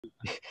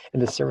in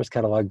the service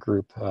catalog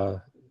group.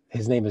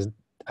 His name is,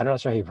 I'm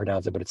not sure how you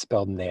pronounce it, but it's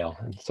spelled nail.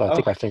 And so I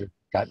think my finger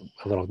got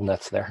a little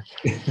nuts there.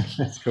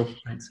 That's cool,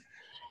 thanks.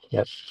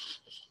 Yep.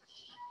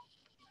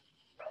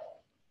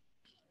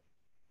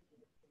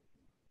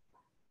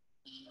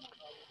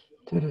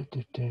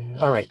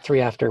 All right,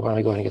 3 after, why don't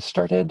we go ahead and get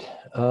started?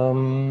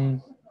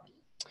 All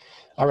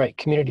right,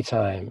 community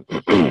time.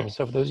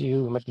 So for those of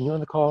you who might be new on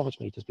the call, which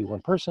may just be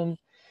one person,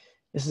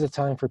 this is a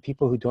time for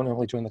people who don't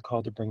normally join the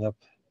call to bring up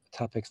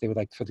topics they would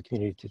like for the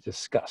community to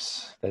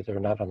discuss that are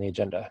not on the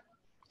agenda.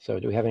 So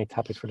do we have any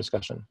topics for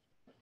discussion?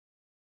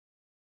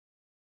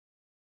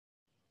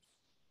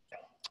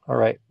 All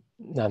right,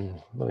 none.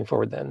 Moving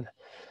forward then.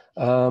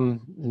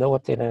 No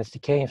update on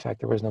SDK. In fact,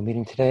 there was no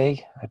meeting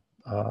today.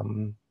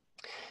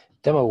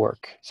 Demo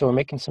work. So we're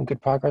making some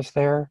good progress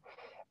there.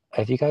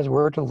 If you guys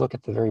were to look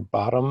at the very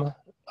bottom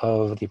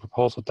of the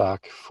proposal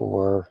doc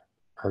for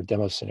our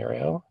demo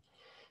scenario,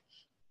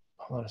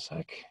 hold on a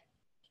sec.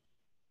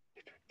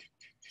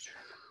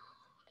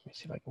 Let me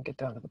see if I can get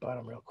down to the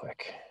bottom real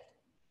quick.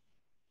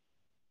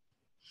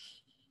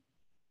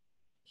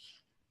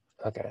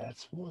 Okay,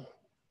 that's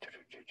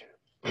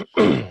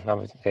okay,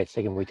 it's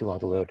taking way too long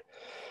to load.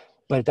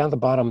 But down at the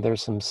bottom,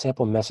 there's some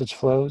sample message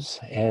flows,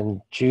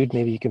 and Jude,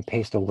 maybe you can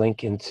paste a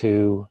link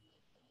into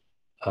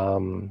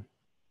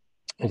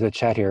the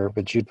chat here,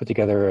 but Jude put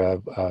together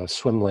a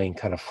swim lane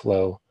kind of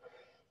flow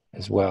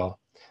as well.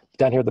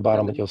 Down here at the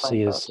bottom, what you'll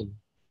see is,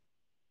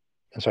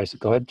 I'm sorry, so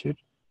go ahead, Jude.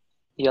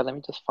 Yeah, let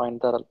me just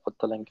find that. I'll put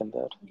the link in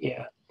there.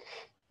 Yeah.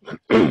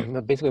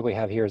 Basically what we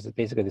have here is that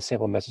basically the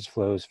sample message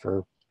flows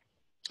for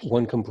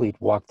one complete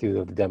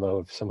walkthrough of the demo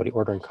of somebody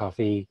ordering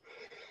coffee,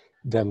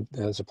 the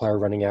supplier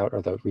running out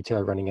or the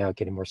retailer running out,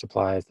 getting more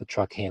supplies, the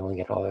truck handling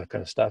it, all that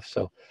kind of stuff.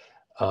 So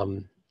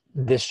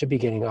this should be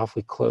getting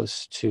awfully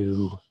close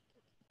to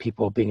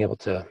people being able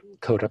to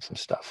code up some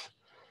stuff.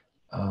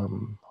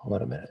 Hold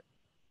on a minute.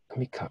 Let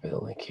me copy the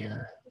link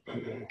here,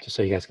 just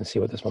so you guys can see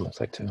what this one looks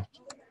like too.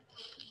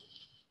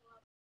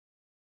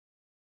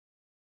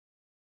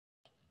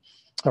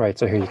 All right,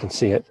 so here you can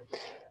see it.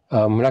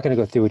 We're not going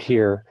to go through it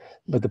here,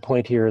 but the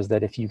point here is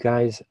that if you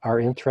guys are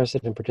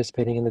interested in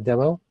participating in the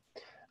demo,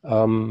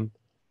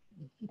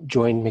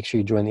 make sure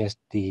you join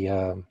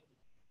the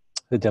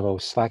demo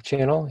Slack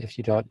channel. If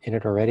you're not in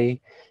it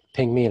already,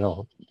 ping me and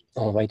I'll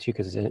invite you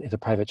because it's a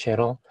private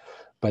channel.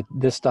 But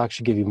this doc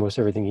should give you most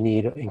everything you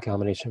need in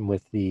combination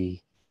with the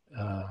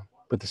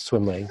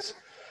swim lanes.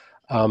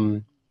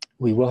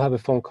 We will have a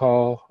phone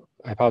call.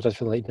 I apologize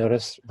for the late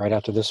notice right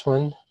after this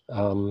one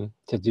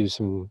to do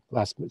some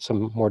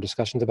more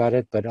discussions about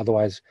it. But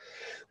otherwise,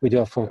 we do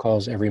have phone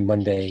calls every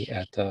Monday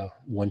at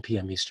 1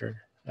 p.m. Eastern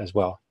as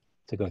well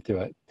to go through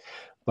it.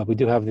 But we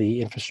do have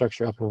the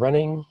infrastructure up and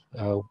running.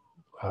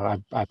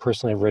 I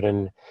personally have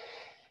written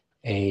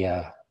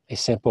a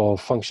sample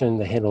function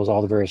that handles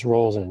all the various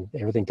roles, and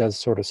everything does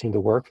sort of seem to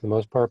work for the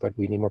most part, but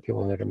we need more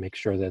people in there to make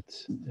sure that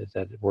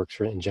it works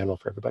in general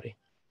for everybody.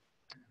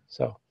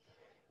 So,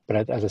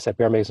 but as I said,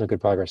 we are making some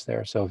good progress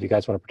there. So if you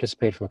guys want to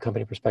participate from a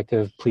company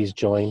perspective, please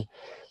join.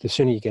 The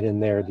sooner you get in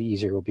there, the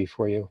easier it will be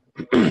for you,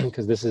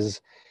 because this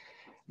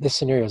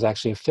scenario is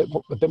actually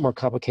a bit more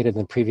complicated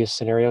than previous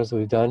scenarios that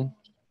we've done.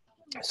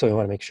 So we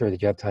want to make sure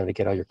that you have time to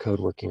get all your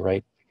code working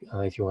right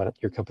if you want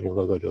your company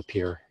logo to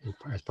appear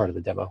as part of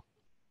the demo.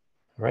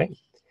 All right.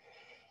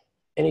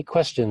 Any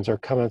questions or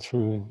comments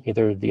from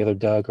either the other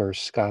Doug or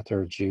Scott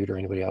or Jude or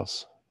anybody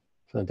else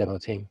from the demo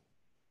team?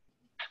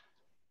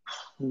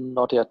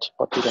 Not yet,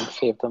 but we can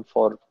save them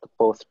for the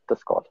post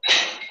this call.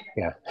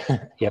 Yeah.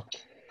 Yep.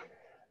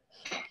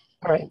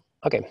 All right.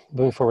 Okay.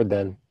 Moving forward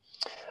then.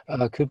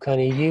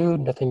 KubeCon EU,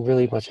 nothing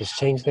really much has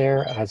changed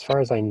there. As far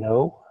as I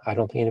know, I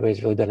don't think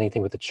anybody's really done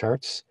anything with the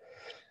charts.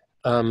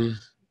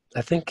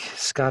 I think,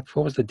 Scott,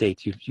 what was the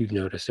date you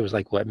noticed? It was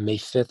like, what, May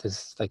 5th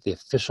is like the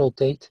official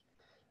date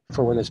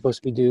for when they're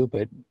supposed to be due,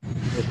 but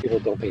most people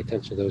don't pay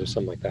attention to those or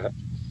something like that.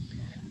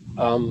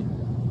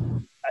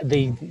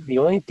 The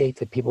only date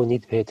that people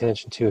need to pay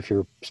attention to if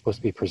you're supposed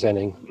to be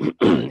presenting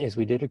is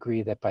we did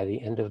agree that by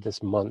the end of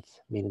this month,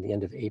 meaning the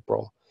end of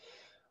April,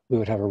 we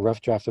would have a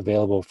rough draft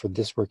available for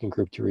this working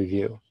group to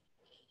review.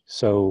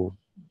 So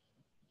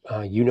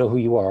you know who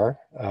you are.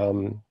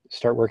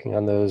 Start working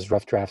on those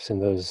rough drafts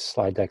and those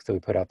slide decks that we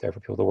put out there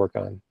for people to work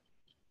on.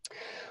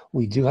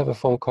 We do have a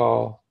phone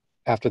call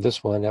after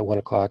this one at 1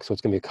 o'clock, so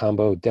it's going to be a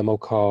combo demo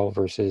call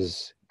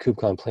versus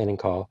KubeCon planning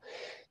call,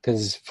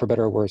 because for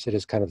better or worse, it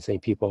is kind of the same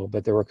people,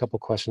 but there were a couple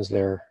questions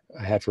there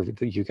I had for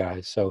you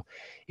guys. So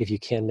if you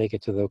can make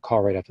it to the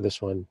call right after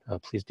this one,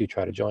 please do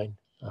try to join,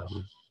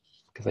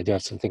 because I do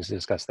have some things to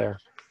discuss there.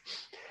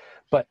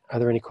 But are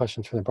there any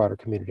questions from the broader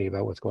community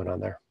about what's going on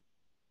there?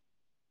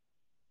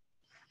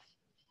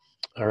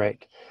 All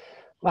right.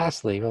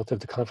 Lastly, relative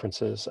to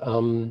conferences,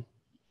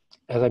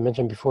 as I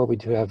mentioned before, we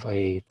do have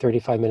a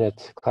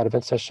 35-minute cloud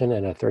event session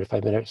and a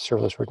 35-minute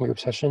serverless working group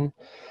session.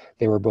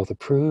 They were both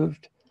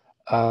approved.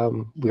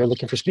 We are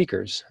looking for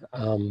speakers.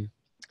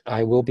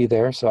 I will be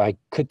there, so I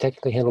could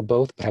technically handle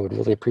both, but I would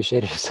really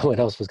appreciate it if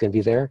someone else was going to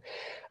be there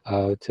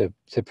to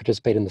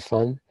participate in the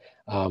fun.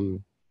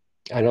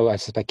 I know I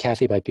suspect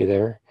Kathy might be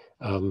there,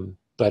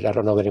 but I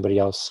don't know anybody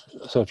else.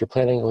 So if you're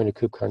planning on going to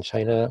KubeCon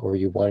China or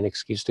you want an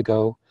excuse to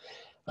go,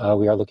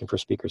 we are looking for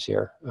speakers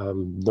here.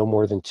 No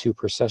more than 2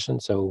 per session,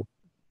 so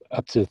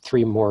up to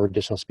 3 more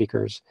additional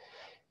speakers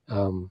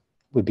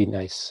would be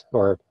nice,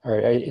 or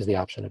is the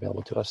option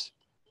available to us.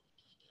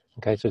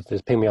 Okay, so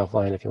just ping me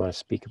offline if you want to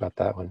speak about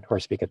that one or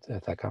speak at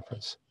that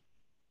conference.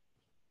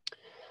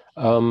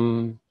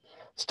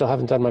 Still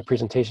haven't done my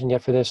presentation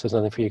yet for this. There's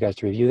nothing for you guys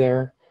to review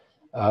there.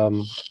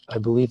 I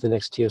believe the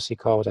next TOC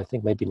call, I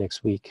think maybe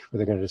next week, where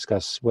they're going to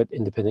discuss what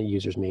independent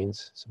users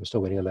means. So we're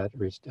still waiting on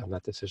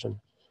that decision.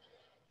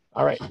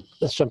 All right,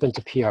 let's jump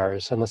into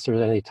PRs, unless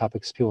there's any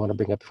topics people want to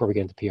bring up before we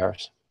get into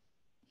PRs.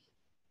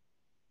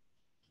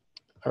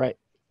 All right,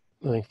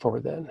 moving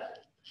forward then.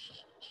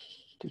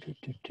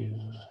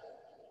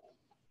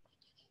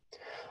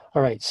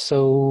 All right,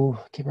 so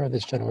I can't remember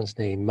this gentleman's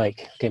name,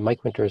 Mike. Okay,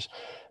 Mike Winters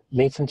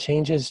made some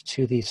changes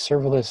to the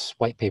serverless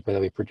white paper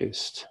that we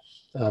produced.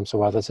 So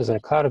while this isn't a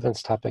cloud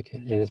events topic,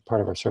 it is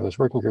part of our serverless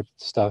working group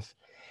stuff.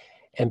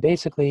 And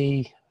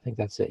basically, I think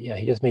that's it. Yeah,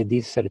 he just made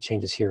these set of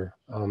changes here.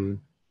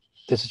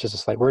 This is just a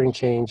slight wording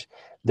change.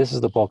 This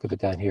is the bulk of it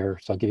down here.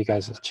 So I'll give you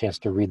guys a chance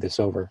to read this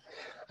over.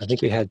 I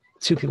think we had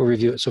 2 people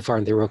review it so far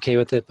and they were okay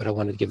with it, but I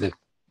wanted to give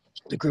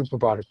the group the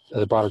broader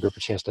group a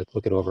chance to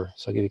look it over.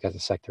 So I'll give you guys a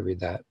sec to read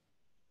that.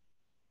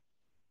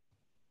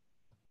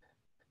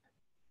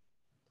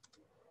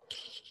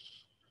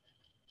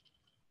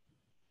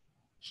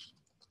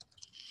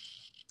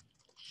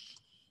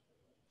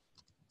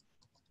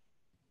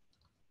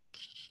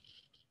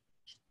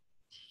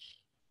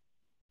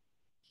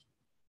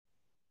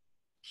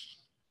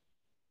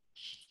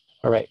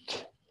 All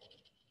right.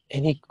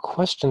 Any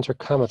questions or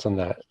comments on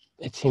that?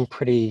 It seemed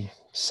pretty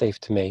safe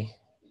to me.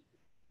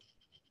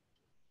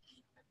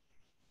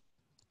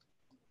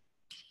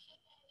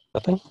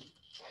 Nothing?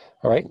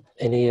 All right.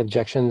 Any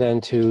objection then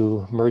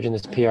to merging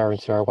this PR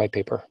into our white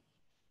paper?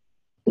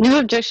 No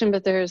objection,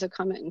 but there is a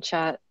comment in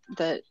chat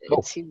that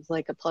it seems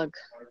like a plug.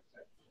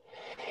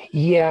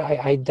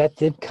 Yeah, that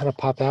did kind of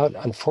pop out.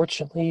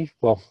 Unfortunately,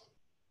 well,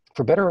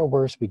 for better or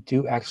worse, we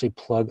do actually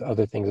plug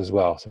other things as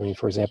well. So, I mean,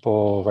 for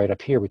example, right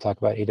up here, we talk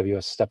about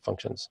AWS step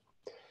functions.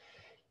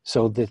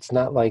 So it's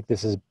not like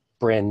this is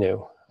brand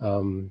new.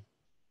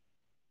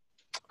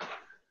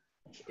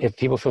 If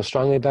people feel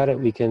strongly about it,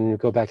 we can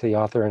go back to the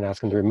author and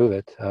ask them to remove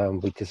it.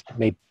 We just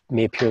may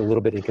appear a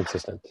little bit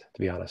inconsistent, to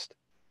be honest.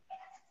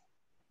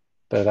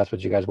 But if that's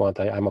what you guys want,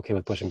 I'm okay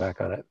with pushing back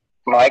on it.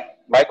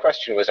 My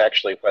question was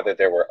actually whether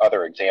there were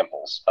other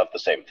examples of the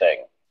same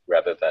thing,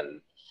 rather than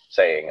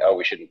saying, oh,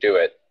 we shouldn't do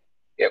it.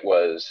 It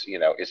was,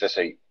 is this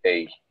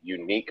a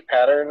unique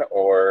pattern,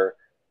 or,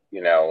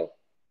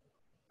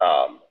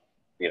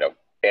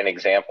 an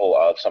example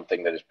of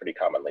something that is pretty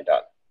commonly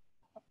done?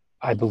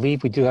 I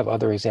believe we do have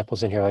other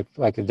examples in here,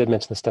 like I did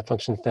mention the step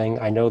function thing.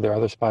 I know there are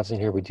other spots in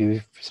here we do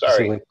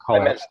specifically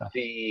call out stuff.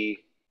 The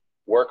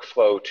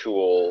workflow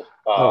tool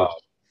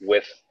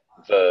with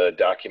the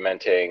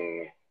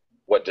documenting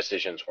what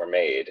decisions were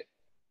made.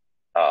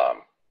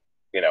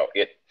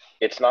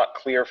 It's not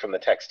clear from the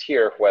text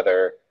here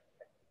whether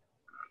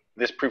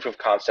this proof of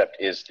concept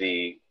is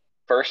the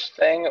first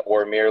thing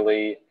or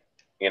merely,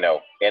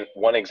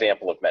 one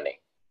example of many.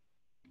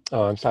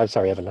 Oh, I'm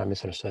sorry, Evan. I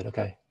misunderstood.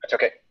 Okay. That's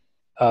okay.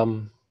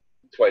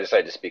 That's why I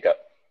decided to speak up.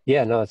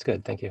 Yeah, no, that's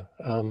good. Thank you.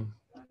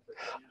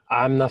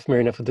 I'm not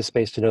familiar enough with the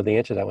space to know the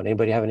answer to that one.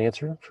 Anybody have an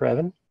answer for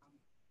Evan?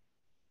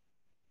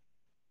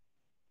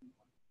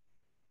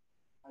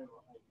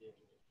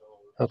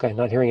 Okay,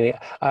 not hearing any.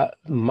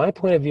 My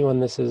point of view on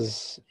this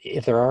is,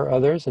 if there are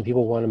others and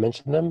people want to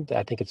mention them,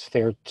 I think it's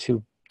fair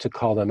to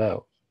call them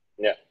out.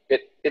 Yeah,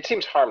 it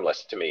seems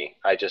harmless to me.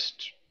 I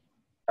just,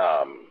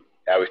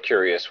 I was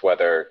curious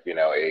whether,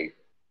 a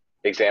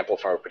example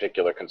from a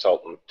particular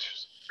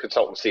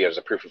consultancy as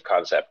a proof of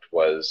concept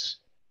was,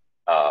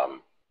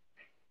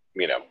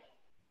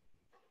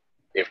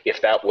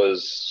 if that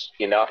was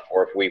enough,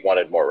 or if we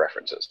wanted more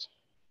references.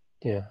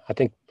 Yeah, I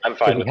think I'm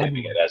fine with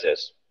leaving it as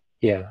is.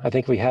 Yeah, I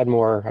think if we had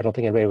more, I don't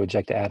think anybody would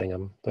object to adding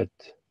them, but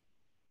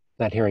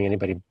not hearing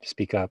anybody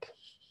speak up,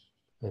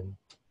 and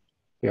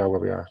we are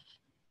where we are.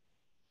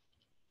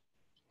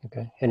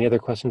 Okay, any other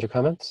questions or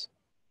comments?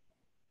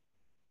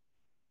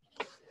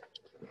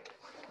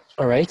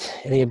 All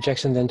right, any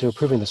objection then to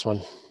approving this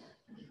one?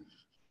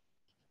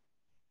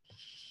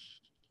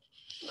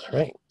 All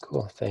right,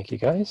 cool, thank you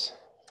guys.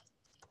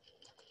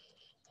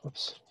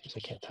 Whoops, I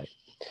can't type.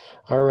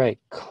 All right,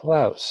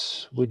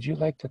 Klaus, would you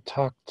like to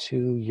talk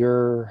to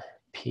your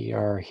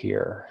PR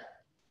here?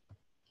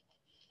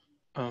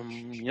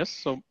 Yes,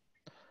 so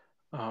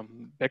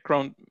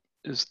background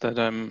is that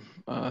I'm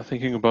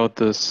thinking about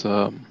this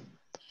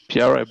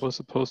PR I was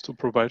supposed to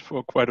provide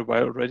for quite a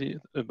while already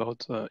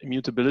about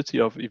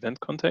immutability of event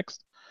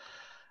context.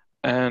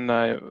 And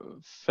I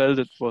felt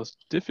it was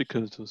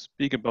difficult to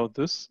speak about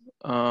this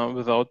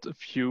without a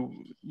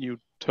few new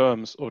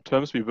terms, or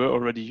terms we were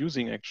already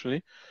using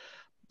actually,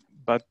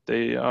 but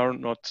they are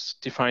not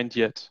defined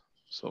yet.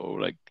 So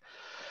like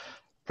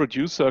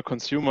producer,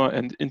 consumer,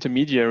 and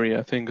intermediary,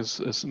 I think,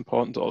 is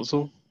important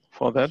also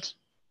for that.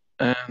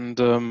 And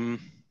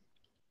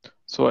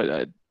so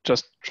I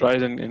just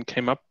tried and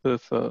came up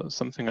with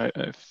something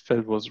I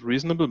felt was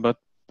reasonable, but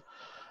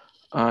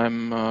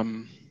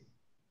I'm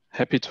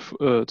happy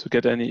to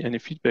get any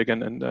feedback,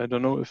 and I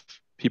don't know if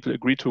people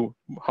agree to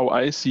how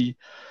I see,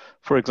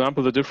 for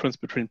example, the difference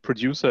between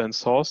producer and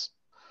source.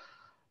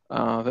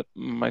 That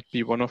might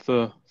be one of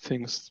the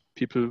things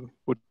people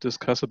would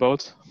discuss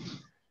about.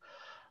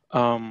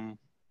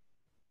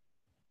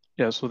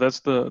 Yeah, so that's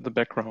the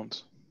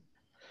background.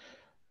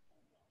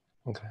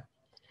 Okay.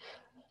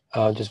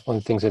 Just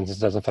one thing, since it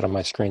doesn't fit on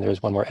my screen,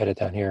 there's one more edit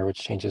down here, which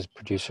changes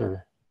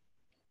producer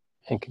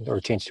or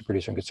change to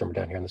producer and consumer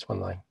down here on this one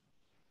line.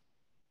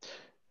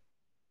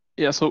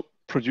 Yeah, so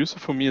producer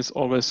for me is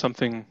always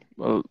something,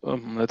 well,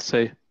 let's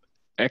say,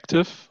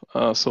 active.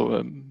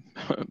 So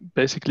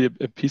basically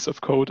a piece of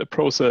code, a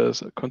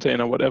process, a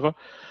container, whatever,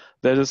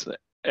 that is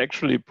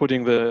actually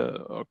putting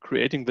or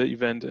creating the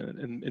event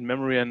in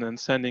memory and then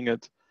sending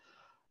it,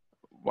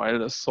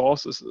 while a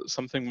source is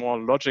something more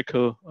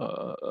logical,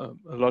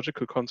 a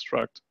logical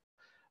construct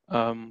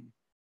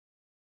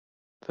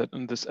that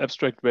in this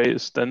abstract way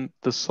is then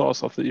the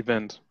source of the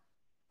event.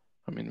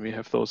 I mean, we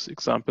have those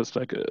examples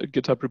like a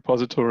GitHub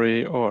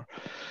repository or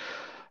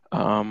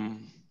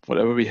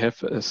whatever we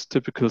have as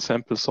typical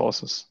sample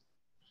sources.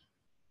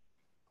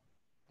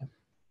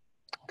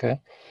 Okay.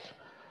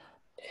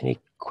 Any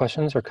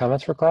questions or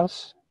comments for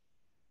Klaus?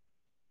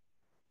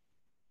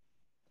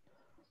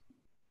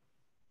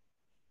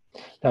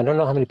 Now, I don't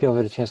know how many people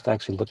have had a chance to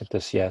actually look at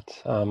this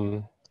yet.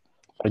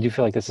 I do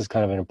feel like this is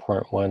kind of an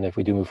important one if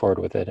we do move forward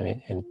with it. I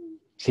mean, it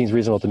seems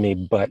reasonable to me,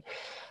 but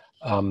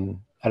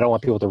I don't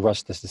want people to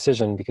rush this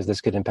decision because this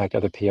could impact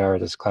other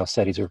PRs. As Klaus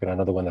said, he's working on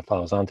another one that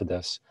follows on to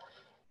this.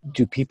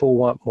 Do people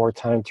want more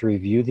time to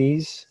review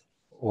these,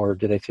 or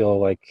do they feel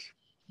like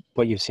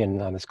what you've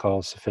seen on this call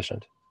is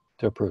sufficient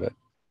to approve it?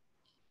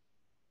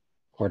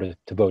 Or to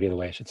vote either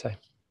way, I should say.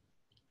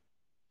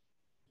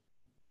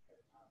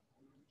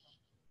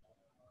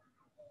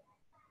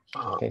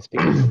 Okay,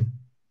 speakers.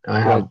 I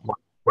have one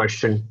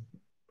question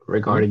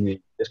regarding the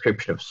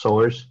description of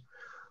source.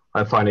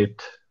 I find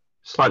it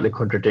slightly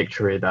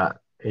contradictory that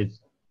it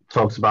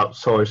talks about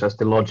source as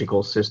the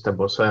logical system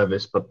or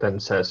service, but then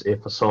says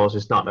if a source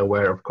is not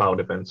aware of cloud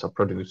events, a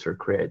producer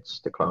creates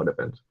the cloud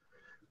event.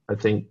 I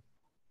think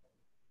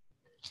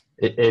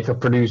if a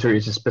producer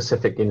is a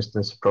specific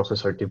instance,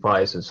 process, or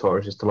device, and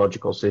source is the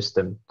logical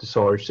system, the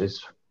source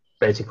is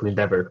basically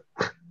never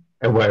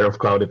aware of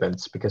cloud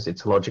events because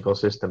it's a logical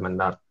system and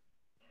not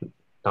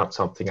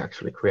something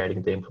actually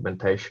creating the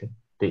implementation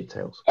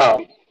details.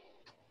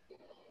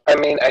 I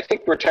mean, I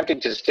think we're attempting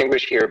to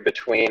distinguish here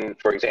between,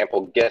 for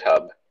example,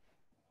 GitHub,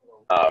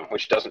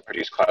 which doesn't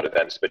produce cloud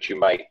events, but you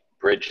might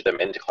bridge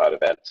them into cloud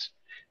events.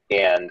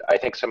 And I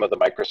think some of the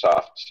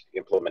Microsoft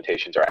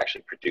implementations are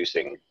actually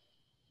producing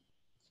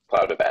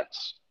cloud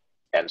events.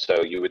 And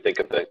so you would think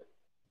of the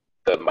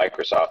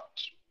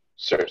Microsoft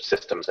sort of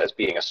systems as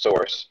being a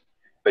source,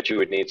 but you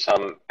would need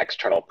some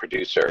external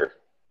producer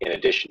in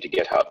addition to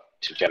GitHub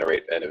to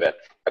generate an event,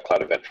 a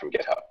cloud event from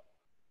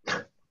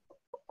GitHub.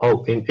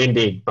 Oh,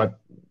 indeed, but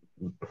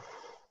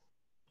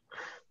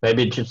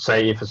maybe it should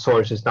say if a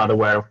source is not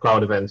aware of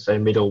cloud events, a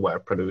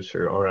middleware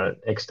producer or an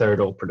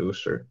external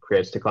producer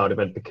creates the cloud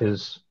event,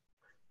 because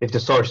if the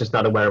source is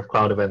not aware of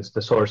cloud events,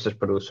 the source's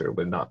producer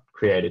will not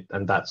create it,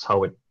 and that's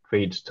how it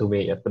reads to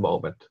me at the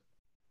moment.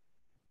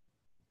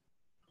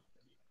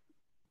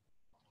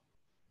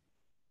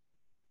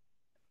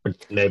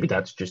 But maybe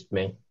that's just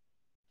me.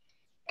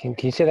 Can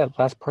you say that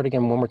last part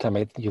again one more time?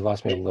 You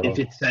lost me a little. If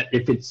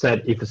it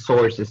said if a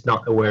source is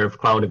not aware of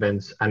cloud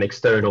events, an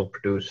external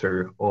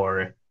producer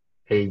or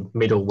a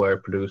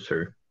middleware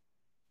producer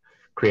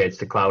creates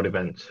the cloud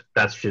event.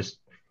 That's just,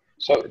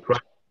 so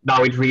right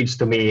now it reads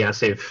to me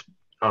as if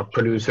a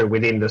producer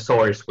within the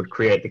source would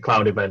create the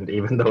cloud event,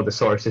 even though the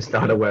source is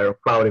not aware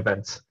of cloud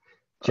events.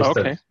 Just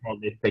okay.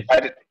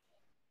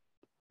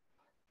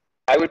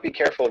 I would be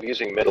careful of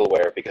using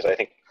middleware because I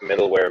think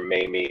middleware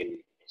may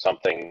mean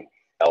something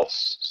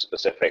else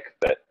specific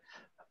that.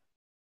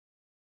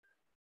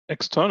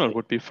 External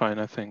would be fine,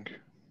 I think.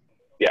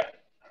 Yeah.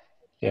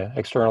 Yeah,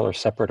 external or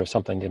separate or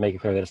something to make it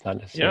clear that it's not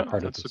necessarily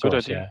part of the source. Good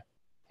idea.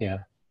 Yeah.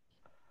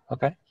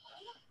 Okay.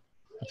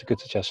 That's a good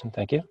suggestion.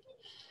 Thank you.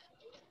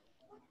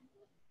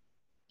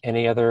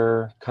 Any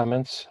other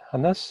comments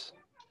on this?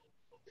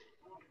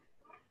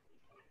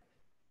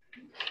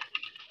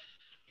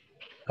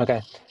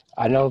 Okay.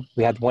 I know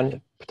we had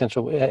one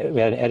potential, we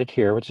had an edit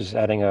here, which is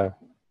adding a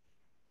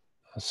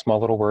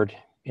small little word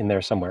in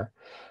there somewhere.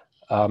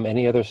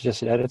 Any other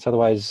suggested edits?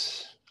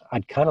 Otherwise,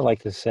 I'd kind of like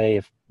to say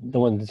if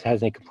no one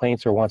has any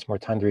complaints or wants more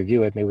time to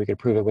review it, maybe we could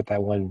approve it with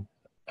that one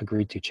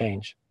agreed to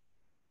change.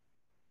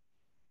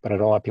 But I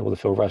don't want people to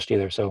feel rushed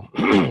either, so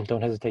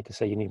don't hesitate to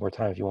say you need more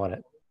time if you want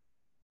it.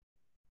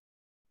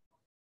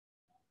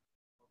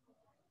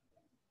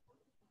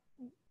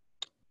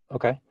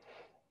 Okay,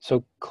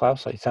 so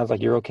Klaus, it sounds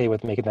like you're okay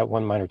with making that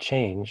one minor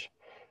change.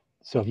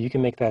 So if you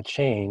can make that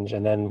change,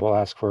 and then we'll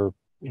ask for,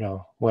 you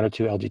know, 1 or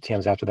 2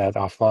 LGTMs after that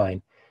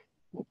offline.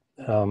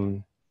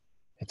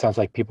 It sounds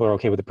like people are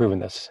okay with approving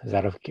this. Is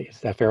that okay?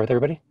 Is that fair with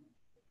everybody?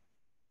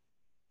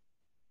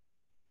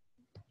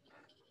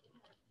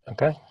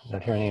 Okay,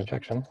 not hearing any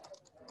objection.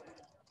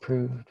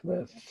 Approved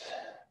with.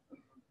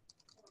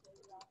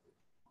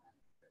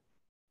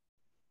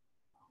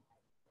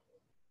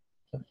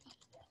 Oh,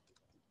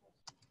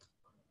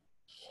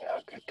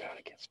 good God,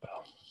 I can't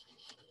spell.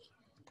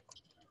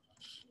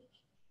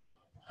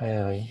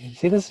 You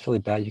see, this is really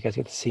bad. You guys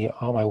get to see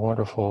all my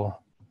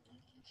wonderful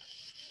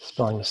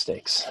spelling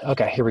mistakes.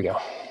 Okay, here we go.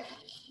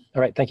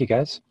 All right, thank you,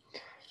 guys.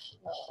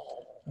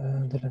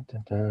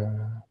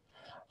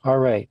 All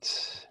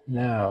right,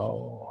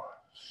 now,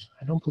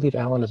 I don't believe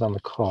Alan is on the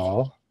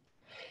call.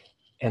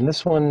 And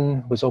this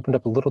one was opened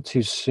up a little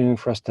too soon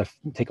for us to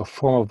take a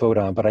formal vote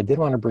on, but I did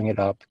want to bring it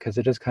up because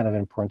it is kind of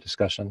an important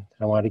discussion.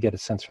 I wanted to get a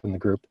sense from the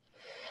group.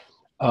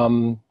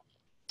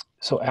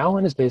 So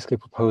Alan is basically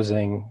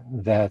proposing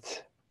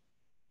that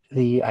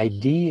the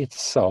ID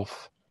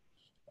itself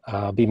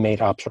be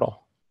made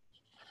optional.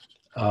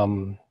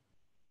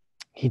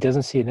 He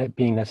doesn't see it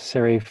being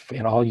necessary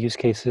in all use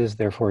cases,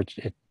 therefore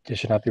it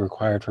should not be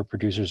required for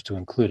producers to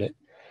include it.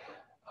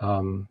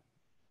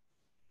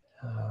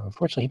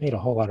 Unfortunately, he made a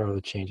whole lot of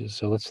other changes,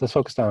 so let's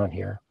focus down on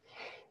here.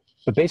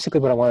 But basically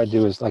what I want to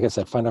do is, like I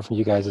said, find out from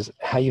you guys is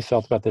how you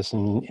felt about this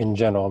in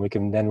general, and we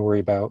can then worry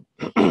about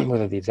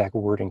whether the exact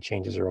wording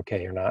changes are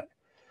okay or not.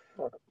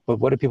 But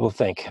what do people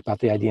think about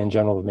the idea in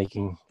general of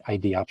making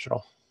ID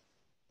optional?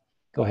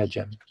 Go ahead,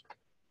 Jim.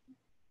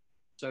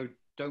 So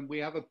don't we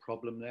have a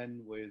problem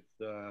then with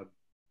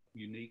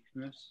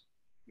uniqueness?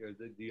 You know,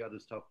 the other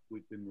stuff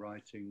we've been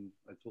writing,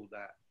 I thought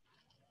that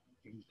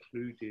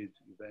included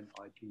event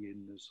ID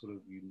in the sort of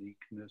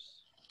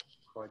uniqueness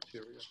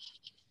criteria.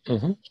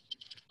 Mm-hmm.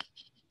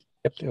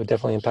 Yep, it would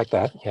definitely impact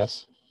that,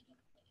 yes.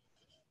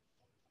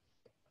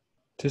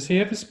 Does he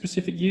have a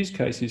specific use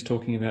case he's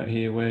talking about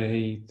here where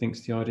he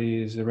thinks the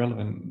ID is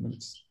irrelevant?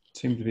 It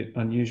seems a bit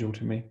unusual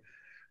to me.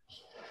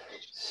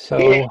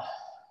 So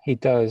he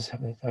does.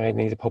 I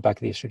need to pull back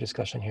the issue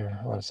discussion here.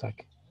 Hold on a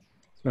sec.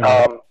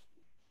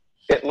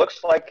 It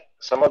looks like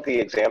some of the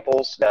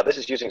examples, now this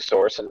is using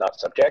source and not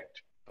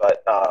subject,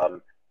 but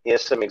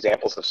here's some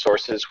examples of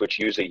sources which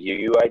use a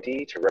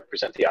UUID to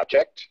represent the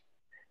object.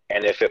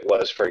 And if it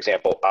was, for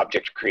example,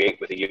 object create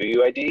with a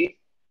UUID,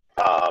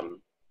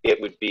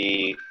 it would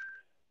be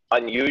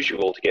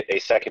unusual to get a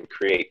second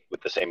create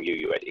with the same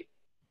UUID.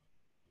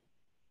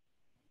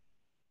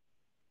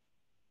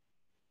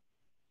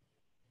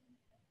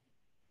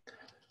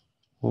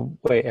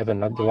 Wait,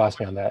 Evan, you lost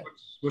me on that.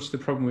 What's the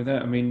problem with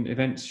that? I mean,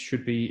 events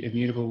should be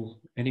immutable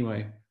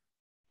anyway.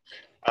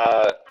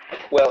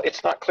 Well,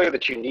 it's not clear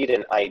that you need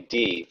an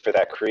ID for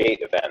that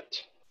create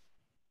event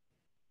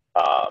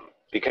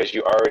because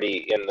you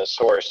already in the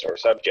source or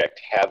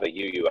subject have a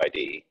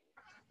UUID,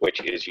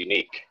 which is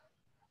unique.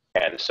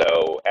 And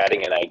so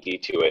adding an ID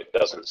to it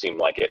doesn't seem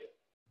like it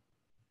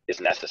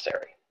is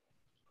necessary.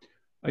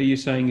 Are you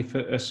saying if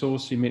a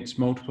source emits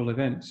multiple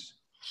events?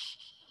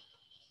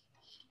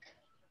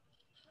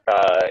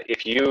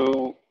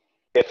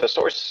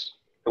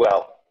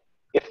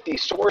 If the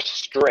source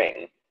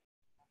string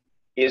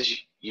is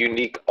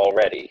unique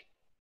already,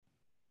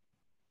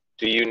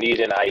 do you need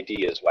an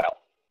ID as well?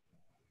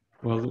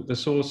 Well, the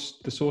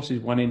source is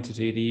one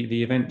entity.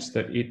 The events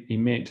that it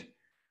emit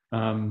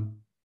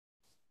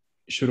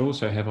should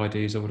also have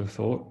IDs, I would have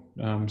thought,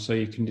 so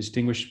you can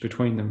distinguish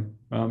between them.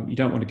 You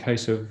don't want a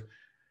case of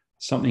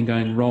something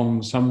going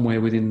wrong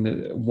somewhere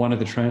within one of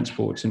the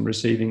transports and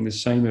receiving the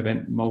same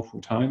event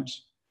multiple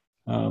times,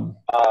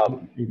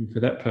 even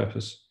for that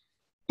purpose.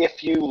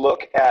 If you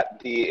look at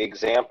the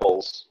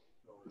examples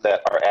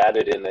that are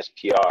added in this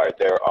PR,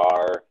 there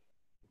are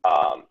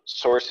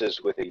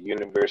sources with a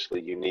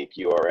universally unique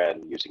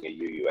URN using a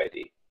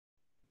UUID.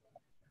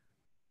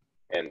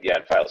 And yeah,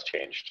 files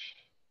changed.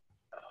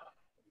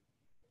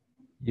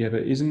 Yeah,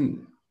 but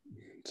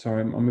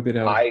sorry, I'm a bit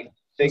out.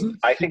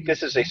 I think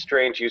this is a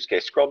strange use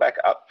case. Scroll back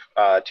up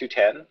to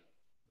 10.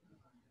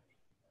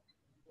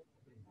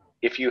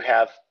 If you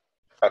have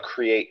a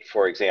create,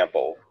 for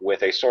example,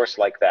 with a source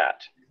like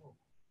that,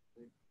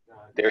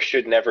 there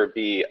should never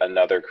be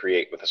another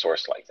create with a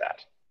source like that.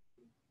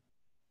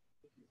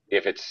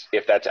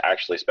 If that's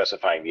actually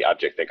specifying the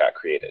object that got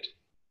created.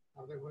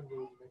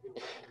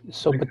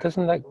 So, but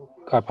doesn't that?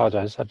 I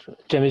apologize.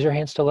 Jim, is your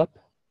hand still up?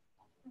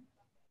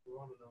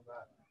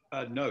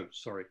 No,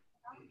 sorry.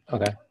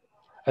 Okay.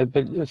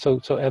 But so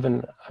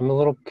Evan, I'm a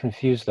little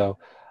confused though.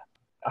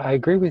 I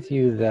agree with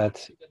you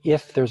that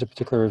if there's a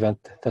particular event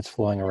that's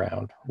flowing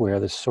around where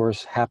the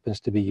source happens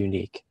to be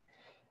unique,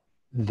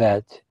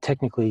 that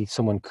technically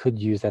someone could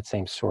use that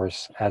same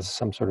source as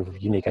some sort of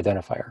unique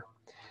identifier.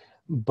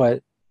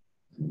 But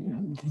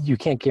you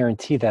can't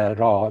guarantee that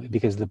at all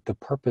because the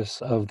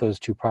purpose of those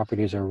two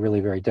properties are really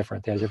very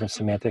different. They have different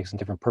semantics and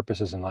different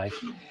purposes in life.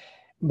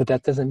 But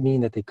that doesn't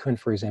mean that they couldn't,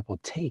 for example,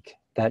 take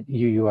that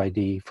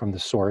UUID from the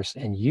source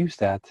and use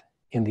that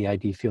in the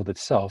ID field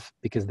itself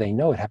because they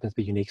know it happens to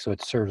be unique, so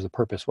it serves the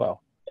purpose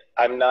well.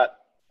 I'm not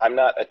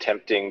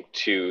attempting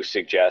to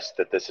suggest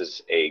that this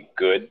is a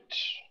good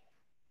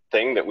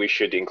thing that we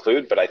should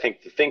include, but I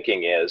think the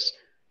thinking is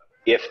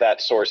if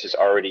that source is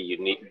already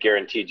unique,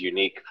 guaranteed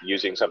unique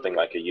using something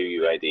like a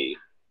UUID,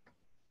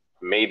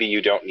 maybe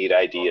you don't need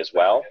ID as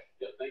well.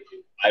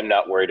 I'm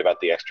not worried about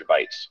the extra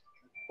bytes.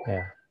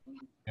 Yeah.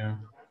 Yeah.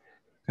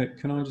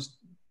 Can I just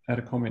add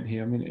a comment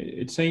here? I mean,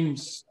 it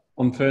seems,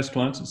 on first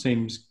glance, it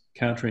seems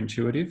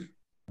counterintuitive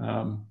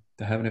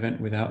to have an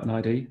event without an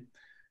ID.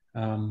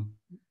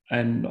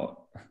 And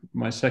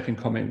my second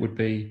comment would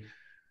be,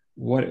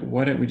 why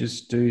don't we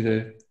just do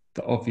the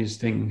obvious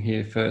thing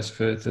here first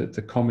for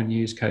the common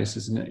use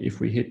cases, and if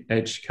we hit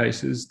edge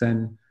cases,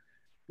 then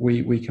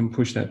we can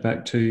push that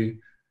back to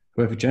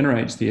whoever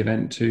generates the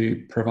event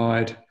to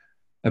provide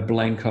a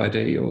blank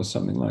ID or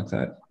something like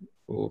that,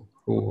 or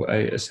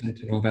a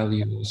sentinel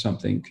value or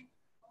something.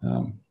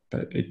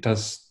 But it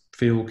does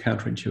feel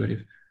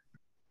counterintuitive.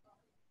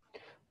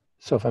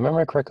 So if I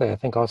remember correctly, I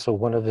think also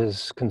one of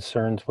his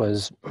concerns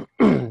was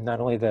not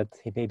only that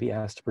he may be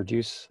asked to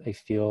produce a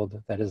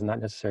field that is not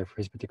necessary for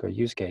his particular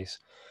use case,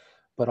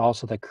 but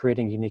also that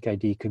creating unique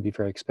ID could be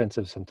very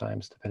expensive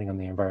sometimes, depending on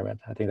the environment.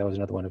 I think that was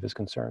another one of his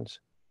concerns.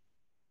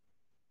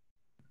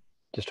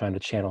 Just trying to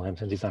channel him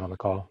since he's not on the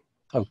call.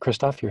 Oh,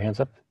 Christoph, your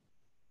hand's up.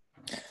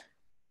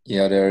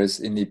 Yeah, there is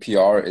in the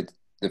PR,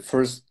 the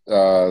first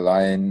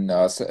line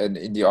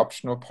in the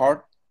optional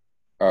part,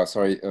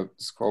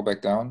 scroll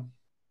back down.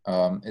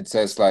 It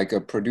says like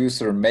a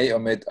producer may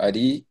omit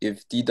ID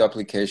if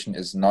deduplication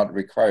is not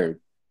required.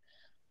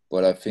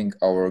 But I think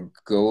our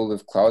goal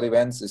with cloud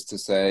events is to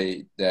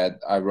say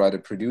that I write a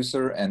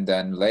producer and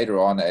then later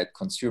on I add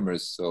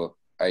consumers. So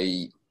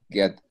I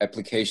get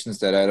applications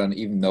that I don't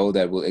even know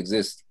that will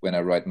exist when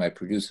I write my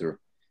producer.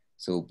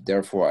 So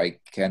therefore I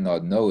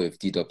cannot know if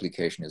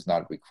deduplication is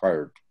not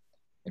required,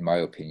 in my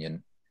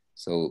opinion.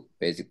 So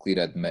basically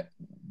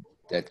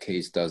that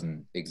case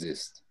doesn't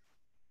exist.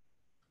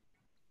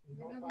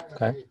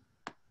 Okay.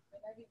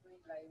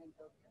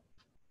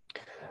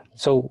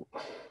 So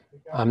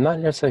I'm not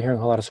necessarily hearing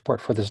a lot of support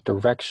for this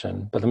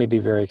direction, but let me be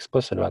very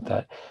explicit about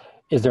that.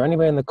 Is there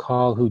anybody on the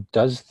call who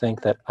does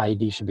think that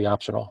ID should be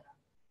optional?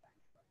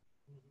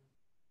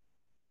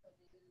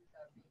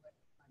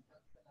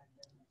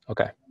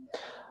 Okay.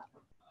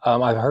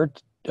 I've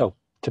heard,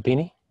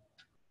 Tapini?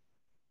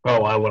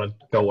 Oh, I want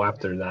to go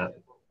after that.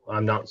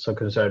 I'm not so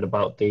concerned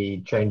about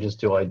the changes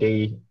to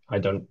ID.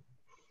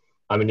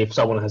 I mean, if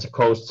someone has a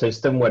closed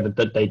system where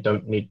they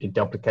don't need the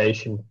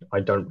duplication,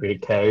 I don't really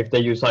care if they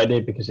use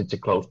ID because it's a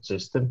closed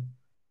system.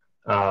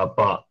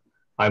 But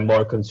I'm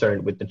more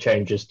concerned with the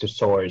changes to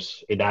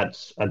source. It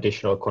adds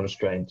additional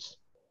constraints.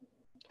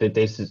 That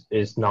this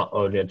is not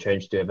only a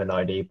change to event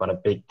ID, but a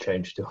big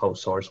change to how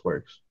source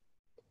works.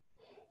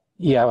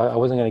 Yeah, I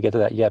wasn't going to get to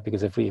that yet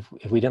because if we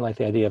didn't like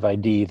the idea of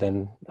ID,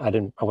 then I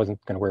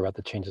wasn't going to worry about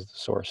the changes to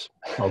source.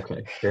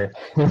 Okay, sure.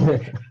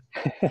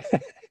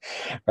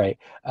 Right.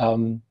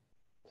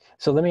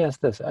 So let me ask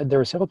this. There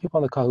were several people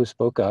on the call who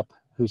spoke up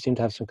who seem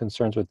to have some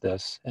concerns with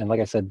this. And like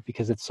I said,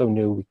 because it's so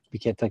new, we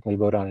can't technically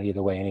vote on it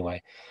either way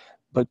anyway.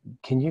 But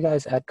can you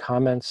guys add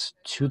comments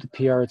to the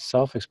PR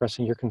itself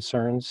expressing your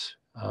concerns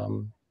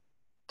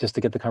just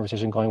to get the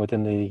conversation going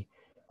within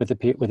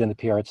the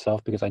PR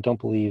itself? Because I don't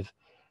believe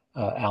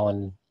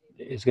Alan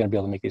is going to be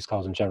able to make these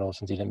calls in general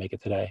since he didn't make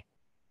it today.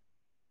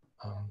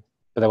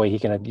 But that way you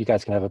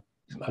guys can have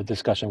a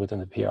discussion within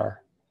the PR.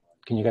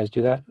 Can you guys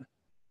do that?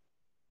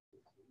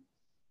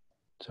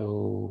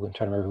 So I'm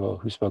trying to remember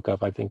who spoke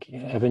up. I think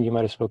Evan, you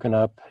might have spoken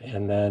up,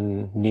 and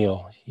then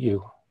Neil,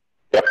 you.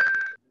 Yep.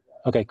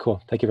 Okay,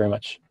 cool. Thank you very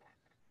much.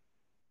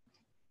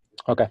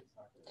 Okay. In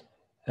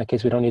that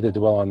case, we don't need to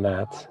dwell on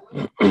that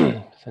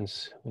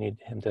since we need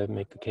him to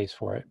make the case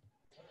for it.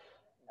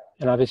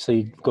 And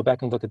obviously, go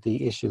back and look at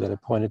the issue that I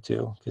pointed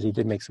to, because he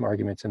did make some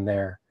arguments in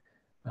there,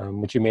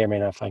 which you may or may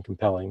not find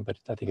compelling, but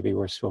I think it'd be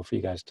useful for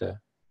you guys to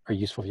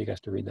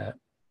read that.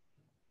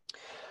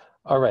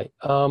 All right.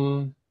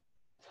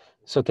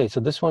 So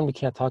this one we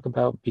can't talk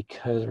about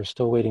because we're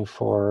still waiting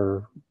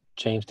for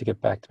James to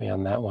get back to me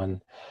on that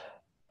one.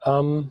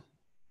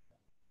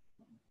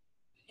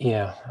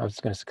 Yeah, I was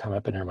going to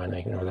comment, but never mind, I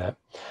ignore that.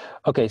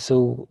 Okay,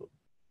 so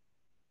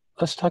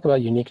let's talk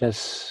about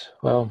uniqueness.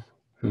 Well,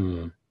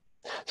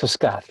 So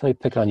Scott, let me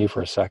pick on you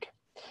for a sec.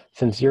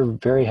 Since you're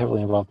very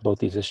heavily involved in both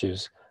these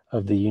issues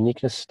of the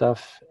uniqueness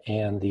stuff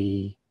and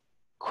the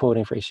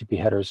quoting for HTTP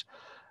headers,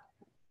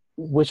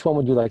 which one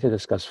would you like to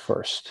discuss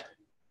first?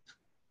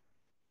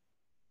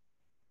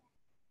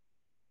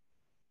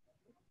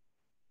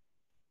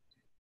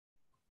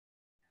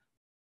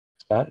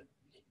 Scott?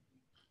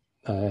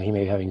 He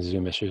may be having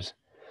Zoom issues.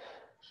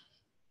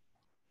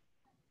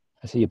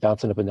 I see you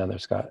bouncing up and down there,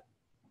 Scott.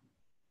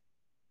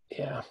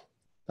 Yeah,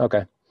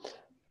 okay.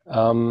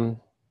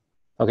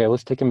 Okay,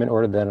 let's take him in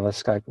order then, unless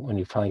Scott, when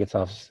he finally gets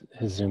off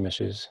his Zoom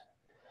issues.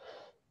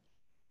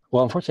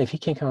 Well, unfortunately, if he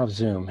can't come off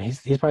Zoom, he's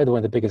probably one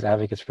of the biggest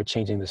advocates for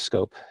changing the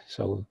scope.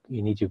 So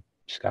you need you,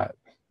 Scott.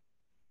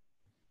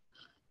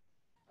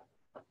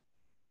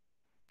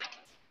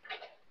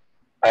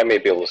 I may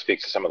be able to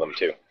speak to some of them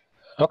too.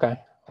 Okay,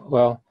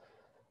 well,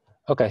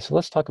 okay, so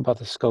let's talk about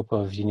the scope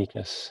of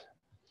uniqueness.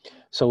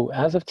 So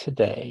as of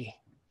today,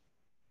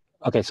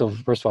 okay, so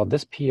first of all,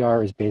 this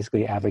PR is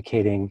basically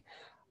advocating,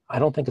 I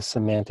don't think a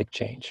semantic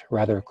change,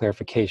 rather a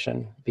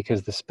clarification,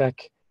 because the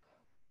spec,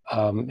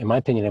 in my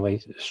opinion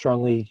anyway,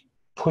 strongly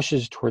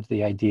pushes towards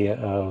the idea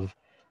of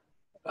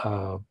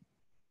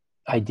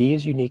ID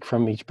is unique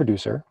from each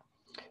producer,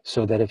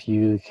 so that if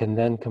you can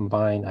then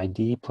combine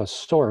ID plus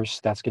source,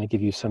 that's going to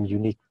give you some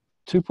unique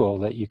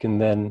tuple that you can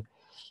then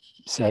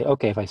say,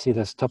 okay, if I see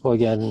this tuple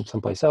again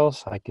someplace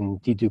else, I can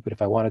dedupe it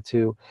if I wanted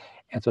to.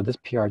 And so this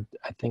PR,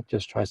 I think,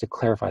 just tries to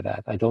clarify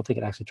that. I don't think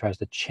it actually tries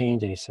to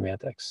change any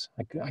semantics.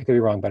 I could be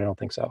wrong, but I don't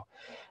think so.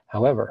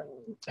 However,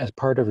 as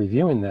part of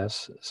reviewing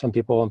this, some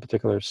people, in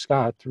particular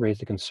Scott,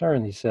 raised a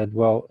concern. He said,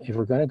 well, if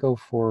we're going to go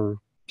for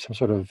some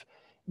sort of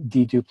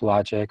dedupe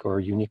logic or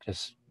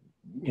uniqueness,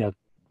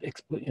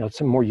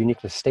 some more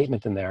uniqueness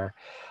statement in there,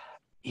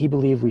 he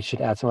believed we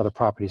should add some other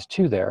properties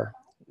to there.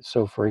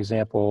 So for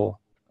example,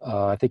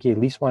 I think he at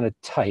least wanted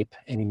type,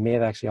 and he may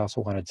have actually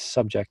also wanted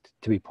subject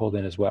to be pulled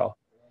in as well.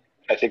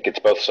 I think it's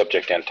both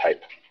subject and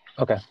type.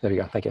 Okay, there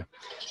you go, thank you.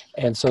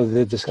 And so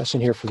the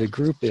discussion here for the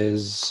group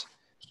is,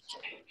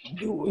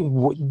 do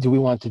we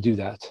want to do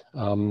that?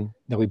 Now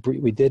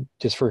we did,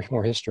 just for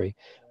more history,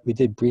 we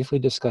did briefly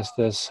discuss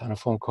this on a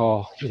phone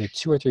call either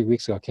 2 or 3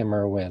 weeks ago, I can't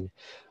remember when.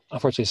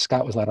 Unfortunately,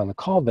 Scott was not on the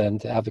call then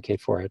to advocate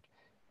for it.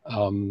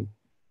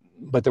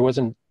 But there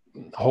wasn't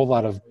a whole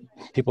lot of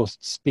people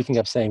speaking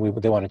up saying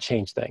they want to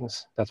change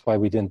things. That's why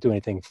we didn't do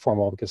anything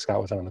formal, because Scott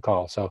wasn't on the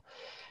call. So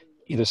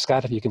either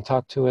Scott, if you can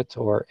talk to it,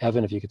 or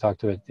Evan, if you could talk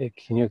to it,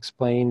 can you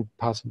explain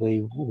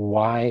possibly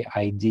why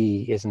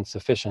ID isn't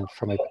sufficient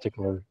from a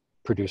particular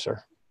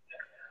producer?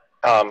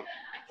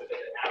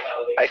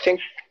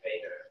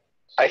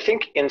 I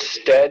think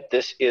instead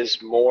this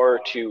is more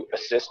to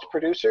assist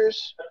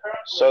producers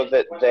so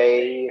that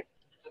they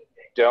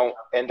don't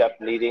end up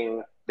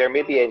needing, there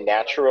may be a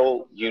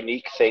natural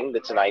unique thing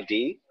that's an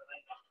ID,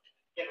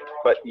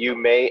 but you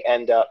may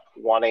end up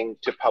wanting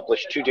to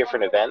publish 2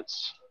 different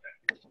events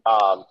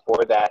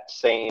for that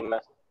same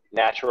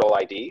natural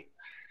ID,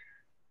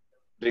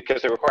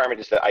 because the requirement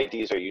is that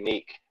IDs are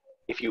unique.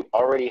 If you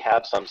already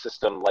have some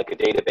system like a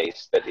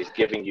database that is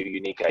giving you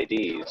unique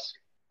IDs,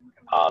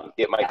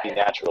 it might be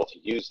natural to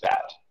use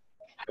that.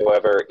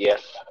 However,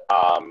 if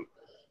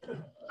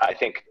I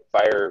think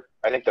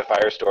the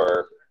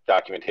Firestore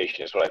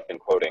documentation is what I've been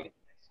quoting,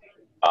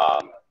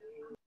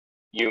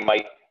 you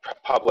might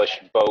publish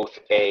both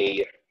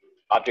a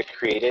object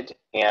created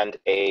and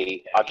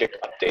a object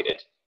updated.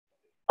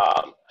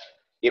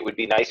 It would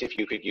be nice if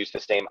you could use the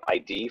same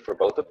ID for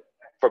both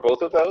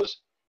of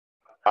those,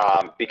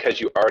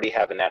 because you already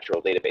have a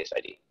natural database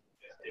ID.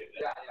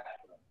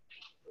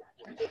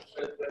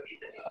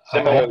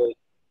 Similarly,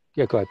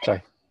 yeah, go ahead,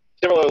 sorry.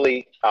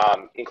 Similarly,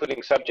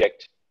 including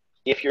subject,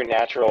 if your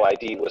natural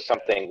ID was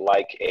something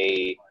like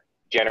a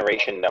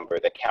generation number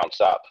that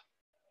counts up,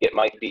 it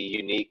might be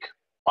unique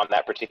on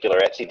that particular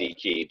etcd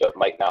key, but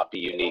might not be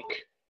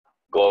unique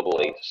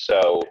globally.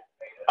 So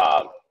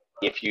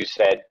if you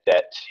said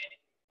that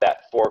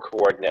 4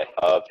 coordinate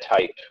of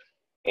type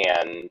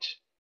and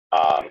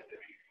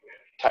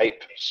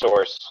type,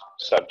 source,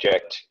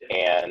 subject,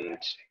 and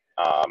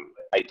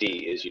ID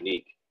is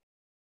unique,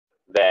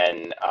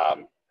 then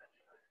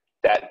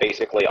that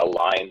basically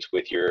aligns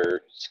with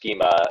your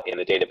schema in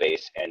the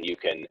database, and you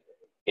can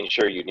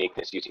ensure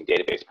uniqueness using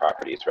database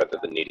properties rather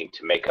than needing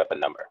to make up a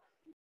number.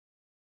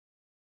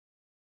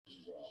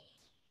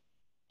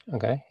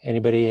 Okay,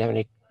 anybody have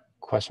any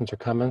questions or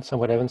comments on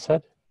what Evan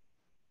said?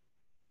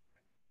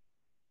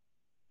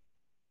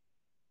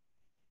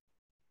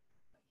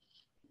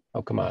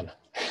 Oh, come on.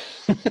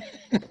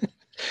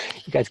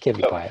 You guys can't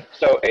be quiet.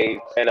 So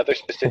another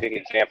specific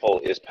example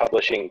is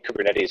publishing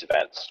Kubernetes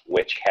events,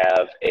 which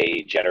have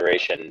a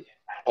generation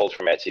pulled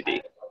from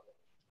etcd.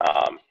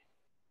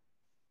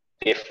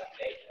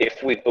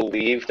 If we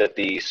believe that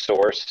the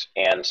source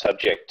and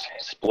subject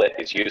split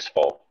is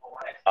useful,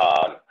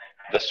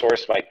 the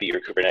source might be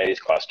your Kubernetes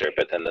cluster,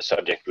 but then the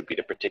subject would be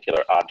the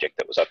particular object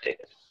that was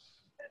updated.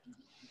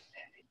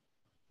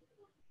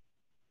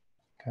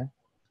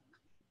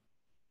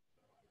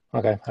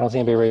 Okay, I don't see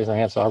anybody raising their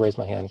hand, so I'll raise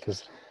my hand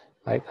because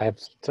I have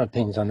some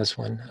opinions on this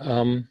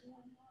one.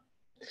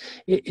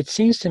 It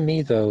seems to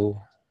me,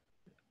 though,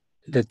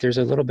 that there's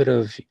a little bit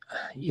of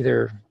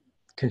either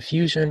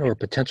confusion or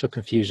potential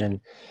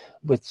confusion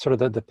with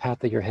sort of the path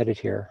that you're headed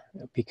here,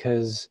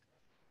 because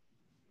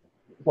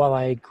while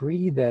I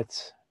agree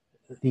that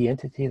the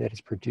entity that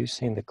is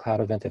producing the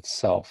cloud event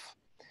itself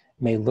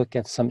may look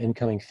at some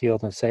incoming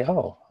field and say,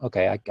 oh,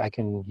 okay, I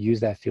can use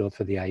that field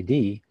for the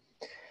ID,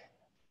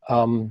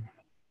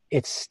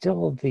 it's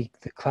still the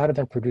cloud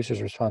event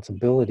producer's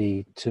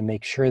responsibility to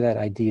make sure that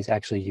ID is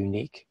actually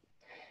unique.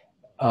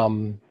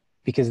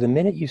 Because the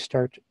minute you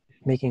start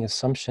making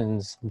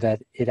assumptions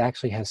that it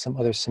actually has some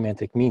other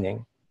semantic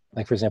meaning,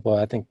 like for example,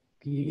 I think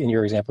in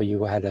your example,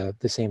 you had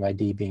the same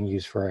ID being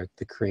used for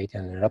the create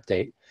and an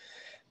update.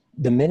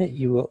 The minute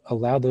you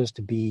allow those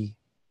to be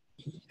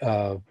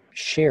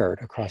shared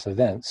across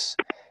events,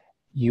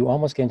 you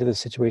almost get into the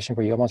situation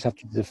where you almost have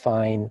to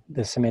define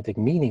the semantic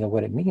meaning of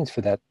what it means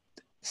for that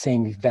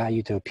same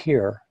value to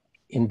appear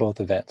in both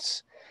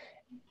events.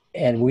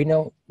 And we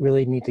don't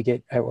really need to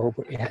get, or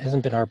it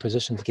hasn't been our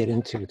position to get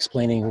into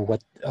explaining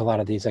what a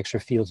lot of these extra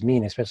fields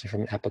mean, especially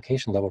from an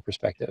application level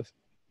perspective.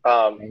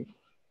 Right?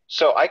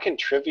 So I can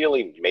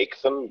trivially make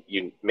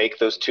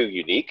those two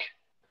unique,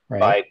 right,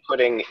 by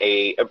putting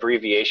a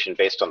abbreviation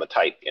based on the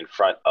type in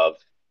front of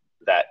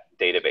that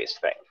database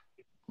thing.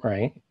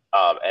 Right.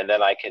 And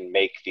then I can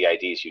make the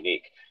IDs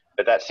unique.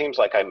 But that seems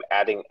like I'm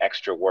adding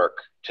extra work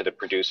to the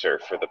producer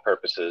for the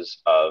purposes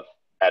of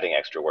adding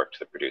extra work to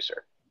the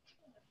producer.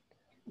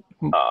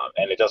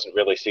 And it doesn't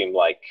really seem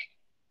like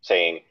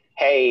saying,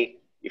 hey,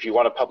 if you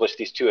want to publish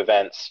these two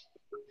events,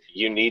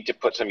 you need to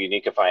put some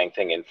uniquifying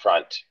thing in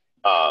front.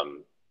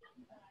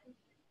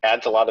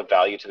 Adds a lot of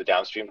value to the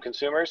downstream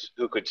consumers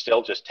who could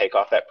still just take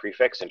off that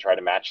prefix and try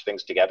to match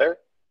things together.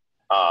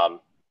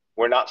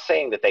 We're not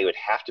saying that they would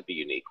have to be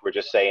unique. We're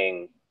just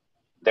saying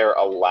they're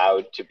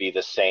allowed to be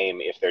the same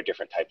if they're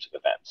different types of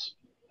events.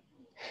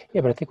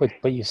 Yeah, but I think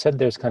what you said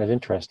there is kind of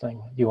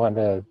interesting. You want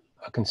a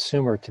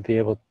consumer to be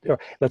able, or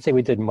let's say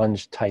we did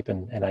munge type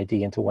and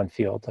ID into one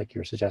field, like you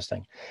were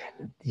suggesting.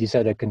 You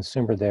said a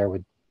consumer there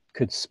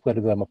could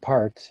split them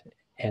apart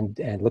and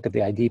look at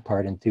the ID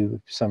part and do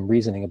some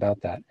reasoning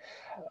about that.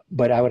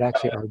 But I would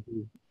actually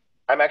argue.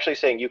 I'm actually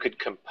saying you could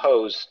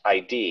compose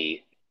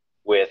ID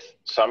with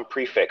some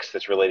prefix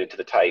that's related to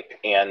the type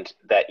and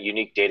that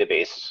unique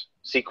database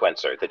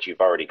sequencer that you've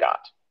already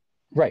got.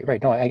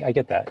 Right. No, I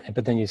get that.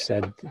 But then you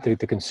said the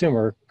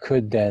consumer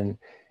could then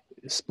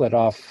split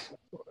off,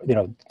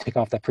 take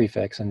off that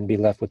prefix and be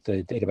left with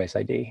the database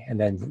ID and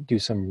then do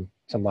some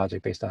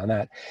logic based on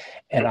that.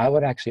 And I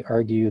would actually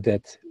argue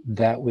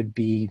that would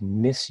be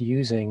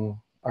misusing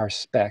our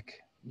spec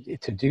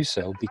to do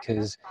so,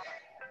 because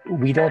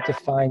we don't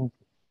define,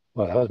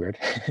 well, that was weird.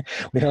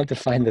 We don't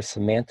define the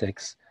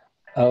semantics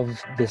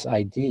of this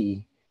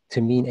ID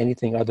to mean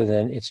anything other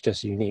than it's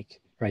just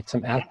unique, right?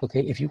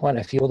 If you want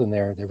a field in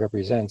there that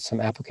represents some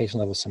application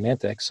level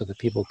semantics so that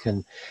people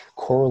can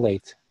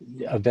correlate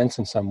events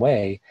in some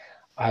way,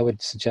 I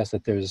would suggest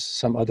that there's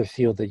some other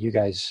field that you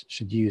guys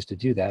should use to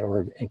do that,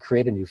 and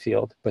create a new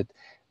field. But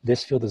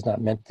this field is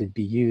not meant to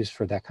be used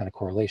for that kind of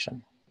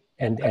correlation.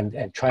 And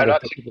try to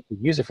get people to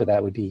use it for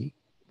that would be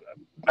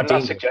I'm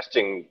not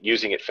suggesting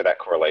using it for that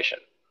correlation.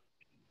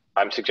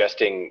 I'm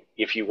suggesting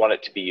if you want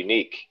it to be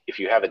unique, if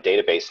you have a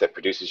database that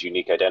produces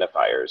unique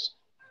identifiers,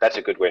 that's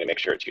a good way to make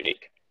sure it's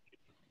unique.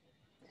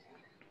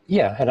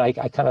 Yeah,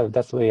 and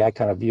that's the way I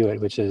kind of view it,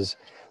 which is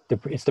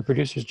it's the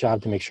producer's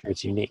job to make sure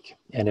it's unique.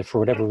 And if for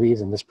whatever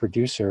reason this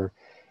producer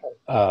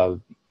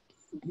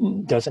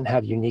doesn't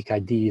have unique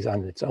IDs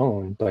on its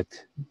own, but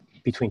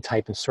between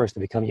type and source to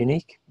become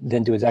unique,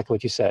 then do exactly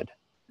what you said.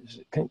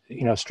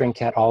 String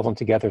cat all of them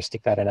together,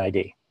 stick that in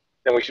ID.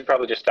 Then we should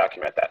probably just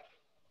document that.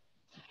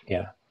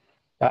 Yeah,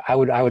 I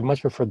would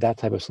much prefer that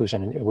type of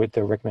solution with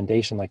the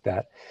recommendation like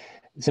that,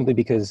 simply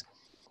because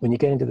when you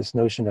get into this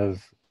notion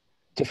of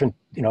different,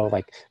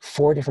 like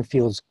 4 different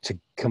fields to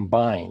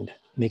combined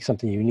make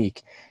something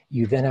unique,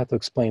 you then have to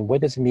explain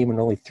what does it mean when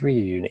only 3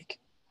 are unique.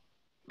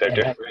 They're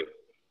different.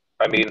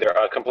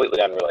 They're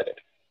completely unrelated.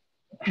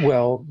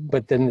 Well,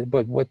 but then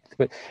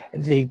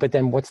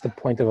what's the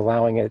point of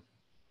allowing it?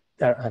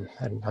 I'm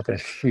not going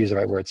to use the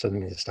right word, so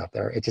let me just stop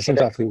there. It just seems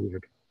awfully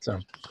weird. So,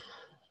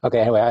 okay.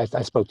 Anyway,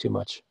 I spoke too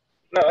much.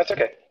 No, that's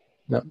okay.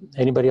 No,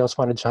 anybody else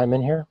want to chime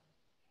in here?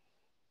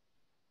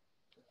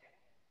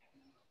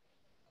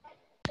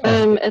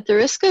 At the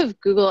risk of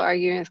Google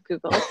arguing with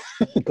Google,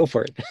 go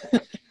for it.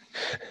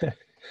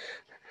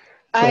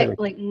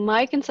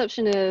 My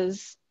conception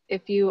is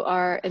if you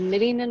are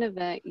emitting an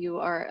event, you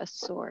are a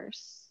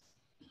source.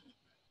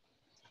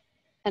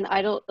 And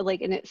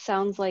and it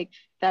sounds like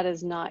that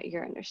is not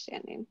your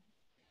understanding.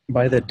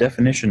 By the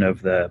definition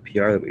of the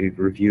PR that we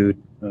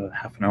reviewed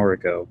half an hour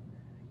ago,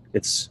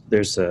 there's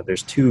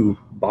 2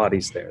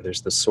 bodies there.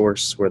 There's the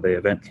source where the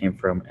event came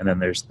from, and then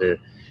there's the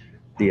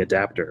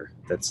adapter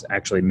that's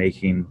actually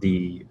making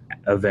the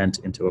event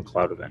into a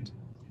cloud event.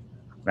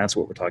 That's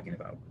what we're talking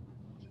about.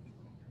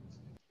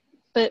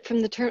 But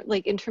from the term,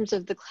 in terms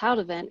of the cloud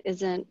event,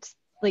 isn't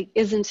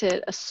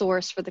it a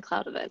source for the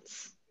cloud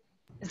events?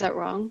 Is that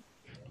wrong?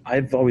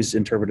 I've always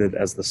interpreted it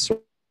as the source.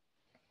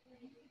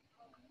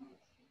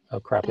 Oh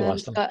crap, you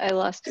lost him. I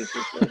lost you.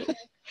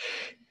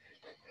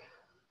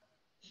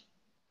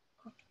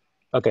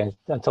 Okay,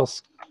 until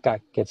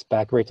Scott gets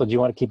back. Rachel, do you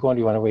want to keep going? Do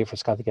you want to wait for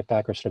Scott to get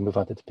back, or should I move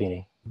on to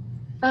Tapini?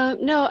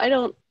 No, I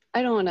don't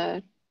want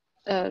to.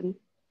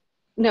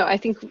 No, I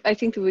think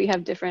that we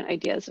have different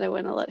ideas, and I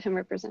want to let him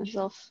represent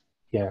himself.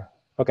 Yeah.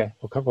 Okay.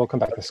 We'll come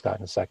back to Scott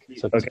in a sec.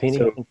 So okay,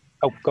 Tapini.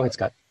 Go ahead,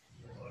 Scott.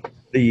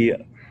 The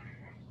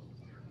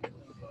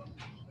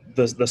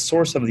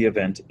source of the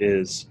event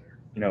is,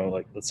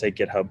 let's say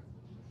GitHub.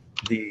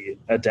 The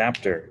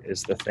adapter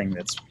is the thing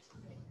that's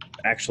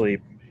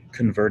actually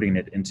converting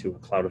it into a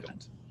cloud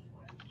event.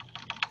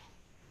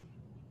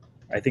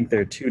 I think there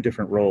are 2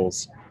 different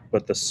roles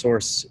but the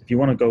source, if you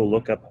want to go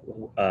look up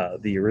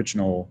the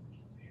original,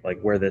 like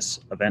where this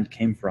event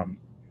came from,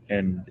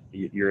 and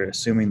you're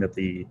assuming that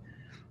the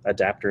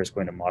adapter is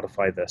going to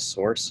modify the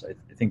source,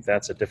 I think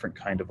that's a different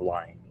kind of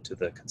lying to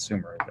the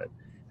consumer of it.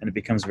 And it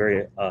becomes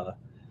very,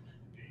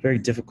 very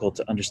difficult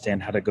to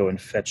understand how to go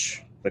and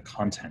fetch the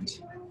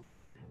content,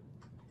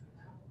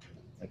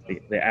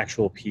 like the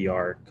actual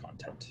PR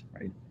content,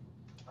 right?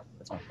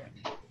 That's my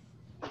point.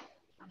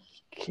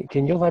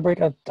 Can you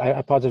elaborate on, I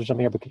apologize for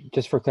jumping here, but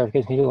just for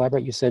clarification, can you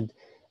elaborate? You said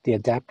the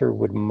adapter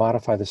would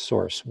modify the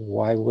source.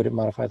 Why would it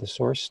modify the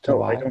source to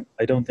lie?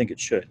 I don't think it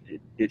should.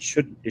 It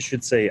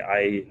should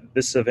say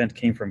this event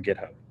came from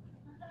GitHub.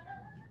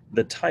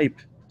 The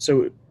type,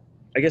 so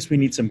I guess we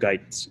need some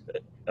guidance.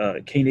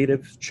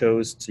 Knative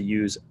chose to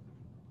use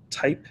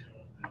type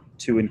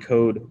to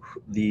encode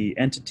the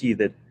entity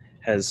that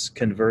has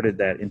converted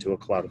that into a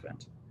cloud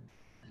event.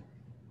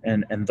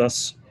 And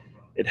thus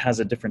it has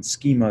a different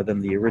schema than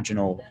the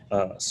original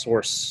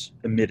source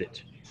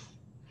emitted,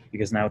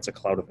 because now it's a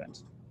cloud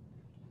event.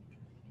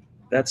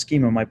 That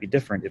schema might be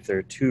different if there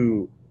are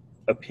two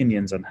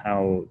opinions on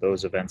how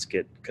those events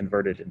get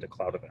converted into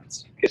cloud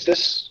events. Is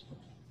this,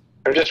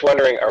 I'm just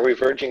wondering, are we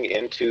verging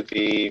into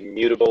the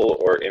mutable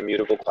or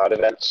immutable cloud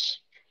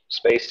events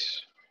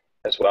space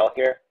as well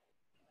here?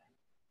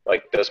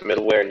 Like, does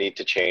middleware need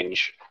to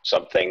change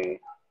something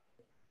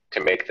to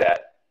make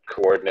that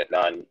coordinate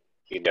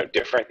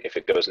different if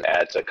it goes and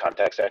adds a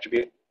context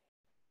attribute?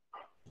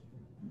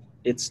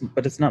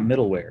 But it's not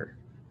middleware.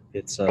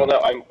 It's well,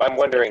 no, I'm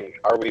wondering,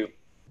 are we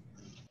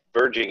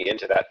verging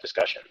into that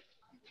discussion?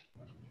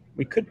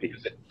 We could be.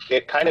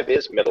 It kind of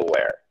is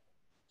middleware.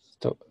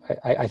 So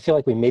I feel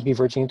like we may be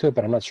verging into it,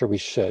 but I'm not sure we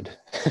should.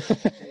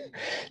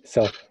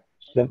 So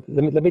let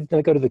me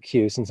go to the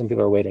queue since some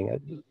people are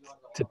waiting.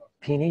 To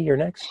Peony, you're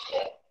next.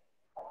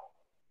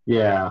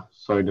 Yeah,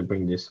 sorry to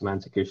bring these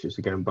semantic issues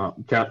again, but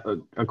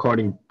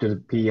according to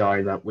the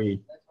PI that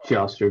we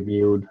just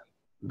reviewed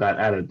that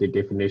added the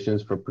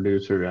definitions for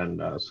producer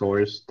and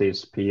source,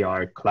 this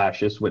PR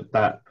clashes with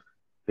that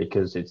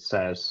because it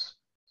says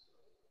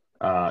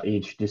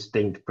each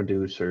distinct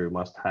producer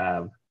must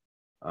have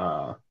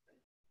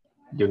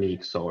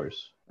unique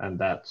source, and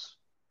that's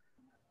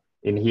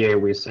in here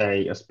we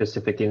say a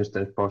specific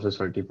instance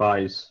processor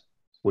device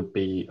would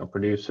be a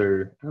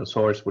producer, and a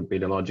source would be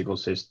the logical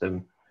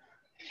system.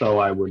 So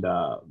I would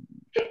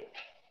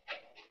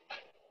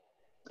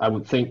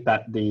think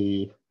that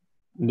the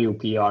new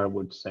PR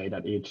would say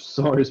that each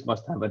source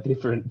must have a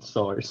different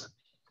source,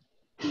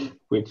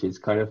 which is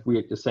kind of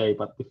weird to say,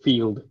 but the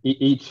field,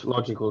 each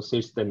logical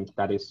system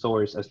that is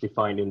source as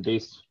defined in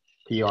this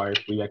PR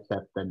we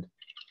accepted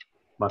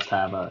must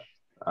have a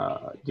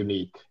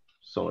unique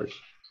source.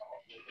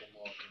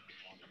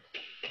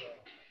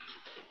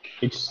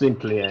 It's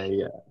simply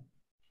a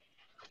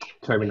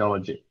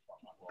terminology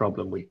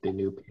problem with the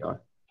new PR.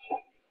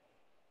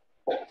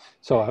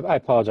 So I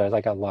apologize,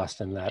 I got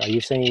lost in that. Are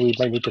you saying we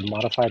might need to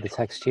modify the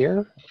text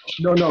here?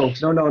 No.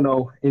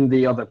 In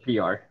the other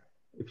PR,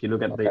 if you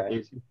look at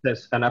it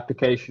says an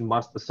application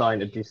must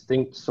assign a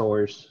distinct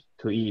source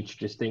to each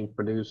distinct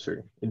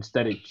producer.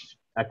 Instead,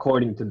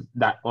 according to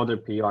that other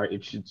PR,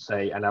 it should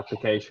say an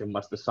application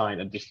must assign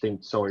a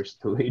distinct source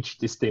to each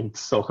distinct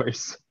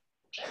source.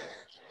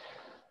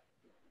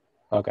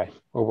 Okay,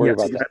 we'll worry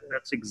about that.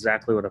 That's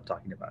exactly what I'm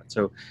talking about.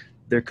 So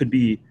there could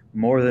be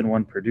more than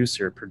one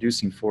producer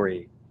producing for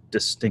a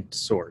distinct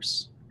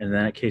source. And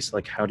in that case,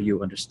 like, how do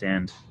you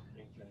understand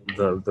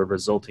the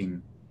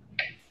resulting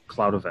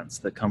cloud events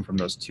that come from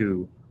those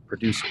two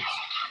producers?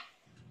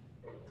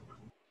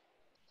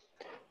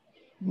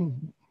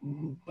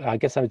 I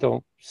guess I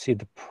don't see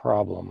the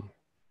problem.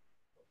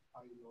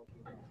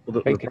 Well,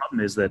 the problem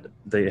is that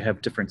they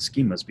have different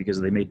schemas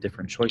because they made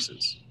different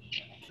choices.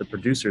 The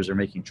producers are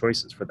making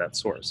choices for that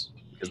source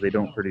because they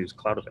don't produce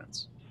cloud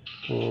events.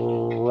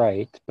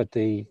 Right, but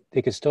they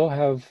could still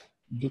have,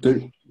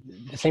 the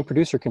same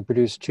producer can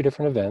produce two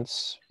different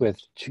events with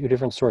two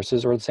different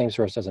sources, or the same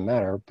source, doesn't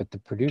matter, but the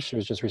producer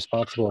is just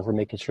responsible for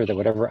making sure that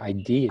whatever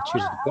ID it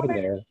chooses to put in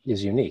there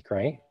is unique,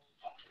 right?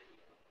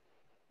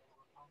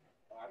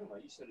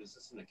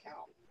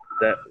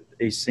 That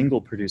a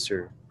single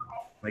producer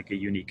make a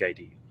unique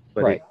ID,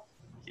 but right.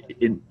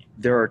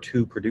 There are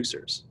two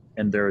producers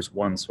and there is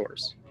one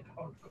source.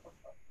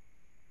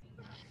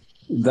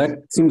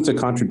 That seems to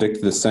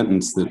contradict the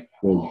sentence that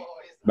the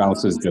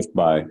mouse is just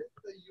by.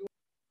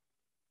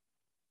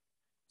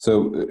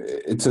 So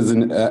it says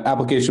an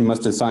application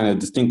must assign a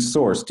distinct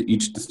source to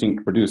each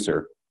distinct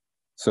producer.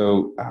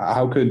 So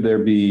how could there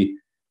be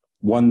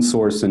one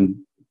source and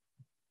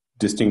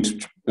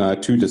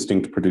two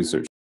distinct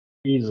producers?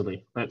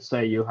 Easily. Let's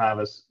say you have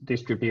a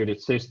distributed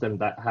system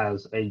that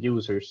has a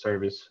user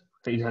service.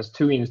 It has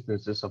two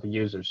instances of a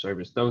user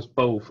service. Those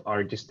both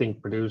are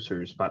distinct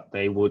producers, but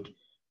they would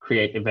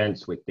create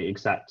events with the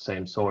exact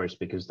same source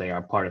because they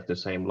are part of the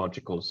same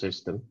logical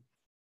system.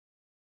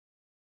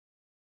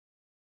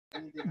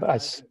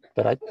 But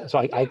But I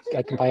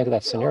can buy into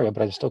that scenario,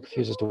 but I'm still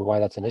confused as to why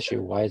that's an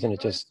issue. Why isn't it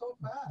just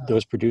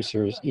those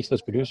producers, each of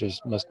those producers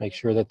must make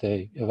sure that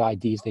the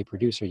IDs they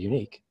produce are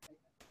unique?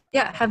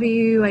 Yeah, have a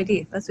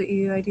UUID. That's what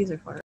UUIDs are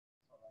for.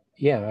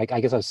 Yeah,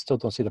 I guess I still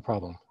don't see the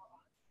problem.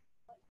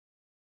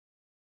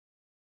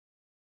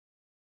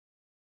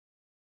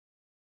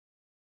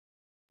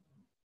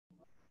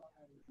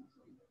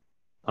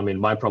 I mean,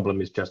 my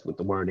problem is just with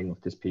the wording of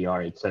this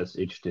PR. It says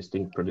each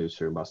distinct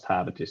producer must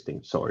have a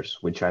distinct source,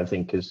 which I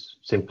think is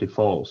simply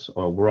false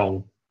or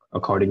wrong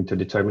according to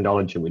the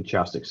terminology we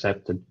just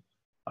accepted.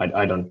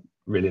 I don't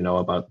really know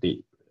about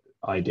the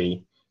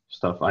ID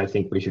stuff. I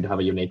think we should have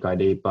a unique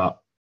ID, but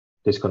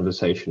this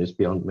conversation is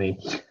beyond me.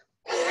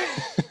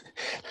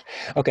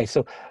 Okay,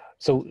 so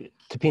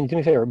Tapini, do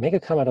me a favor, make a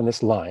comment on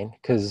this line,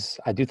 because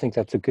I do think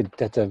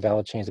that's a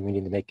valid change that we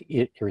need to make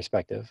it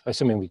irrespective,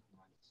 assuming we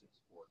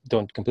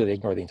don't completely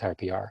ignore the entire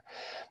PR.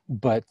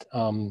 But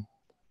I'm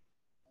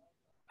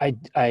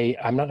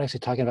not actually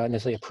talking about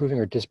necessarily approving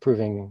or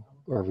disproving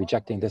or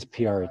rejecting this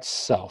PR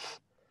itself.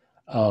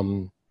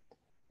 I'm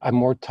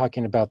more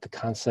talking about the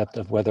concept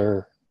of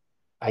whether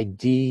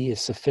ID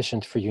is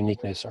sufficient for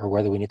uniqueness or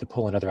whether we need to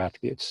pull in other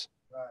attributes.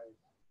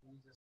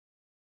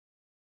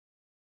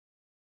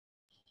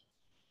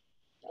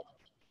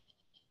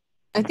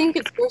 I think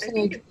it's source and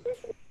ID.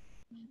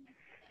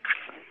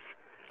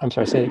 I'm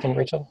sorry, say it again,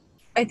 Rachel?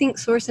 I think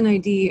source and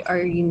ID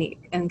are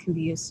unique and can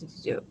be used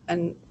to do.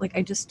 And like,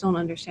 I just don't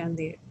understand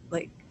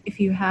if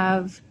you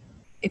have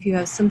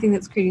something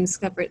that's creating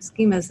separate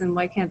schemas, then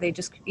why can't they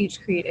just each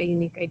create a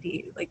unique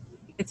ID? Like,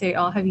 if they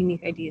all have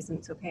unique IDs, then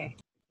it's okay.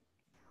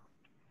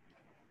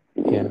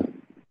 Yeah.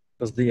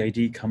 Because the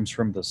ID comes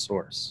from the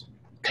source,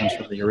 comes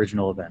from the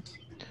original event.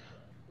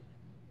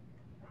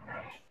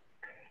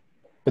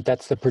 But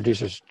that's the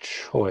producer's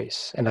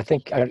choice. And I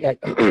think,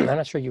 I'm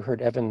not sure you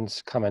heard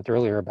Evan's comment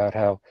earlier about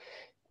how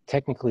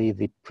technically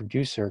the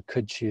producer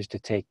could choose to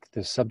take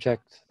the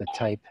subject, the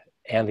type,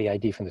 and the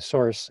ID from the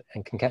source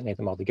and concatenate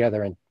them all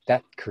together, and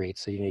that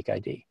creates a unique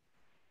ID.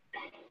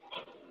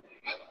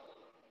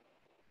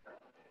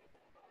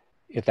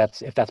 If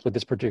that's what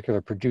this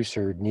particular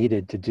producer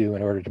needed to do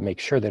in order to make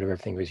sure that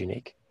everything was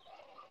unique.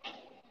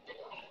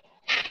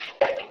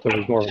 So it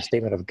was more of a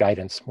statement of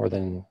guidance more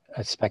than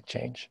a spec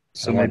change.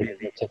 So maybe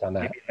on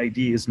that. maybe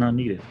ID is not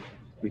needed.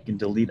 We can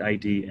delete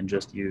ID and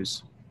just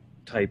use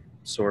type,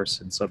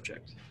 source, and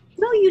subject.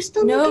 No, you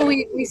still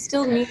we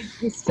still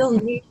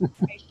need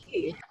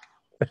ID.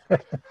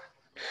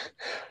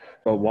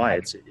 But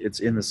why? It's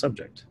in the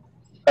subject.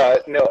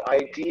 No,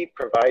 ID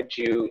provides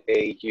you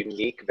a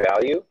unique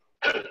value.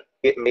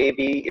 It may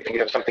be, if you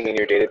have something in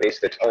your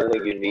database that's only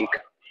unique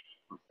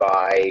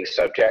by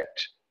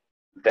subject,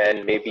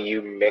 then maybe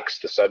you mix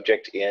the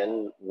subject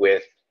in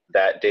with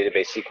that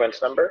database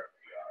sequence number.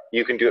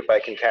 You can do it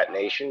by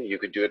concatenation. You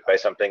could do it by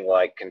something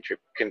like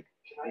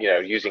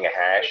using a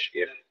hash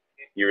if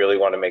you really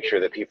want to make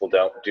sure that people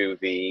don't do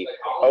the,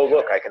 oh,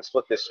 look, I can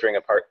split this string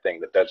apart thing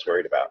that Doug's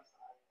worried about.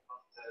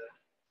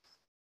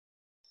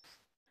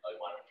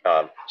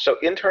 So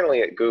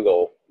internally at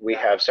Google, we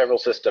have several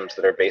systems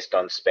that are based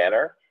on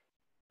Spanner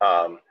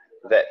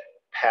that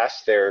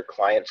pass their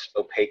clients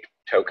opaque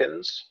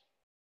tokens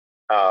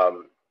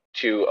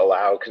to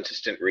allow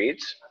consistent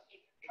reads.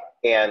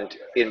 And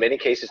in many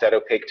cases, that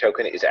opaque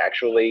token is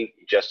actually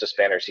just a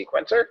Spanner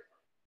sequencer,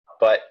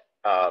 but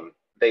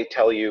they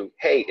tell you,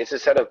 hey, it's a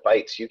set of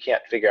bytes. You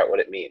can't figure out what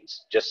it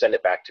means. Just send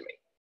it back to me.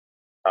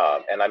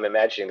 And I'm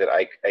imagining that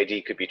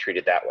ID could be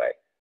treated that way.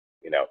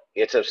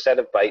 It's a set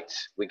of bytes.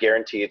 We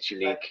guarantee it's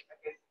unique.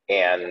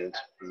 And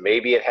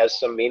maybe it has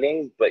some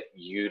meaning, but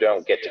you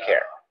don't get to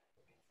care.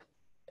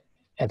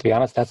 And to be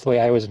honest, that's the way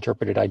I always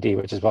interpreted ID,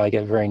 which is why I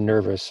get very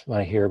nervous when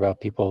I hear about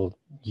people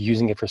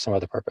using it for some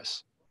other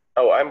purpose.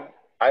 Oh,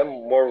 I'm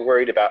more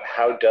worried about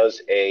how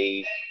does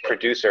a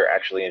producer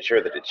actually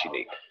ensure that it's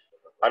unique.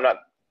 I'm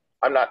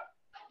not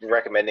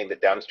recommending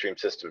that downstream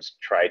systems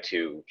try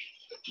to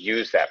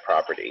use that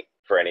property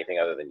for anything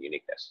other than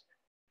uniqueness.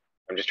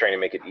 I'm just trying to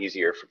make it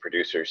easier for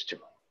producers to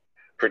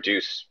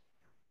produce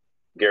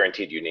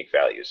guaranteed unique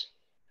values.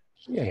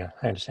 Yeah,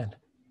 I understand.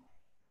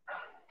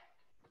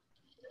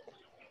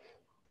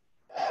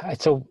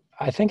 So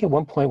I think at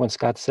one point when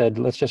Scott said,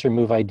 let's just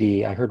remove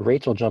ID, I heard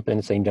Rachel jump in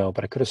and say no,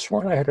 but I could have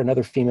sworn I heard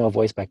another female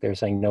voice back there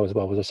saying no as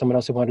well. Was there someone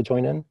else who wanted to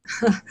join in?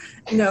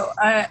 No,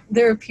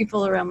 there are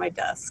people around my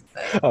desk.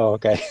 But... Oh,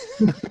 okay.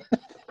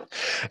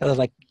 I was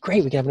like,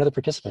 great, we can have another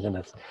participant in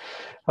this.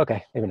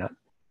 Okay, maybe not.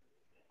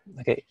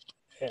 Okay.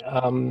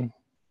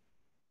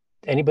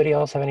 Anybody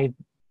else have any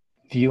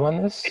view on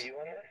this?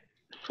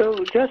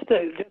 So just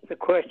a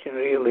question,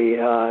 really.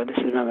 This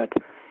is Mehmet.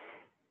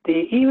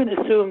 Even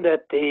assume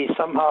that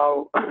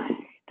somehow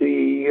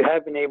you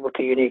have been able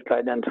to uniquely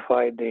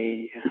identify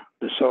the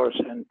source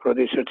and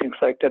producer, things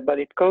like that, but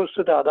it goes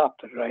to the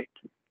adapter, right?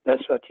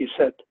 That's what you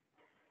said.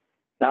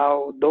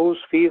 Now, those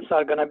fields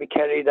are going to be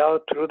carried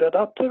out through the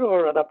adapter,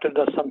 or adapter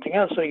does something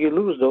else, so you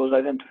lose those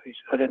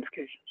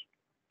identifications.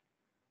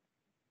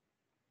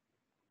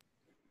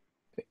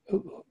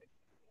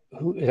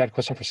 Who is that a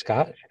question for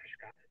Scott?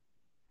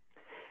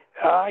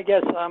 I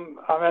guess I'm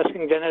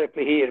asking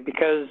generically here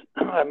because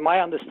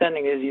my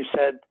understanding is you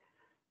said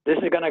this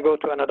is going to go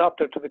to an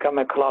adapter to become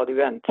a cloud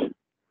event.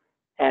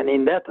 And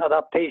in that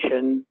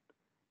adaptation,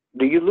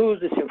 do you lose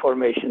this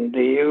information?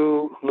 Do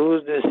you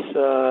lose this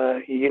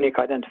unique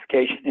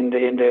identification in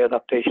the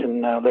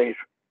adaptation layer?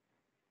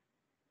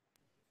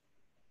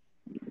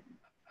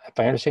 If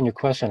I understand your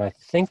question, I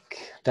think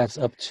that's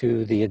up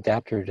to the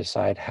adapter to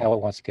decide how it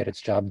wants to get its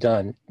job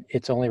done.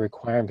 Its only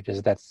requirement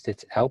is that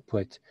its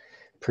output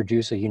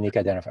produce a unique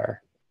identifier.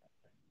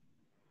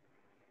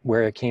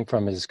 Where it came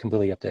from is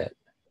completely up to it.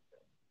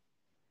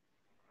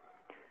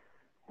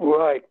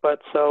 Right,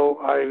 but so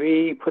are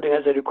we putting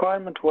as a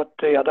requirement what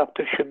the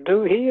adapter should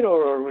do here,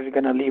 or are we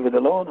going to leave it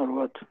alone, or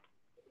what?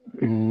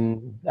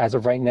 As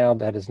of right now,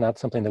 that is not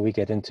something that we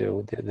get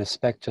into. The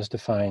spec just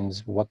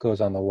defines what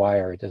goes on the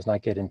wire. It does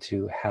not get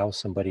into how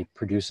somebody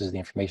produces the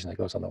information that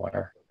goes on the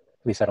wire.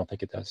 At least I don't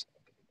think it does.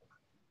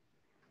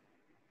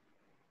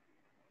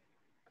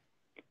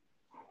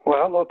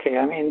 Well, okay,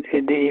 I mean,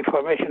 the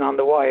information on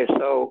the wire,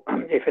 so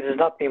if it is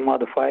not being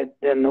modified,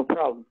 then no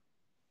problem.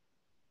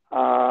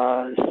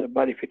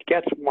 But if it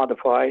gets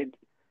modified,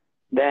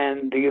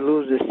 then do you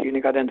lose this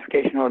unique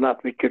identification or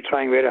not? You're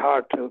trying very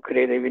hard to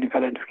create a unique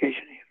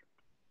identification here.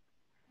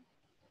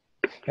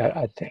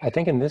 Yeah, I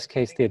think in this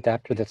case, the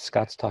adapter that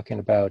Scott's talking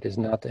about is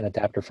not an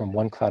adapter from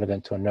one cloud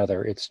event to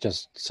another. It's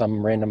just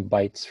some random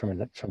bytes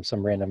from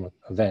some random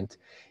event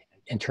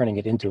and turning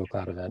it into a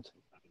cloud event.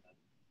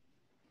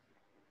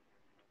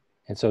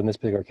 And so in this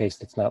particular case,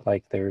 it's not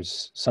like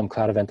there's some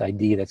cloud event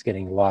ID that's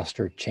getting lost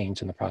or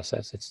changed in the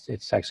process.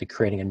 It's actually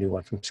creating a new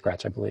one from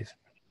scratch, I believe.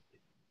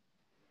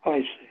 Oh, I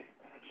see.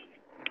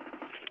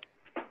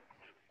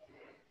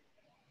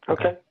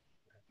 Okay.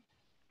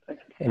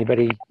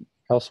 Anybody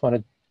else want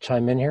to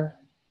chime in here?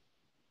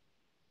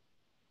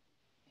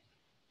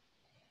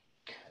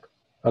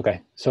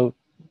 Okay, so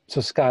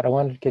Scott, I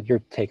wanted to get your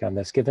take on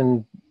this.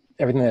 Given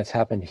everything that's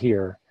happened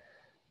here,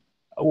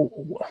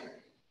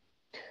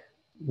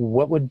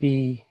 what would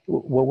be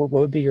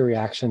your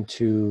reaction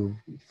to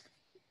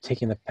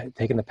taking the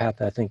path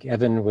that I think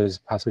Evan was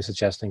possibly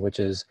suggesting, which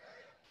is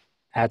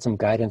add some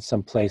guidance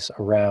someplace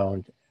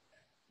around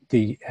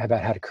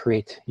about how to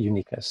create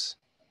uniqueness?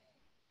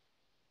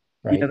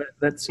 Right? Yeah,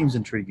 that seems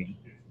intriguing.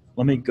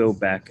 Let me go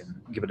back and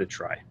give it a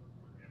try.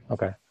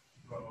 Okay.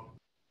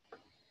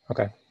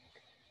 Okay.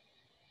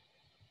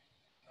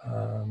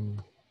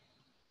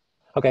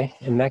 Okay.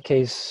 In that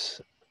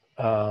case,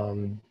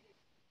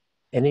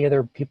 any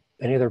other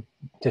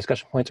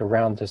discussion points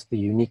around just the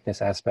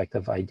uniqueness aspect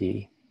of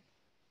ID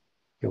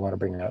you want to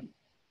bring up?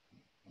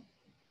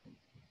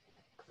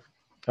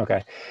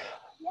 Okay.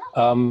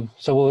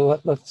 So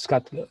we'll let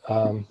Scott.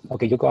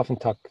 Okay, you'll go off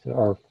and talk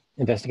or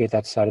investigate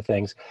that side of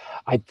things.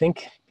 I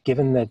think,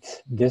 given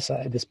that this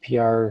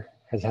PR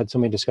has had so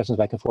many discussions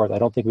back and forth, I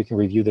don't think we can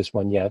review this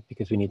one yet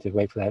because we need to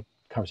wait for that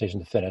conversation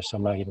to finish. So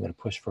I'm not even going to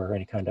push for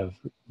any kind of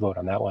vote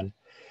on that one.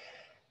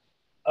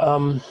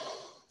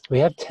 We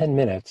have 10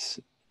 minutes.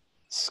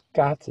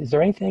 Scott, is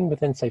there anything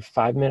within, say,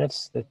 5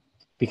 minutes that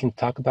we can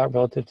talk about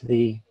relative to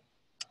the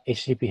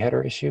HTTP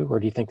header issue, or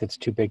do you think that's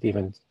too big to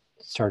even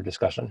start a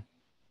discussion?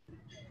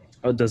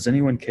 Oh, does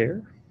anyone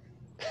care?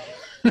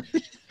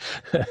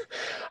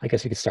 I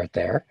guess we could start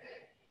there.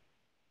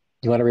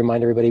 Do you want to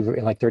remind everybody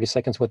in like 30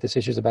 seconds what this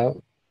issue is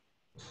about?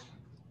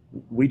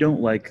 We don't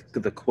like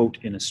the quote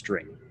in a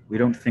string. We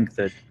don't think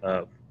that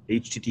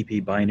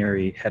HTTP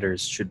binary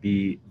headers should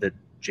be the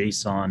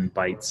JSON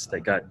bytes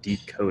that got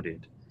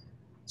decoded.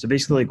 So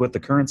basically, like what the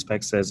current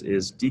spec says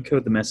is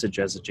decode the message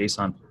as a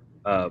JSON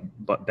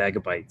bag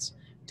of bytes.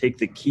 Take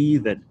the key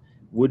that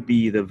would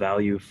be the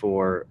value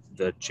for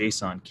the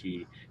JSON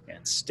key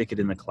and stick it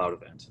in the cloud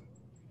event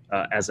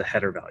as a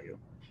header value.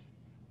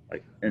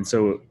 And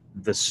so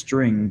the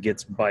string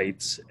gets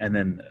bytes, and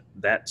then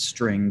that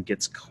string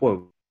gets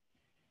quote.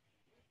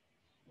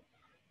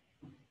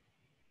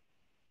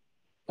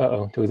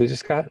 Uh-oh, do we lose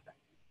Scott?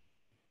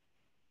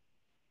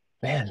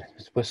 Man,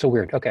 it was so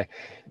weird. Okay,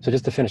 so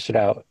just to finish it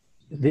out,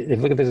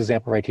 look at this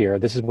example right here.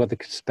 This is what the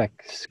spec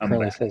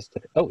currently says.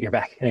 Oh, you're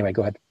back. Anyway,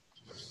 go ahead.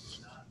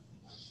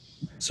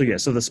 So yeah,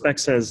 so the spec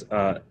says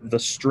the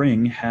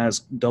string has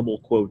double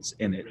quotes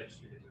in it.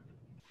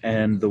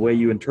 And the way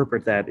you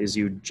interpret that is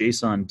you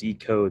JSON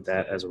decode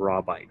that as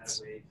raw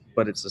bytes.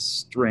 But it's a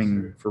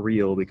string for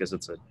real because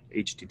it's a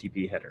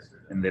HTTP header,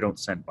 and they don't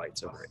send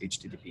bytes over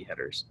HTTP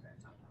headers.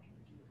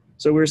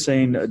 So we're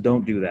saying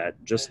don't do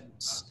that. Just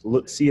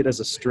see it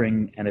as a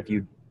string, and if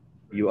you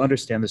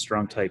understand the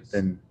strong type,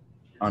 then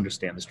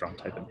understand the strong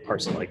type and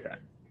parse it like that.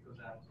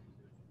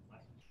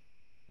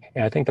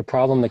 Yeah, I think the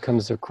problem that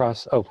comes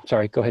across. Oh,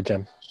 sorry. Go ahead,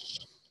 Jim.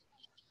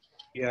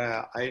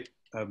 Yeah, I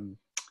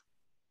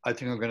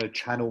think I'm going to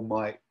channel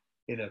my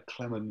inner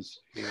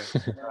Clemens here.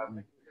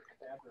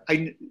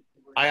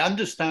 I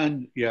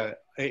understand. Yeah,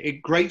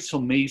 it grates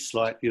on me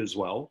slightly as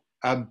well,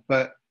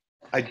 but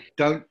I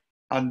don't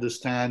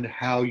understand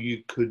how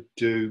you could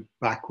do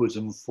backwards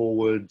and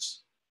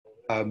forwards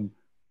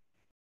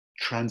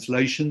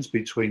translations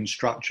between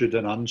structured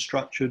and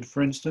unstructured,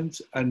 for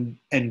instance, and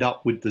end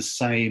up with the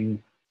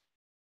same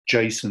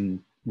JSON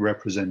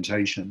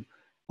representation.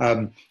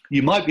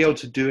 You might be able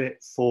to do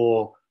it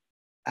for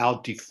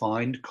our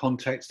defined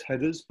context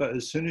headers, but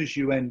as soon as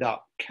you end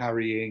up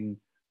carrying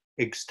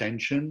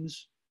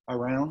extensions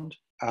around,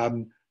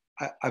 I'm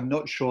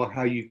not sure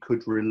how you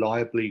could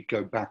reliably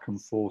go back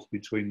and forth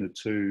between the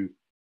two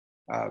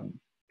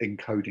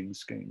encoding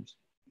schemes.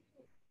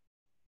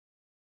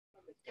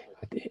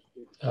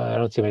 I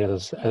don't see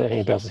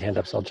anybody else's hand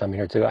up, so I'll jump in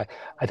here too.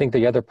 I think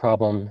the other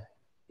problem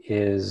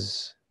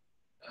is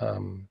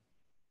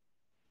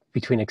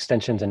between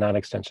extensions and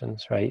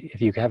non-extensions, right?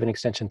 If you have an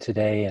extension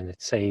today and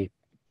it's, say,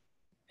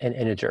 an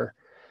integer,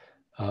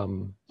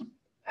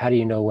 how do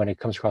you know when it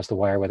comes across the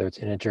wire whether it's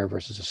integer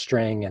versus a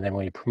string? And then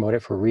when you promote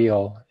it for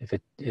real,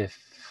 if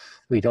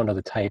we don't know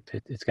the type,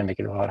 it's going to make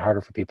it a lot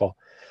harder for people.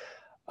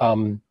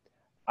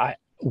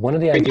 One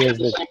of the ideas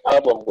the same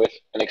problem with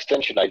an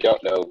extension I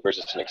don't know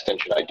versus an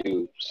extension I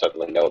do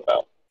suddenly know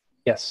about.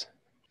 Yes,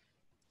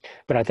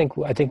 but I think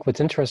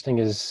what's interesting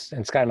is,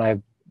 and Scott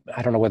and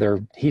I don't know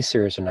whether he's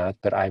serious or not,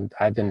 but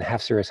I've been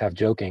half serious, half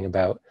joking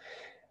about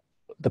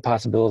the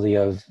possibility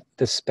of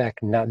the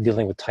spec not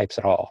dealing with types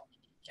at all,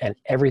 and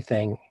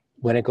everything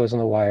when it goes on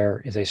the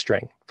wire is a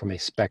string from a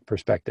spec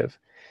perspective.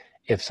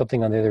 If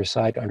something on the other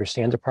side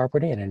understands a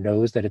property and it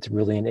knows that it's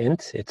really an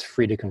int, it's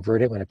free to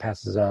convert it when it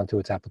passes it on to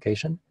its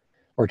application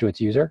or to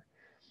its user.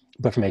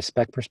 But from a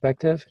spec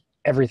perspective,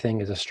 everything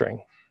is a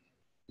string.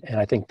 And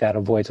I think that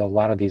avoids a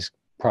lot of these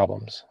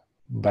problems,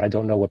 but I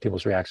don't know what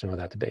people's reaction would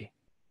have to be.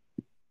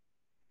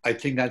 I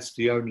think that's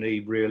the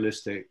only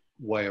realistic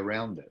way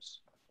around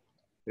this,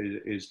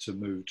 is to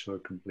move to a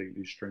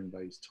completely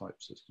string-based type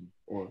system,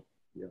 or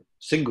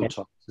single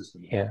type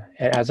system. Yeah,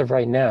 and as of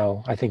right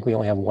now, I think we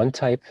only have one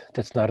type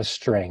that's not a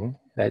string,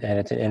 and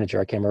it's an integer.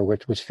 I can't remember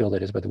which field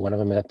it is, but one of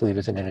them I believe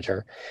is an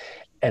integer.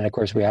 And of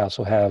course, we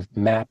also have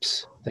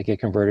maps that get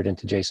converted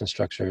into JSON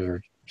structures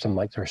or something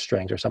like, or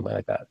strings or something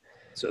like that.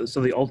 So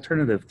the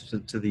alternative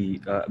to the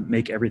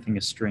make everything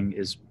a string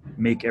is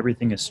make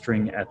everything a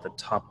string at the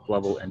top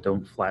level and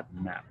don't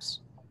flatten maps.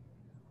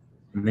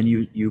 And then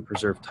you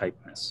preserve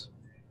typeness.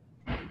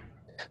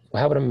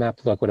 Well, how would a map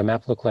look? Would a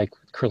map look like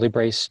curly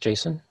brace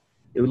JSON?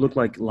 It would look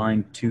like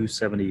line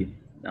 279.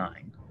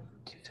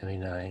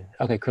 279.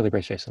 Okay, curly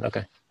brace JSON.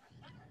 Okay.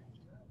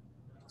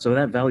 So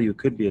that value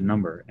could be a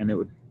number, and it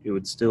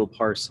would still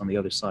parse on the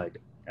other side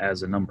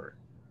as a number.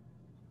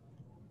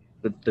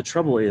 The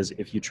trouble is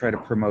if you try to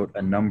promote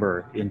a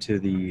number into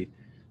the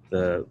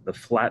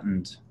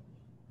flattened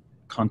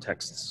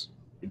contexts,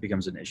 it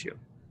becomes an issue.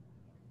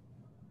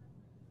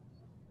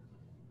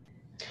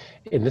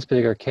 In this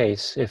particular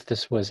case, if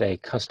this was a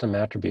custom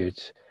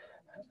attribute,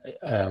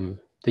 the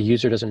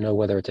user doesn't know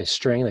whether it's a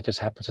string that just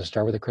happens to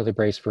start with a curly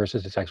brace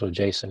versus its actual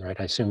JSON, right?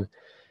 I assume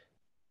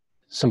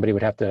somebody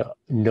would have to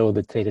know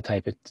the data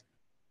type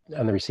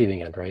on the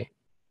receiving end, right?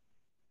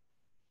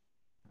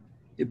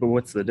 Yeah, but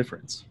what's the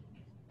difference?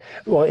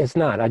 Well, it's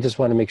not. I just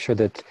want to make sure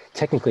that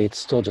technically it's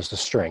still just a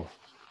string.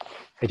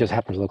 It just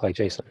happens to look like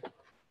JSON.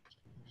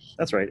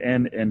 That's right,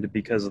 and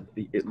because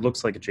it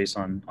looks like a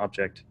JSON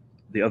object,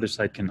 the other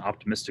side can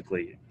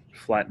optimistically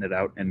flatten it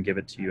out and give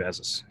it to you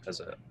as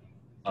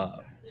a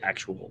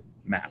actual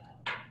map,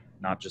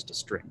 not just a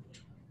string.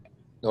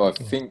 No, I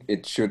think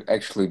it should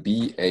actually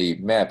be a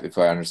map, if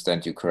I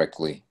understand you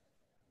correctly.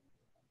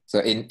 So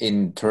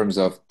in terms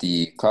of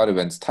the Cloud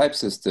Events type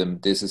system,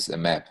 this is a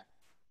map,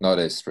 not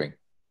a string.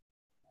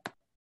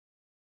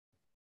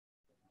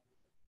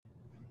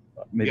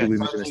 Maybe we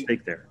made a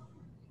mistake there.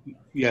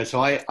 Yeah,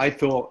 so I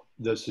thought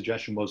the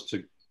suggestion was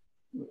to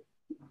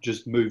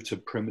just move to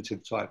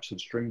primitive types of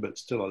string, but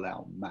still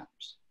allow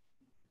maps.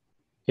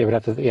 Yeah, we'd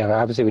have to. Yeah,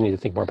 obviously we need to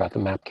think more about the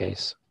map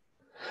case.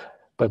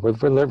 But we're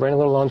running a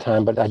little long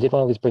time. But I did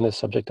want to at least bring this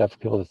subject up for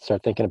people to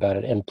start thinking about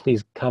it. And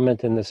please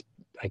comment in this.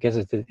 I guess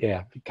it's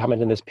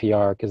comment in this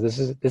PR, because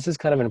this is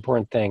kind of an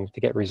important thing to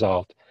get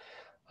resolved.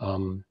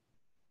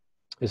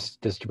 This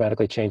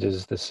dramatically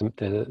changes the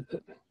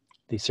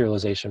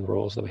serialization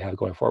rules that we have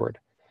going forward,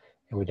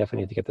 and we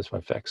definitely need to get this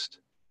one fixed.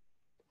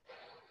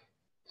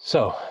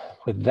 So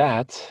with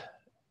that,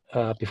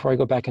 before I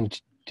go back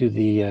and do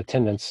the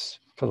attendance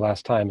for the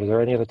last time, is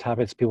there any other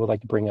topics people would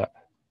like to bring up?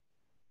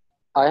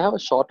 I have a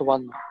short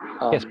one.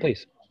 Yes,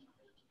 please.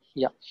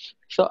 Yeah.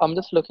 So I'm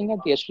just looking at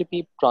the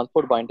HTTP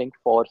transport binding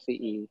for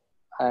CE,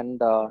 and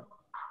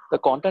the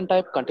content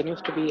type continues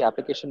to be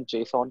application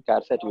JSON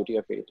char set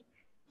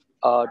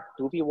UTF-8.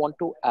 Do we want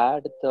to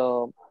add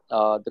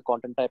the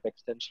content type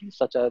extension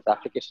such as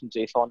application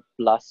JSON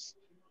plus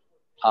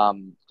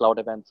Cloud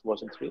Events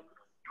version 3?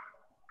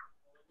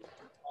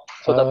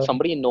 So that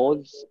somebody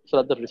knows, so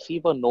that the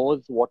receiver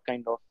knows what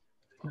kind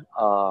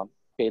of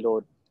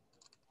payload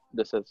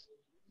this is.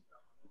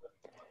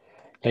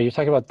 Now you're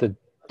talking about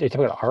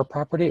our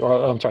property, or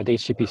I'm sorry, the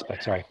HTTP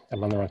spec. Sorry,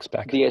 I'm on the wrong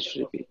spec. The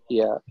HTTP,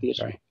 yeah, the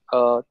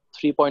HTTP.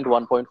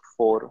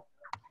 3.1.4.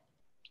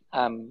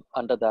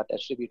 Under that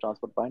HTTP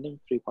transport binding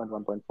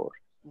 3.1.4.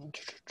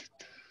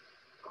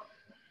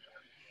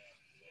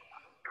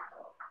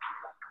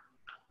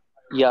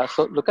 Yeah,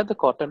 so look at the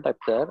content type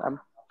there. I'm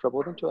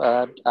proposing to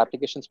add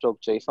application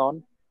stroke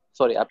JSON.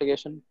 Sorry,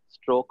 application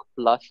stroke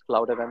plus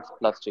cloud events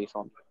plus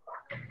JSON.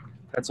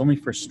 That's only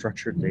for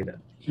structured data.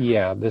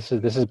 Yeah, this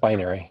is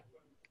binary.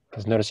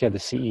 Because notice you have the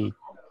CE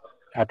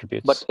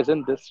attributes. But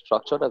isn't this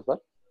structured as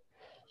well?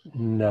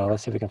 No,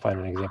 let's see if we can find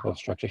an example of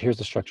structure. Here's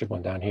the structured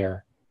one down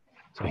here.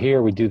 So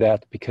here we do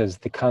that because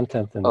the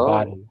content in the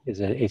body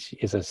is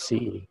a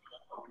CE.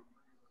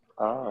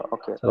 Ah,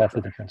 okay. So that's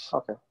the difference.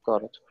 Okay,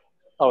 got it.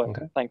 All right,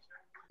 okay. Thanks.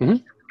 Mm-hmm.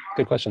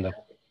 Good question, though.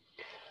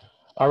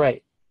 All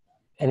right.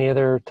 Any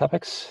other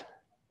topics?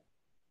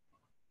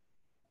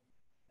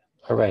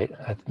 All right.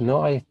 I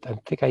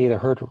think I either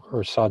heard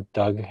or saw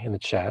Doug in the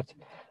chat.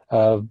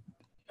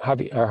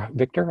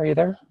 Victor, are you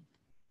there?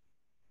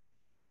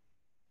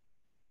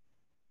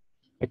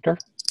 Victor?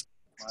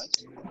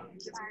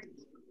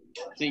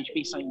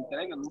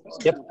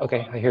 Yep.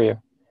 Okay, I hear you.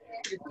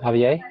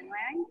 Javier?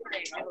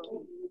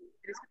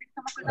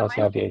 Oh, it's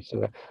Javier.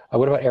 So,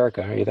 what about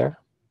Erica? Are you there?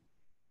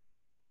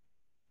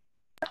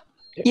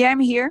 Yeah, I'm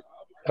here.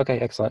 Okay,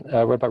 excellent.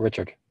 What about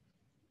Richard?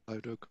 Hi,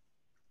 Doug.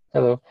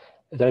 Hello.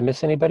 Did I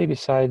miss anybody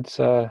besides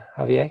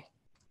Javier?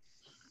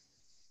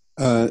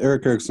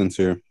 Eric Erickson's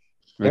here.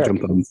 I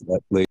jumped on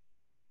that late.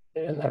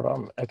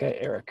 Okay,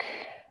 Eric.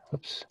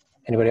 Oops.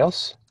 Anybody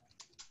else?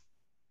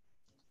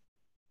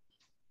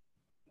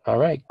 All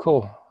right,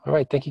 cool. All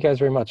right, thank you guys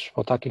very much.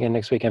 We'll talk again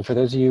next week. And for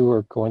those of you who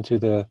are going to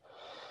the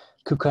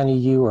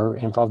KubeCon EU or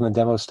involved in the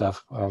demo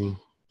stuff,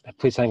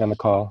 please hang on the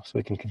call so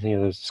we can continue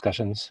those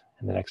discussions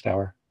in the next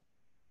hour.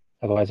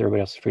 Otherwise,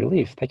 everybody else is free to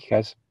leave. Thank you,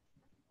 guys.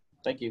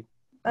 Thank you.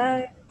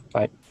 Bye.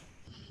 Bye.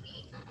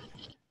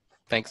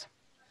 Thanks.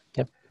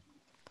 Yep.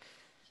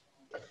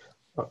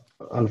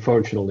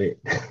 Unfortunately,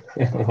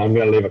 I'm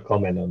going to leave a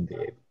comment on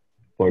the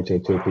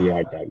 422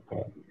 PR deck.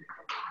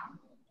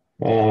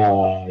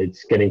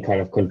 It's getting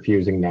kind of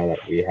confusing now that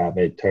we have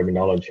a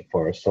terminology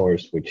for a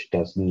source which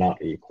does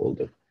not equal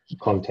the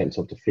contents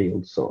of the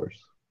field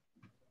source.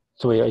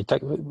 So when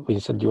you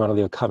said you want to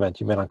leave a comment,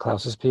 you meant on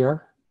Klaus's PR?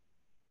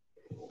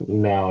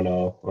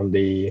 No, on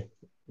the,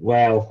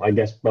 well, I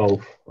guess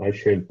both. I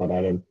should, but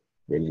I don't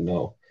really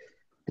know.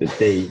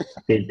 The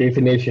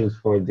definitions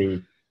for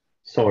the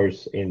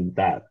source in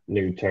that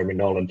new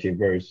terminology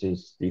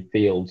versus the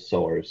field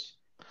source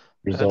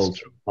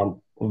results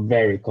in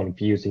very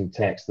confusing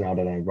text now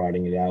that I'm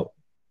writing it out.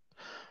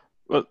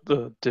 Well,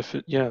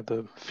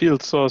 the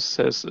field source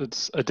says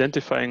it's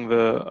identifying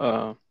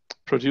the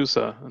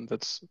producer, and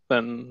that's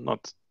then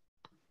not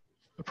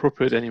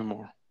appropriate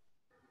anymore.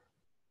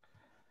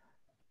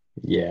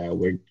 Yeah,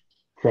 we're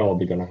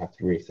probably going to have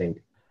to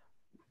rethink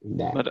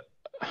that. But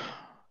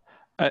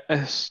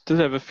I still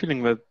have a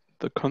feeling that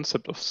the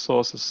concept of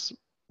source is,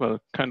 well,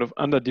 kind of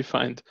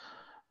underdefined.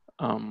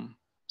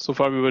 So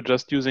far, we were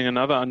just using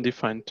another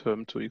undefined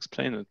term to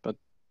explain it, but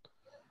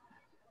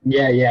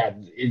yeah,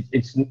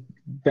 it's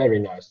very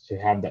nice to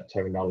have that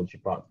terminology,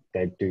 but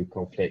they do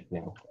conflict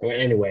now.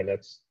 Anyway,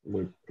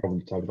 we'll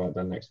probably talk about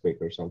that next week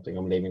or something.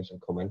 I'm leaving some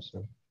comments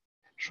now.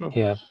 Sure.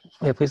 Yeah,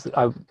 please.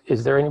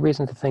 Is there any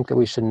reason to think that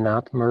we should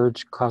not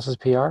merge Klaus's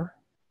PR?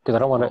 Because I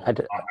don't want to. I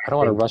don't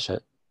want to rush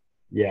it.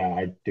 Yeah,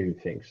 I do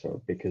think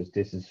so, because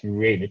this is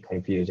really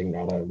confusing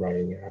now that I'm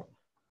writing it out.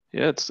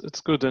 Yeah,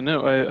 it's good. I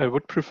know. I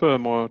would prefer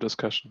more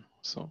discussion.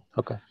 So.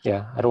 Okay.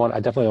 Yeah, I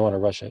definitely don't want to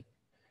rush it.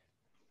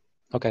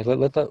 Okay,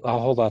 I'll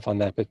hold off on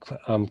that. But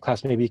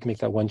Klaus, maybe you can make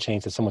that one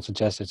change that someone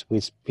suggested, so at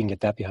least we can get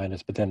that behind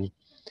us. But then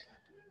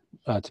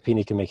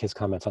Tapini can make his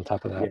comments on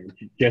top of that.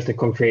 Yeah, just a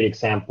concrete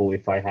example: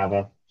 if I have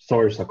a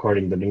source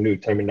according to the new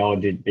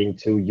terminology being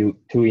two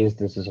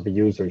instances of a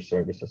user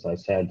service, as I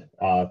said,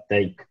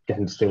 they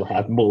can still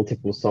have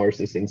multiple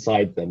sources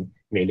inside them,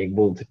 meaning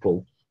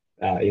multiple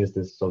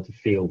instances of the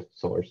field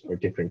source or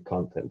different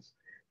contents.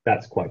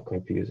 That's quite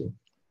confusing.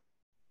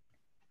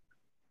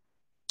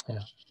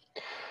 Yeah.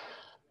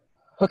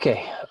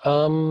 Okay.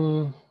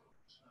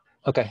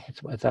 Okay.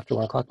 It's after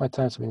 1 o'clock my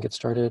time, so we can get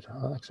started.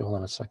 Actually, hold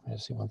on a second. I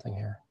just see one thing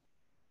here.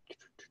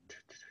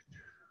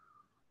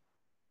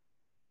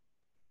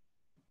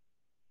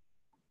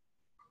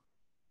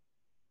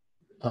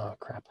 Oh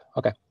crap.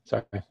 Okay.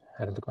 Sorry. I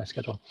had to look at my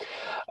schedule.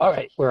 All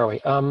right. Where are we?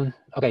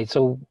 Okay.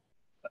 So,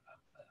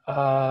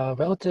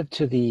 relative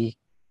to the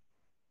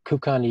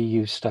KubeCon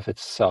EU stuff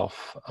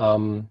itself,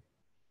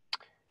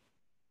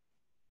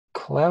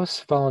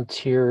 Klaus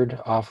volunteered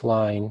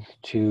offline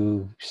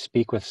to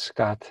speak with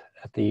Scott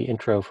at the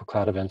intro for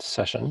Cloud Events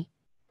session.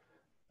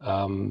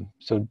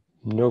 So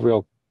no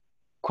real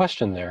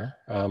question there.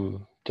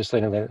 Just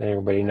letting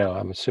everybody know.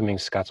 I'm assuming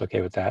Scott's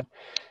okay with that.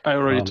 I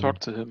already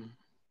talked to him.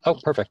 Oh,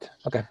 perfect.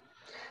 Okay.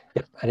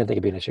 Yep, I didn't think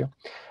it'd be an issue.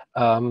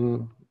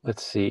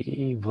 Let's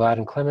see. Vlad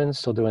and Clemens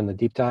still doing the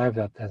deep dive.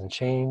 That hasn't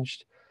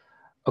changed.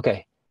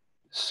 Okay.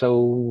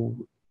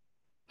 So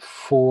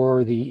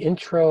for the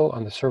intro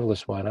on the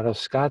serverless one, I know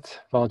Scott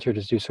volunteered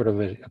to do sort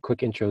of a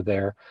quick intro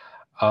there.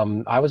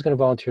 I was going to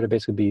volunteer to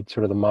basically be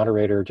sort of the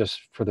moderator just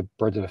for the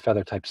birds of a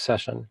feather type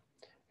session,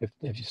 if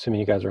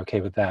assuming you guys are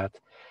okay with that.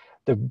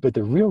 But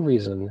the real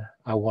reason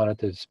I wanted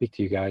to speak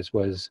to you guys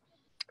was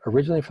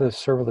originally for the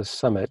Serverless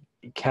Summit,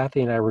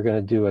 Kathy and I were going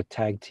to do a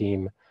tag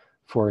team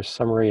for a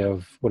summary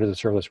of what has the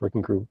Serverless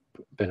Working Group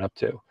been up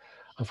to.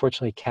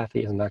 Unfortunately,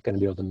 Kathy is not going to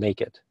be able to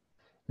make it.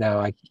 Now,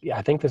 I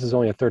think this is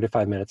only a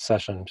 35-minute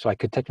session, so I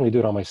could technically do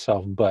it all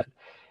myself, but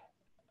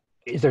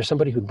is there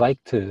somebody who'd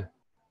like to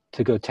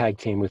go tag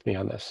team with me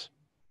on this?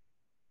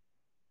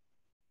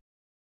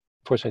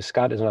 Unfortunately,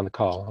 Scott isn't on the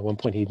call. At one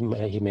point, he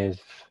may have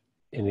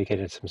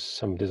indicated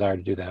some desire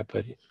to do that,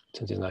 but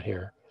since he's not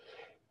here.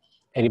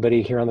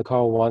 Anybody here on the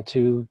call want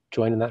to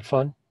join in that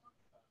fun?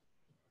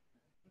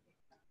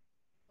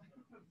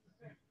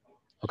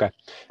 Okay.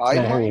 I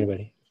Not hearing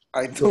anybody.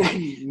 I don't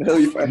know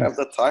if I have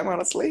the time,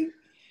 honestly.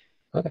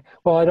 Okay.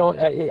 Well,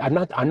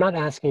 I'm not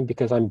asking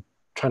because I'm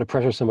trying to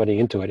pressure somebody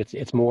into it.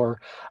 It's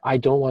more, I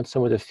don't want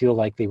someone to feel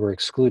like they were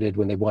excluded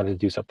when they wanted to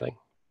do something.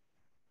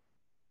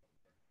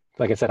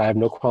 Like I said, I have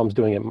no problems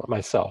doing it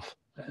myself.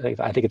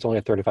 I think it's only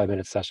a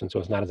 35-minute session, so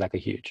it's not exactly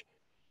huge.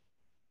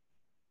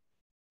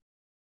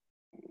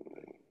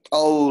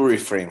 I'll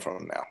refrain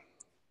from now.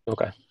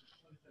 Okay.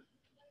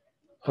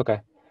 Okay.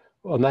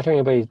 Well, I'm not hearing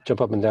anybody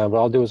jump up and down. What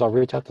I'll do is I'll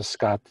reach out to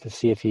Scott to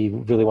see if he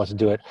really wants to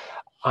do it.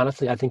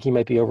 Honestly, I think he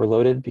might be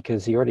overloaded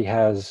because he already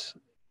has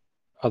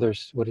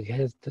others. What he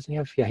has, doesn't he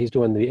have? Yeah, he's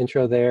doing the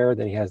intro there.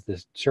 Then he has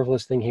this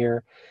serverless thing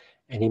here,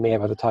 and he may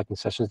have other talking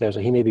sessions there. So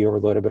he may be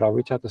overloaded, but I'll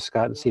reach out to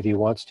Scott and see if he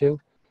wants to.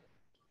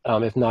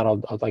 If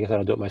not, like I said,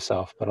 I'll do it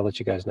myself, but I'll let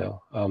you guys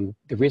know.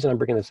 The reason I'm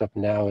bringing this up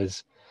now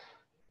is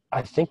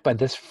I think by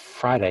this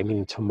Friday,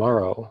 meaning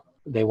tomorrow,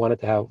 they wanted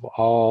to have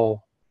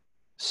all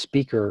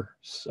speaker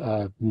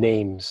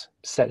names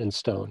set in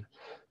stone.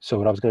 So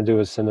what I was going to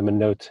do is send them a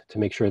note to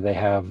make sure they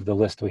have the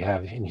list we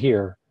have in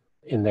here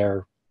on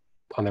their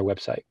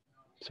website,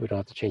 so we don't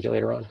have to change it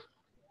later on.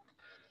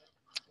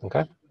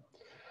 Okay.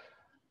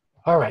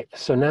 All right.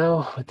 So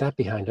now with that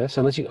behind us,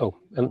 unless you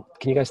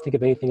can you guys think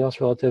of anything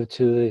else relative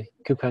to the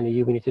KubeCon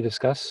EU we need to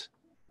discuss?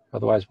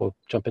 Otherwise, we'll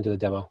jump into the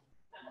demo.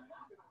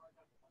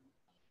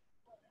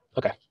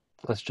 Okay.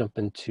 Let's jump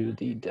into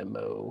the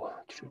demo.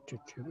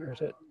 Where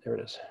is it? There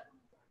it is.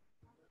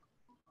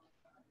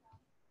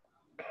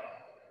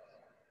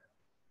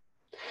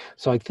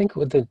 So I think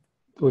what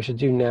we should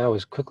do now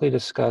is quickly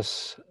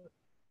discuss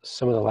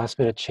some of the last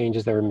minute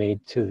changes that were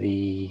made to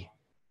the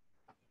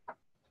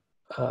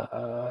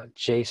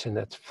JSON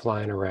that's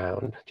flying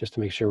around, just to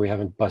make sure we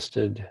haven't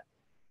busted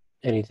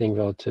anything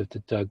relative to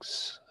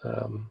Doug's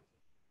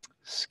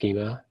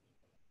schema.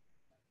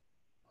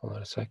 Hold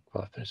on a sec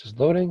while it finishes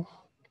loading.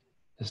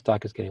 This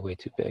doc is getting way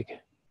too big.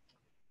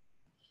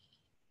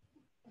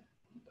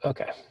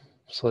 Okay,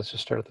 so let's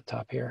just start at the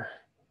top here.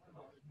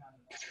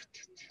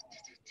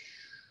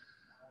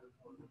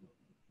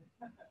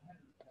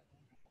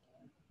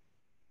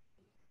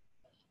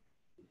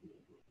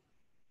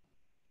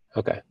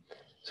 Okay,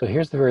 so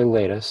here's the very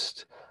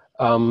latest.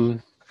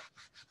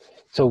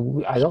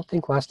 So I don't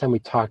think last time we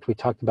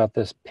talked about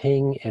this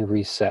ping and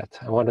reset.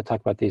 I wanted to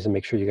talk about these and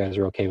make sure you guys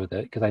are okay with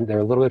it, because they're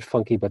a little bit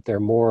funky, but they're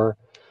more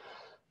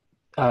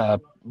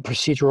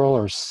procedural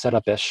or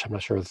setup-ish. I'm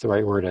not sure what the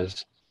right word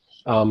is.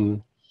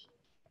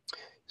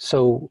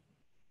 So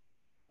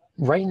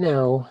right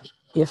now,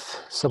 if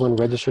someone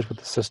registers with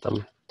the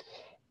system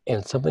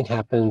and something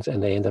happens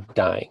and they end up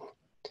dying,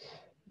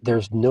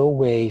 there's no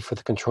way for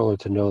the controller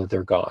to know that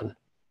they're gone.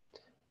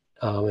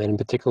 And in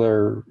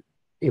particular,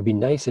 it'd be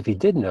nice if he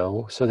did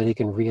know so that he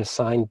can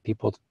reassign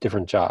people to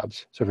different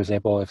jobs. So for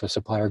example, if a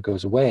supplier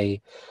goes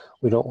away,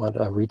 we don't want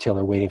a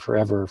retailer waiting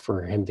forever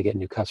for him to get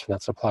new cuts from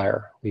that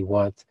supplier. We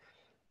want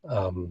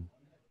some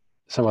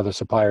other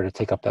supplier to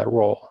take up that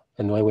role.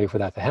 And the only way for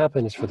that to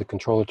happen is for the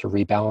controller to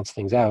rebalance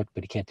things out,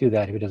 but he can't do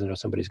that if he doesn't know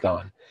somebody's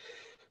gone.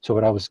 So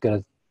what I was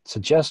gonna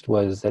suggest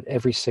was that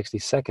every 60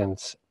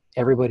 seconds,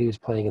 everybody who's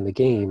playing in the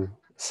game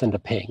send a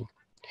ping.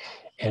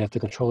 And if the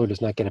controller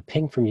does not get a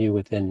ping from you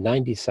within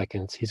 90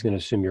 seconds, he's going to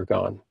assume you're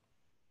gone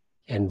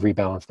and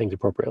rebalance things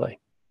appropriately.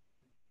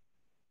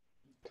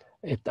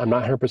 I'm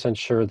not 100%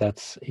 sure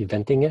that's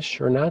eventing-ish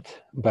or not,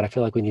 but I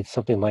feel like we need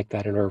something like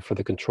that in order for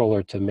the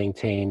controller to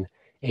maintain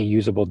a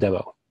usable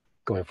demo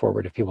going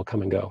forward if people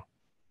come and go.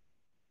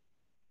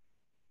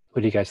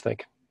 What do you guys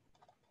think?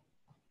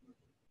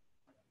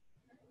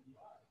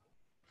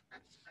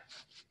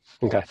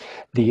 Okay.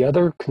 The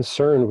other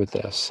concern with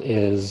this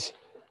is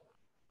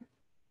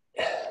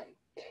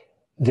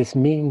this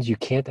means you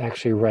can't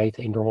actually write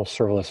a normal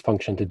serverless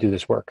function to do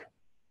this work.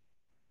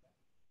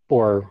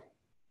 Or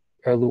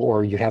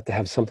you'd have to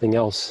have something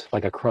else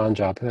like a cron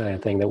job kind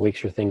of thing that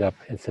wakes your thing up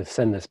and to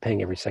send this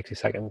ping every 60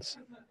 seconds.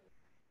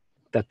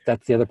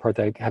 That's the other part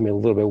that had me a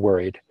little bit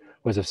worried,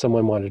 was if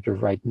someone wanted to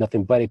write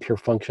nothing but a pure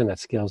function that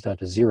scales down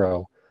to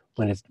 0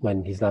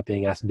 when he's not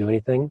being asked to do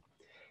anything,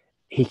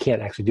 he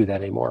can't actually do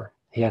that anymore.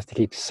 He has to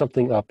keep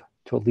something up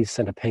to at least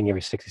send a ping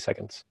every 60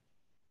 seconds.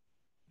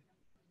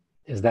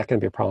 Is that going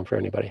to be a problem for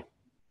anybody?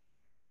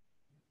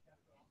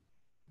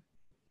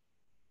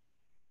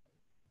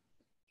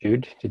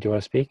 Jude, did you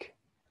want to speak?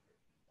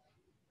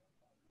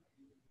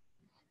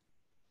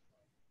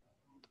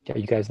 Are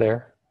you guys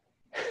there?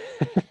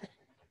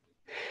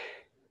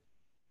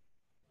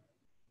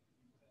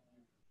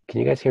 Can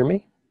you guys hear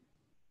me?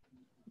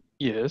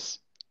 Yes.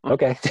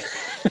 Okay.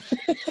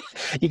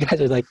 You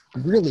guys are like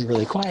really,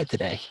 really quiet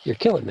today. You're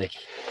killing me.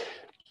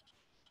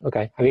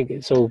 Okay. I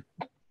mean, so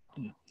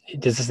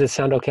does this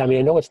sound okay? I mean,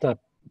 I know it's not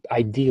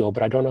ideal,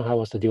 but I don't know how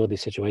else to deal with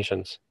these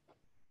situations.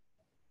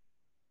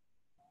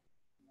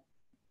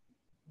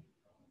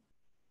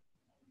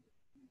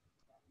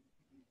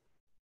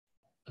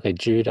 Okay,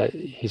 Jude,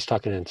 he's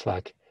talking in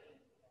Slack.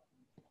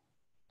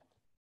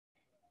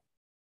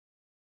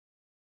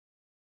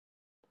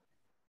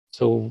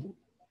 So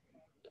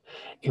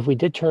if we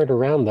did turn it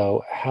around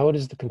though, how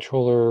does the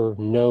controller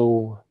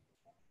know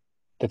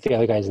that the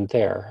other guy isn't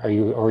there?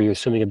 Or are you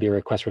assuming it'd be a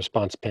request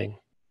response ping?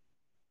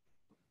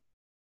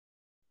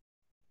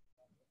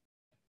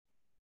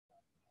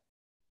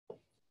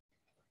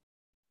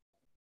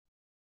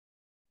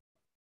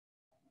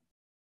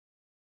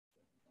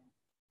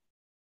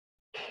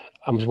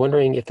 I was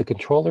wondering if the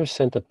controller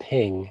sent a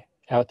ping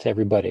out to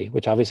everybody,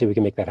 which obviously we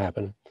can make that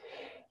happen.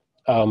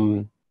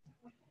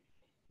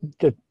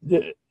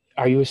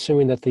 Are you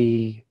assuming that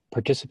the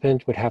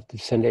participant would have to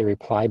send a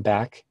reply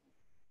back?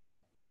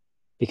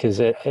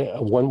 Because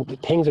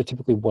pings are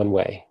typically one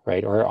way,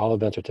 right? Or all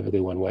events are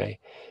typically one way.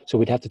 So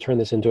we'd have to turn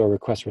this into a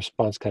request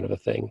response kind of a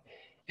thing.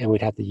 And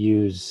we'd have to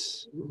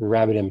use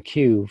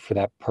RabbitMQ for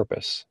that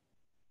purpose.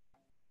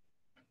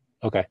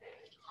 Okay.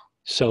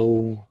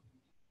 So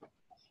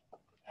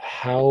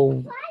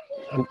how,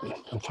 I'm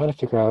trying to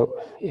figure out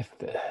if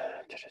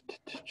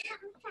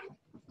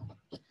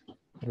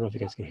I don't know if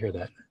you guys can hear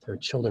that. There are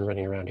children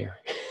running around here.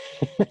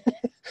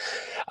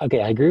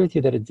 Okay, I agree with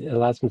you that it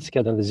allows them to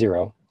scale down to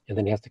 0, and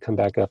then you have to come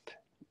back up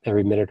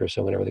every minute or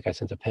so whenever the guy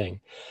sends a ping.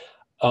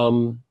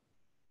 How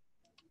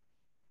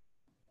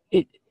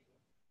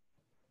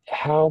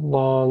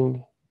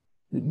long,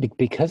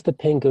 because the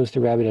ping goes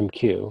through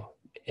RabbitMQ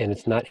and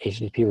it's not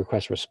HTTP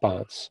request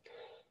response,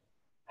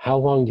 how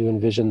long do you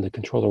envision the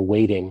controller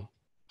waiting?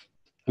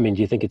 I mean,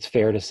 do you think it's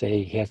fair to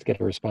say he has to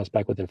get a response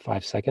back within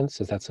 5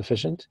 seconds? Is that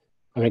sufficient?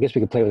 I mean, I guess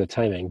we could play with the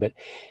timing, but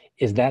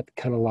is that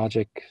kind of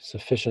logic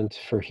sufficient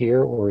for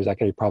here, or is that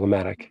going to be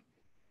problematic?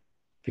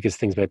 Because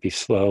things might be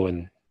slow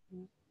and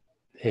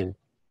I'm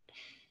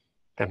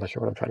not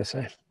sure what I'm trying to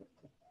say.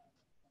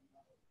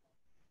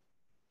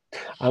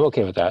 I'm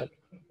okay with that.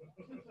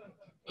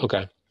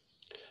 Okay.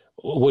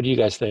 What do you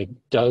guys think?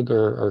 Doug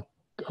or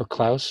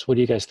Klaus, what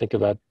do you guys think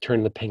about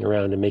turning the ping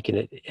around and making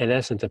it, in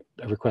essence, a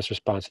request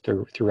response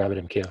through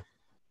RabbitMQ?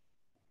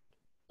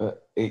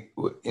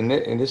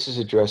 And this is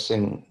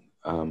addressing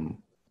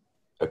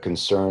a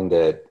concern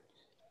that,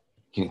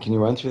 can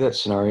you run through that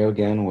scenario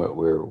again,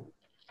 where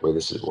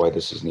this is, why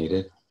this is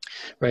needed?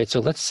 Right, so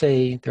let's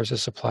say there's a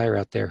supplier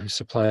out there who's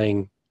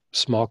supplying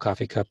small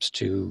coffee cups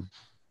to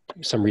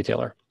some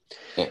retailer.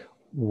 Yeah.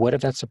 What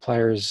if that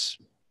supplier's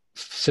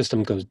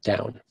system goes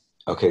down?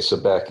 Okay, so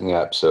backing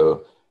up,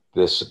 so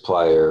this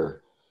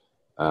supplier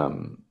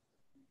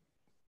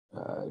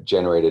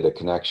generated a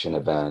connection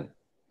event,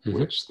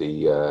 which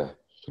the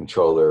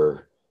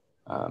controller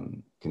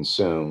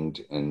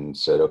consumed and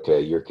said, okay,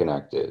 you're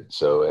connected.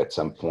 So at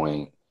some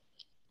point,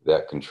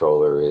 that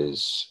controller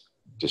is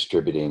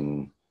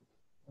distributing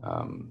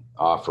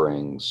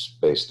offerings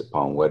based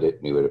upon what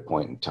it knew at a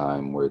point in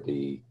time were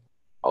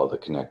all the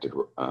connected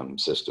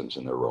systems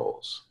and their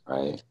roles,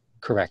 right?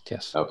 Correct,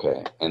 yes.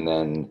 Okay, and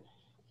then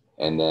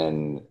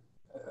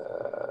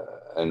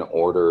an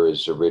order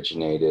is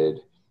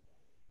originated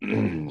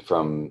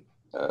from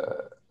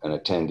an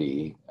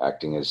attendee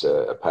acting as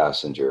a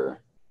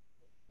passenger,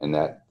 and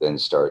that then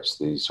starts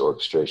these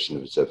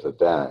orchestrations of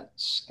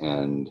events,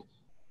 and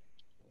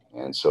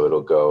so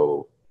it'll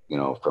go,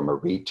 from a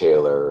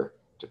retailer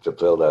to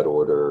fulfill that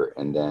order,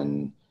 and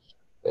then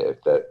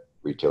if that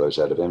retailer's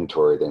out of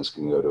inventory, then it's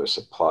going to go to a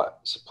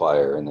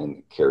supplier, and then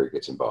the carrier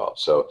gets involved.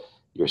 So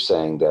you're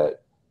saying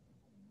that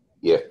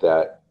if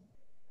that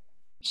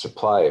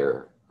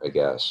supplier, I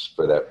guess,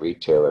 for that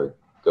retailer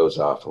goes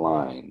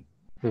offline,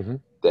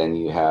 then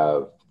you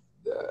have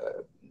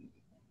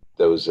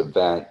those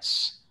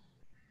events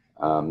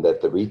that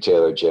the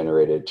retailer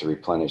generated to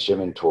replenish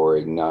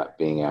inventory not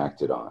being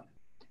acted on.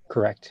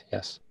 Correct,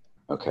 yes.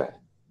 Okay.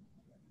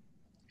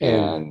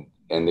 And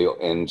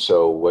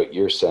so what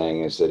you're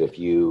saying is that if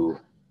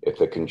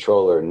the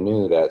controller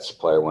knew that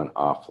supplier went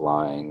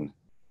offline,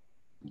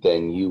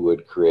 then you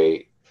would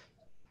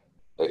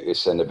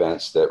send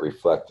events that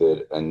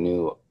reflected a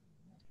new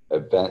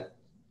event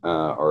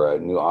or a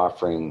new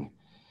offering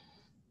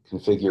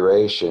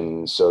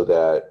configuration, so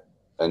that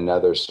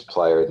another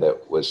supplier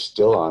that was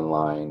still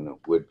online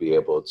would be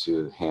able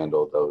to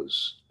handle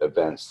those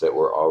events that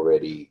were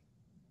already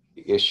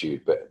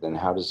issued. But then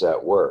how does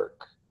that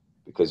work?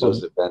 Because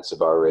those events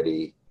have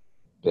already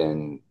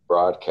been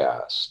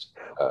broadcast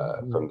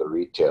from the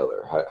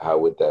retailer. How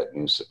would that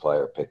new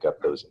supplier pick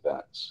up those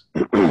events?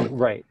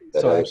 Right.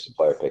 That other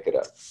supplier pick it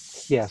up.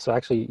 Yeah. So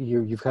actually,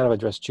 you've kind of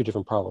addressed 2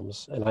 different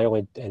problems, and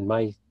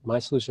my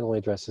solution only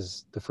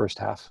addresses the first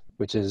half,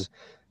 which is,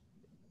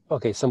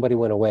 okay, somebody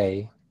went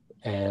away,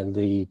 and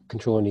the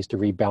controller needs to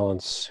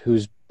rebalance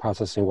who's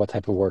processing what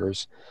type of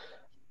orders.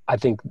 I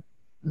think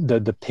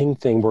the ping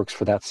thing works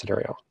for that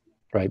scenario,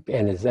 right?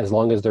 And as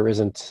long as there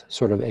isn't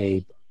sort of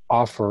a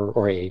offer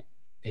or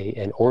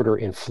an order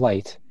in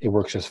flight, it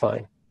works just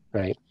fine,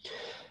 right?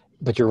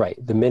 But you're right.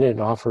 The minute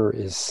an offer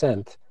is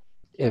sent,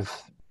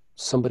 if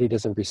somebody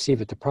doesn't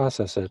receive it to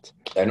process it,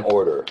 an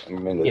order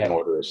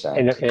is sent.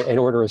 An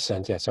order is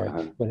sent. Yeah, sorry.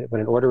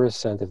 When an order is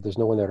sent, if there's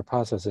no one there to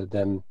process it,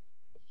 then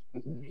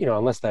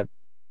unless that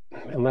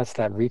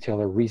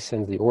retailer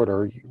resends the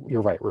order,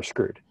 you're right. We're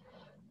screwed.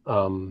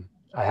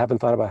 I haven't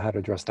thought about how to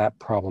address that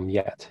problem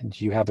yet.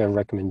 Do you have a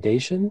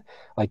recommendation?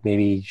 Like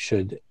maybe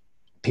should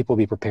people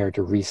be prepared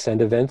to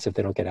resend events if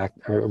they don't get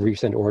or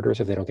resend orders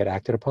if they don't get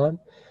acted upon?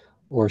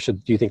 Or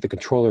do you think the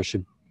controller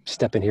should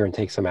step in here and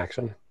take some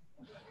action?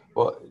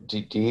 Well, do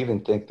you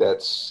even think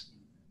that's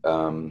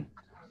a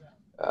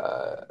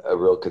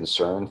real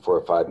concern for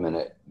a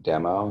 5-minute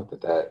demo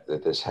that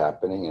this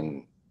happening,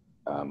 and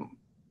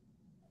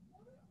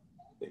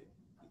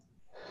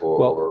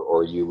or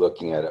are you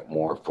looking at it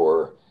more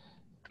for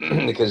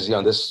because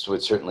this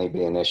would certainly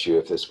be an issue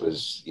if this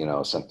was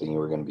something you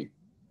were going to be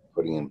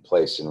putting in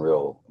place in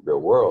real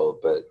world,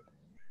 but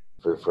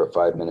for a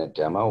 5-minute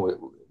demo, would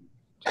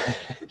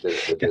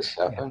this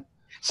happen?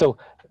 So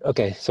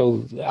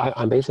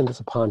I'm basing this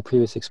upon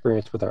previous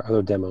experience with our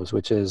other demos,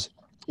 which is,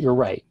 you're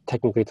right,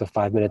 technically it's a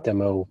 5-minute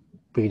demo.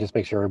 We can just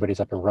make sure everybody's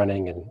up and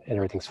running and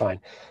everything's fine.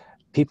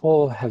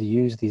 People have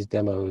used these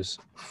demos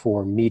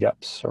for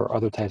meetups or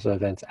other types of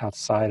events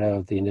outside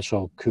of the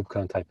initial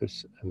KubeCon type of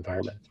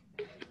environment.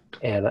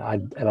 And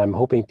I'm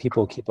hoping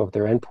people keep up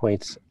their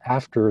endpoints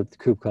after the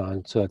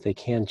KubeCon so that they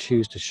can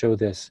choose to show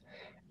this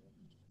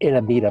in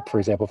a meetup, for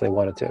example, if they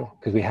wanted to,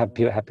 because we have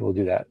people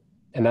do that.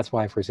 And that's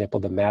why, for example,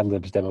 the Mad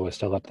Libs demo is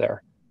still up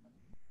there,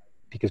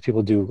 because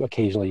people do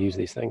occasionally use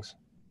these things.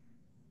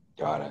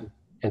 Got it.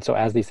 And so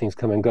as these things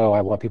come and go, I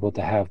want people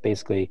to have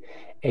basically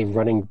a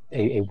working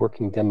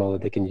demo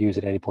that they can use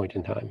at any point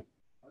in time.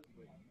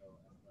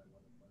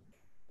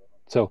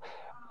 So,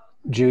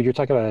 Jude, you're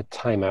talking about a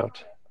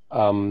timeout.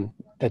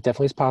 That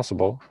definitely is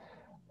possible.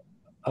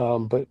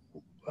 But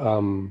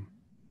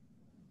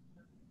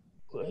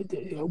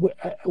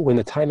when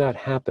the timeout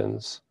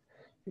happens,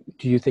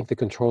 do you think the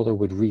controller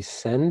would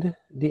resend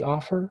the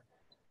offer,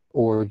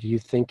 or do you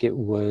think it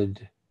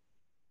would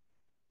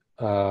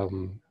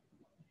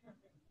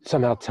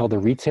somehow tell the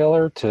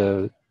retailer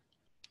to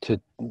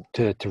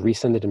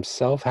resend it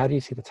himself? How do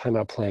you see the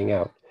timeout playing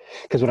out?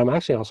 Because what I'm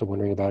actually also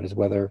wondering about is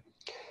whether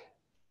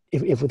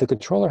if the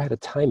controller had a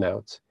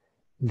timeout,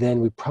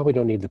 then we probably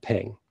don't need the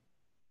ping,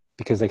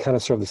 because they kind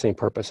of serve the same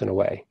purpose in a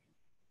way,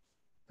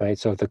 right?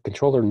 So if the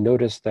controller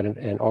noticed that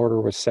an order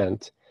was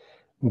sent,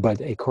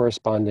 but a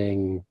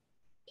corresponding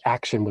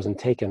action wasn't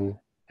taken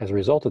as a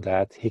result of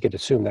that, he could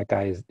assume that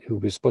guy who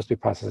was supposed to be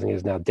processing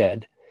is now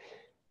dead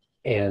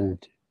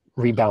and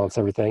rebalance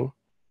everything.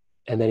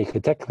 And then he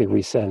could technically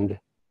resend.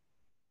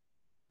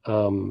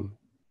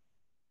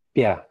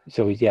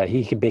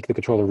 He could make the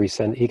controller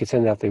resend. He could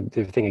send out the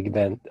thing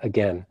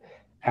again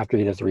after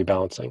he does the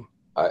rebalancing.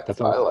 I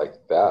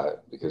like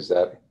that, because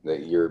that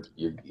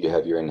you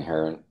have your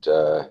inherent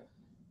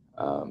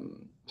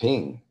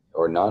ping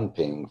or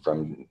non-ping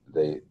from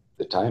the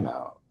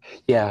timeout.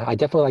 Yeah, I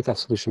definitely like that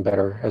solution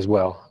better as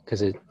well,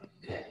 because it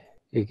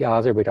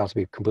allows everybody to also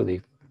be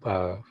completely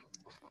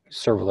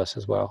serverless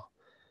as well.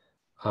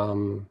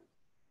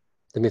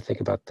 Let me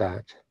think about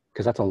that,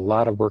 because that's a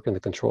lot of work in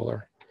the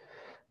controller.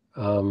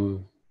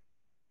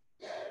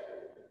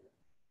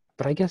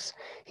 But I guess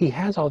he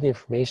has all the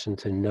information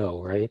to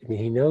know, right? I mean,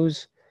 he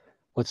knows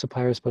what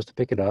supplier is supposed to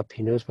pick it up.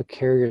 He knows what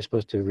carrier is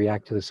supposed to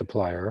react to the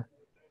supplier.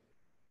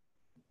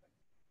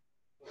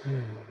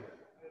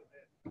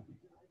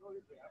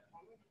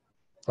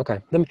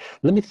 Okay, let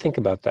me think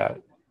about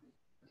that.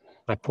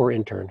 My poor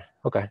intern.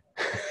 Okay.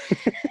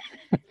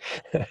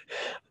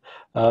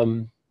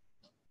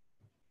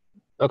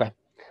 Okay.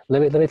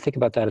 Let me think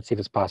about that and see if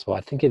it's possible.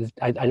 I think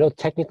I know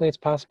technically it's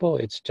possible.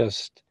 It's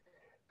just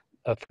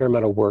a fair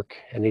amount of work.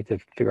 I need to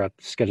figure out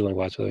scheduling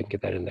wise so we can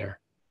get that in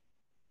there.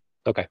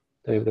 Okay.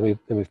 Let me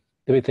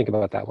think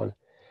about that one.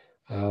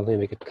 Let me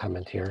make a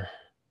comment here.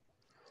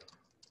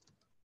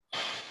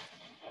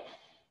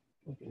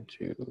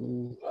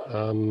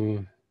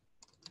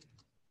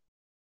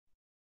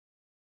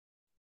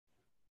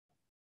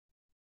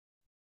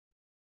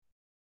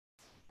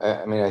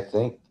 I mean, I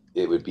think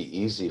it would be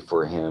easy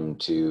for him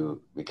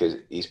to, because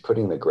he's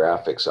putting the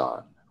graphics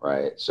on,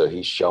 right? So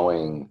he's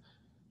showing,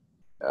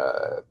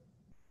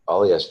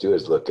 all he has to do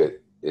is look at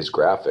his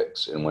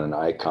graphics. And when an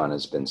icon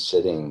has been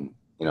sitting,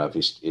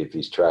 if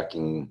he's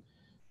tracking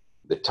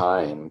the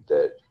time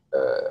that,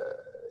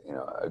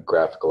 a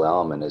graphical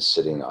element is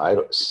sitting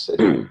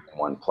in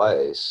one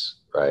place,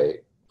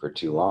 right, for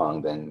too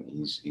long, then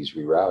he's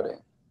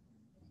rerouting.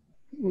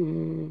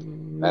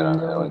 I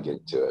don't want to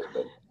get into it,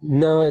 but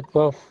no,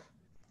 well,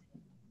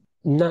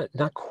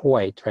 not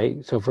quite,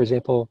 right? So, for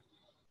example,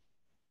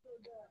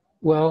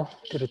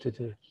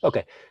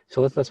 okay.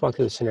 So let's walk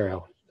through the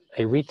scenario.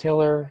 A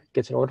retailer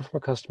gets an order from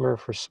a customer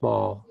for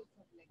small,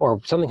 or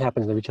something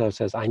happens. The retailer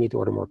says, "I need to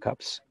order more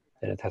cups,"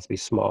 and it has to be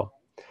small.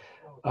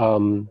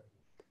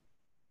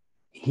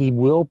 He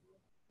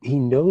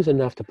knows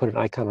enough to put an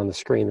icon on the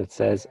screen that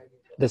says,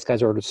 this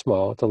guy's ordered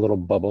small. It's a little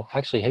bubble.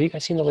 Actually, have you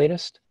guys seen the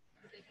latest?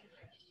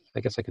 I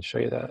guess I could show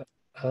you that.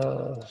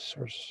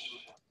 Source.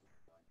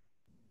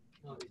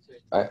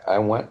 I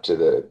went to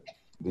the,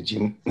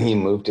 he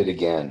moved it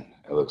again,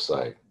 it looks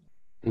like.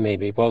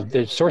 Maybe. Well, the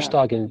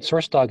SourceDog and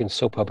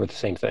SoapHub are the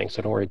same thing,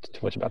 so don't worry too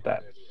much about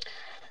that.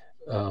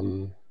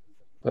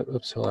 But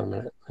oops, hold on a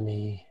minute. Let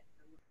me,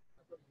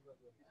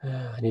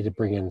 I need to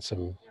bring in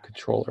some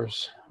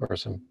controllers or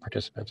some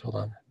participants. Hold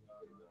on.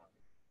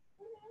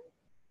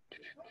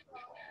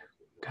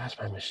 Gosh,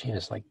 my machine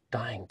is like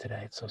dying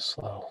today. It's so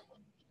slow.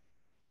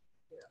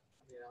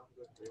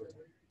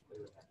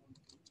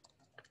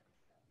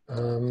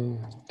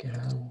 Get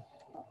on.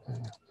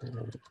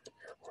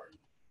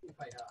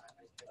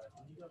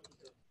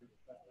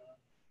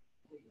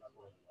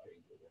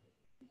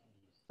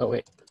 Oh,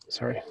 wait,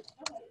 sorry.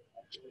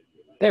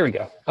 There we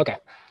go. Okay.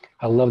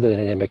 I love the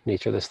dynamic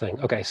nature of this thing.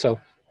 Okay, so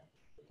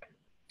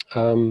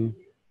you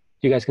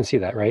guys can see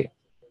that, right?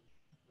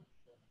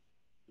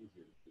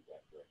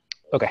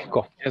 Okay,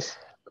 cool. Yes.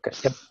 Okay,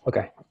 yep,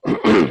 okay.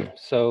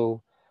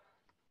 So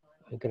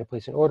I'm gonna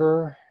place an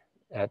order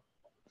at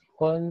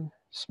 1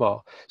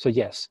 small. So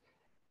yes,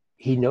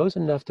 he knows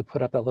enough to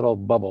put up that little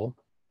bubble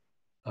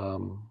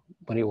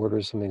when he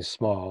orders something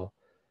small,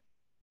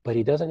 but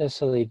he doesn't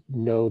necessarily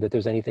know that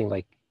there's anything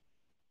like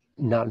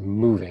not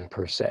moving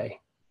per se.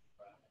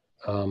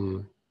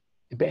 And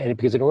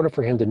because in order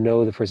for him to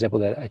know that, for example,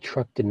 that a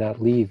truck did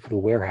not leave the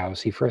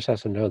warehouse, he first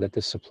has to know that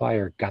the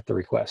supplier got the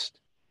request.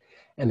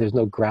 And there's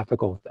no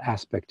graphical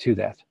aspect to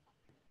that.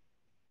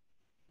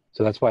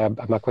 So that's why I'm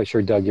not quite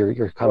sure, Doug,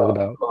 your comment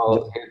about.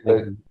 Well,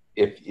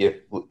 if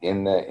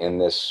in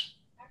this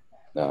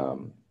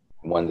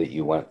one that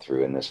you went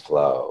through in this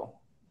flow,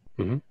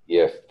 mm-hmm.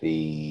 if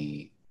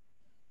the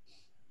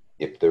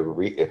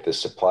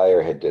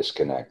supplier had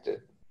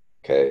disconnected,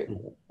 okay,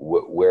 mm-hmm.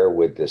 Where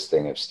would this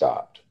thing have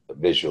stopped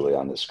visually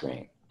on the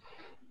screen?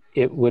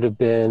 It would have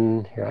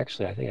been here.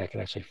 Actually, I think I can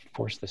actually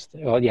force this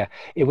thing. Well, yeah,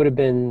 it would have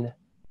been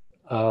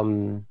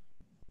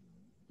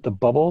the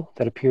bubble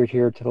that appeared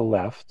here to the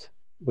left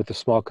with the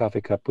small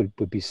coffee cup would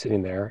be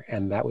sitting there,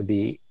 and that would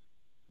be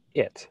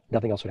it.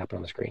 Nothing else would happen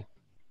on the screen.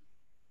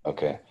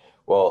 Okay.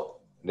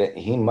 Well,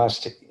 he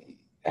must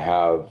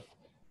have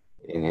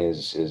in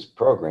his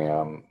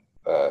program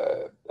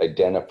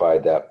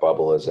identified that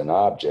bubble as an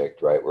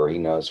object, right, where he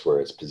knows where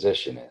its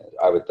position is,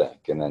 I would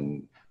think. And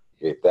then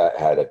if that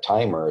had a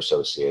timer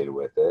associated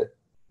with it,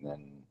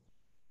 then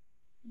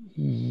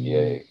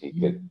yeah, he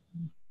could.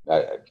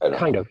 I don't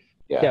kind know. of.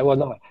 Yeah. Yeah. Well,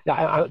 no.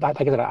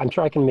 Like I said, I'm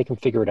sure I can make him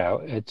figure it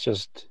out. It's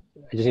just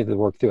I just need to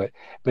work through it.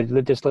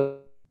 But just let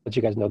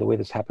you guys know, the way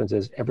this happens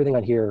is everything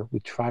on here, we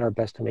tried our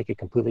best to make it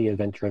completely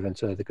event driven,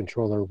 so that the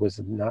controller was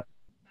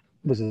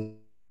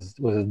as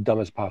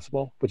dumb as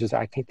possible, which is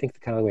I think the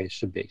kind of way it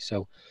should be.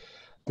 So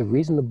the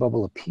reason the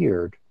bubble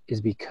appeared is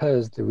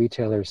because the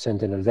retailer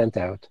sent an event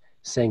out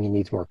saying he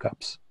needs more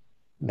cups.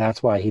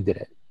 That's why he did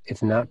it.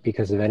 It's not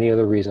because of any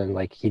other reason,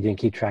 like he didn't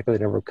keep track of the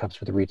number of cups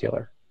for the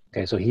retailer.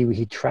 Okay, so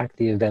he tracked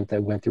the event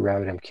that went through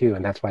RabbitMQ,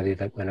 and that's why the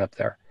event went up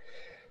there.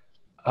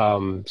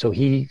 So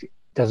he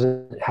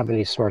doesn't have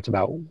any smarts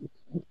about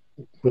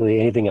really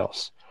anything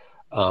else.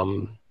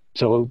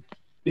 So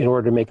in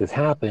order to make this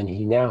happen,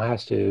 he now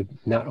has to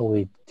not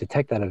only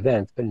detect that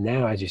event, but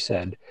now, as you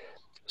said,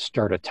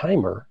 start a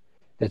timer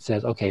that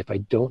says, okay, if I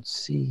don't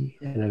see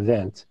an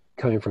event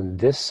coming from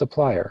this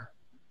supplier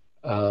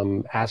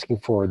asking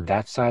for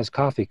that size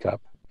coffee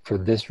cup for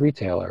this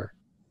retailer,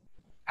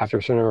 after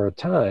a certain amount of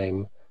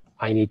time,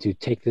 I need to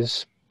take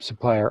this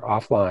supplier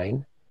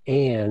offline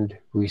and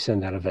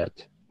resend that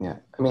event. Yeah,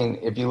 I mean,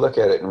 if you look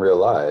at it in real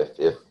life,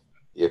 if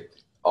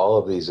all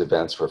of these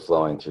events were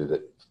flowing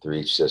through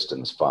each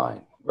system's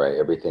fine, right?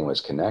 Everything was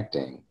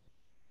connecting,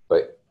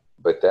 but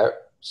that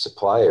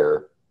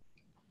supplier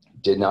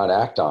did not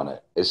act on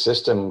it. His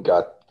system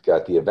got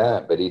the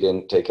event, but he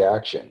didn't take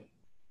action.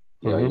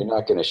 You know, you're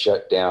not going to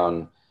shut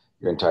down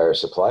your entire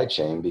supply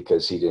chain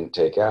because he didn't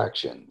take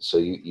action. So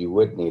you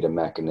would need a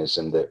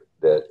mechanism that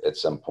at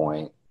some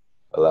point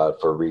allowed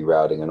for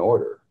rerouting an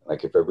order.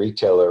 Like if a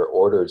retailer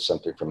ordered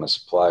something from a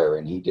supplier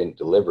and he didn't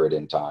deliver it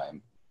in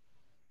time,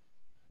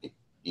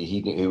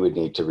 he would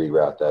need to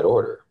reroute that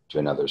order to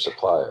another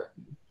supplier.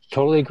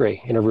 Totally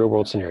agree. In a real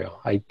world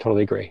scenario, I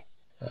totally agree.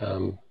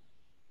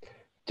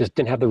 Just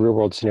didn't have the real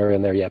world scenario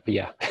in there yet, but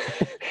yeah.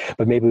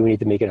 But maybe we need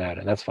to make it out,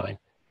 and that's fine.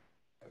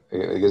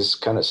 This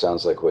kind of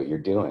sounds like what you're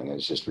doing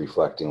is just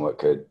reflecting what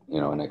could,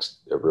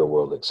 a real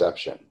world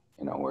exception,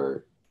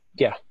 where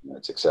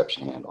it's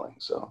exception handling.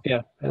 So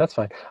yeah, that's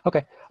fine.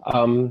 Okay.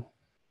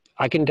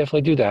 I can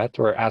definitely do that,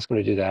 or ask him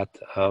to do that.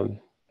 I'm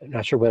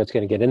not sure when it's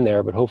going to get in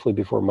there, but hopefully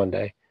before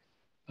Monday.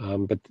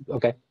 But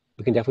okay,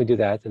 we can definitely do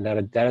that, and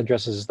that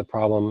addresses the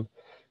problem.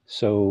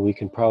 So we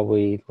can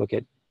probably look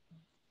at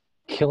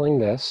killing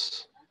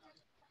this,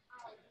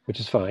 which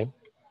is fine.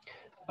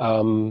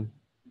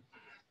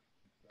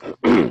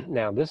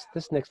 Now this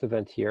next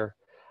event here,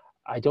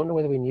 I don't know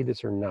whether we need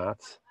this or not.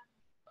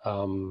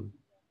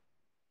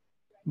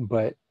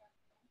 But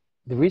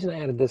the reason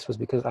I added this was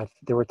because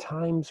there were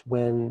times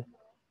when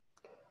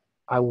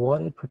I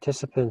wanted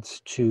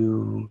participants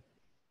to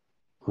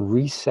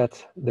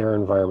reset their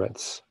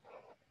environments.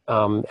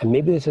 And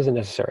maybe this isn't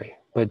necessary,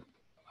 but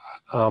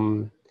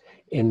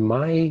in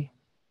my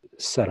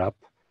setup,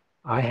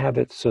 I have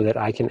it so that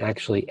I can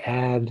actually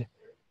add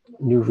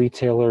new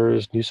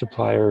retailers, new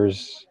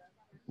suppliers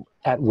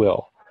at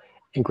will.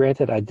 And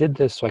granted, I did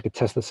this so I could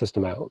test the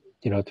system out,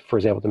 for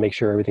example, to make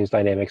sure everything's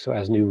dynamic. So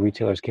as new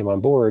retailers came on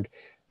board,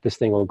 this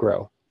thing will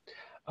grow.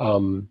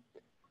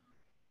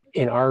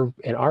 In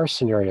our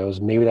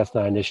scenarios, maybe that's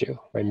not an issue,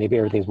 right? Maybe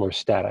everything's more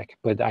static,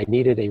 but I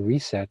needed a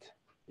reset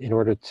in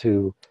order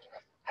to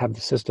have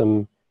the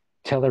system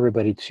tell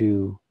everybody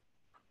to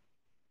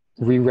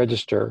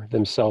re-register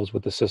themselves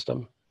with the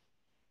system.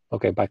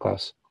 Okay, bye,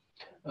 Klaus.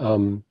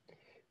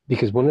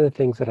 Because one of the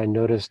things that I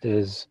noticed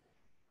is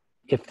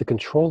if the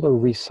controller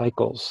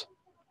recycles,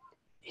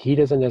 he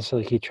doesn't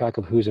necessarily keep track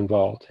of who's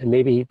involved. And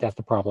maybe that's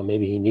the problem.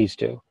 Maybe he needs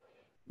to.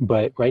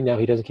 But right now,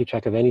 he doesn't keep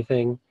track of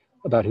anything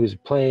about who's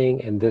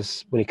playing. And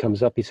this, when he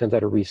comes up, he sends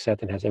out a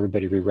reset and has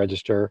everybody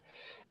re-register.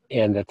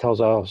 And that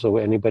tells also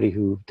anybody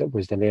who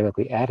was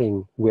dynamically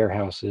adding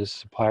warehouses,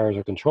 suppliers,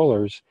 or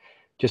controllers,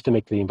 just to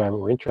make the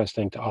environment more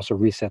interesting, to also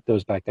reset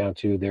those back down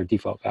to their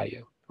default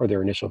value or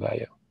their initial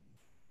value.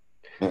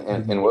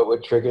 And what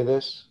would trigger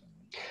this?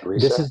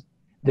 Reset?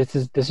 This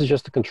is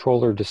just the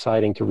controller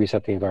deciding to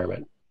reset the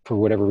environment for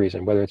whatever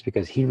reason, whether it's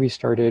because he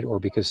restarted or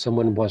because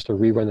someone wants to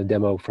rerun the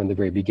demo from the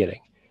very beginning,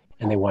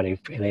 and they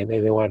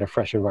wanted a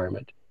fresh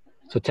environment.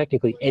 So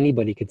technically,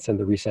 anybody could send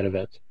the reset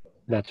event,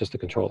 not just the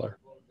controller.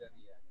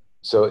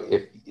 So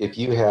if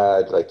you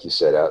had, like you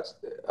said,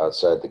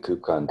 outside the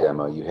KubeCon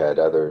demo, you had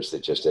others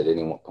that just at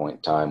any point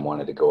in time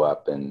wanted to go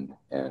up and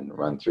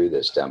run through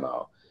this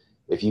demo.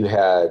 If you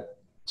had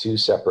two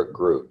separate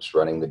groups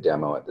running the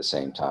demo at the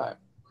same time,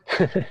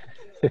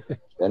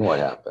 then what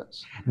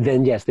happens?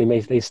 Then yes, they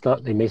may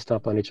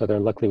stomp on each other,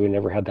 and luckily we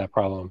never had that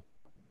problem.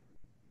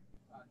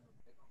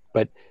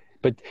 But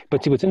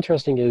see, what's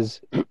interesting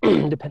is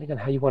depending on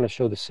how you want to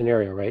show the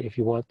scenario, right? If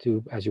you want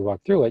to, as you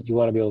walk through it, you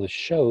want to be able to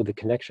show the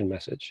connection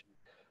message.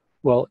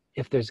 Well,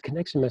 if there's a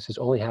connection message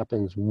only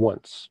happens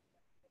once,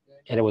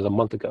 and it was a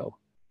month ago,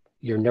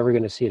 you're never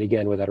going to see it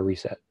again without a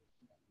reset,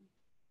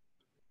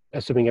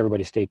 assuming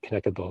everybody stayed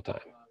connected the whole time,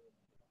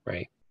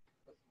 right?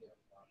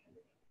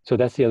 So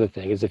that's the other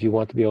thing, is if you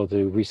want to be able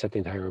to reset the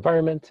entire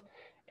environment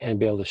and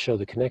be able to show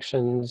the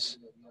connections,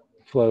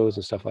 flows,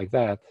 and stuff like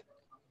that,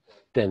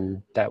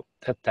 then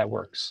that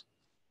works.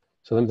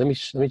 So let me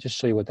just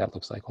show you what that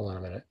looks like. Hold on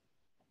a minute.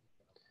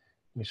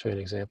 Let me show you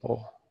an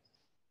example.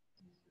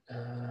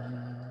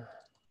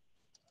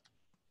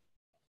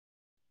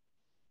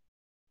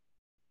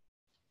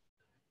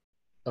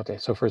 Okay,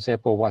 so for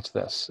example, watch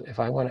this. If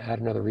I want to add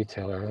another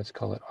retailer, let's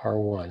call it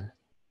R1.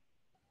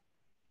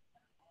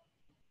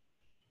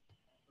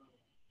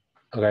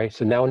 Okay,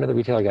 so now another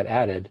retailer got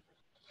added,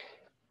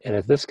 and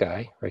it's this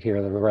guy right here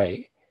on the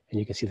right, and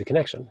you can see the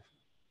connection,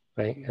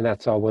 right? And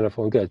that's all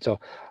wonderful and good.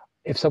 So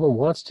if someone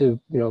wants to,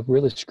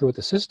 really screw with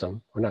the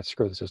system, or not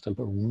screw with the system,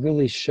 but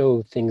really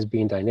show things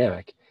being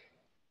dynamic,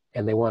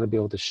 and they want to be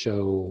able to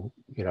show,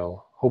 a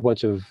whole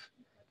bunch of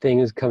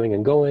things coming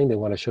and going, they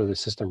want to show the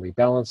system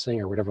rebalancing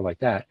or whatever like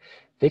that,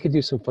 they could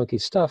do some funky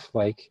stuff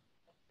like,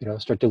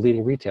 start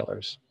deleting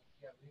retailers,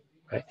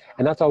 right?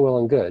 And that's all well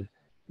and good.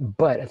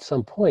 But at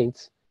some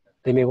point,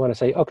 they may want to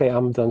say, okay,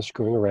 I'm done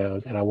screwing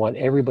around and I want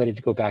everybody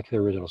to go back to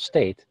their original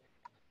state.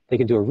 They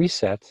can do a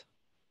reset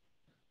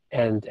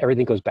and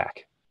everything goes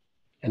back.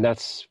 And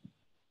that's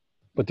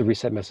what the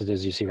reset message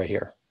is you see right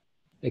here.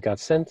 It got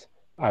sent,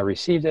 I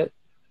received it,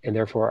 and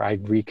therefore I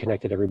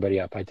reconnected everybody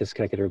up. I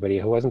disconnected everybody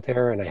who wasn't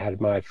there, and I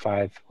had my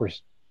five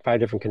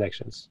different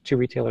connections, 2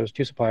 retailers,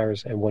 2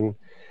 suppliers, and 1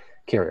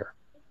 carrier.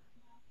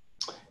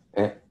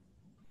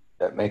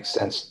 That makes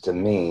sense to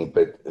me,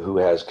 but who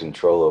has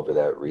control over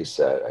that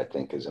reset, I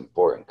think, is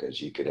important, because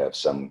you could have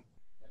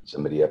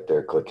somebody up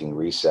there clicking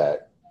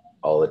reset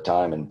all the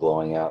time and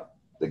blowing out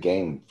the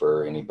game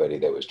for anybody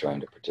that was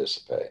trying to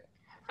participate.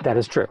 That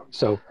is true.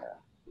 So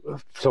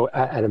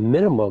at a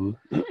minimum,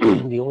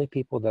 the only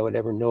people that would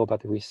ever know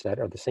about the reset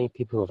are the same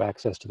people who have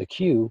access to the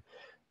queue,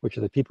 which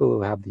are the people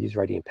who have the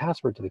user ID and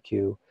password to the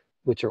queue,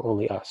 which are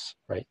only us,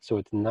 right? So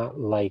it's not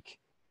like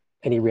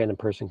any random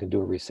person can do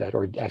a reset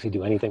or actually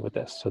do anything with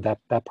this. So that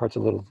part's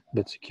a little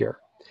bit secure.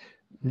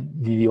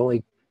 The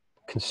only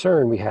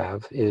concern we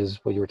have is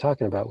what you were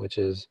talking about, which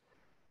is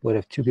what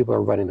if 2 people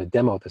are running the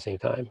demo at the same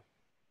time?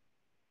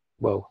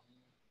 Whoa,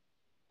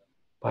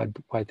 why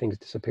things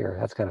disappear?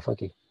 That's kind of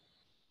funky.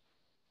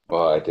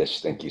 Well, I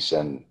just think you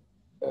send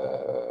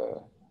that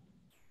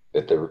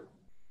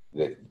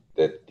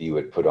you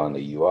would put on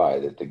the UI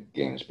that the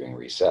game's being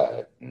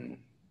reset.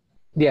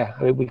 Yeah,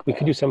 I mean, we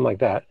could do something like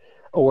that.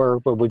 Or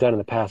what we've done in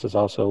the past is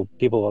also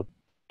people have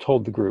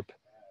told the group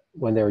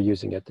when they were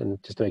using it,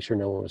 and just to make sure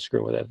no one was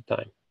screwing with it at the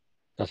time.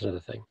 That's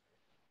another thing.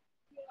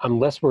 I'm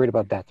less worried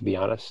about that, to be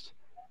honest.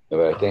 No,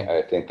 but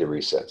I think the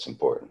reset's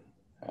important.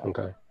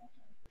 Okay.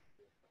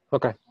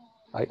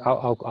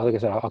 I'll like I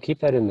said, I'll keep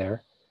that in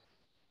there.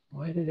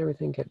 Why did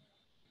everything get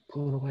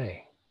blown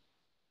away?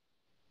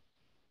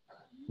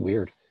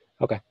 Weird.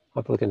 Okay, I'll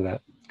have to look into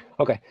that.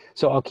 Okay,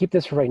 so I'll keep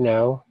this for right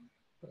now.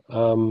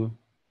 So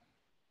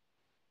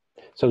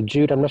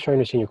Jude, I'm not sure I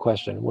understand your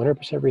question.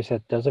 100%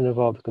 reset doesn't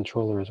involve the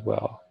controller as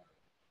well.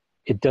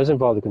 It does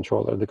involve the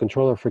controller. The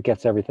controller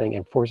forgets everything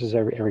and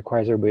and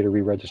requires everybody to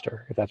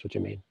re-register, if that's what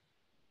you mean.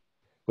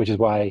 Which is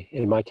why,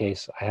 in my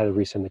case, I had to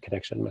resend the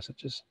connection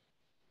messages.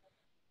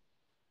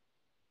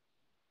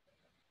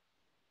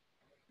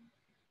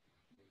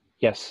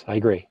 Yes, I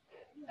agree.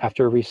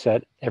 After a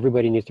reset,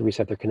 everybody needs to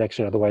reset their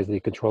connection, otherwise the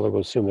controller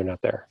will assume they're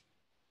not there.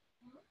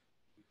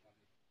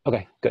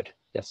 Okay, good,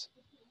 yes.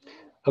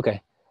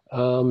 Okay,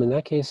 in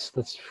that case,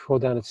 let's scroll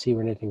down and see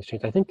where anything's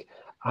changed. I think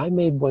I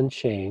made one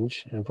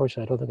change, and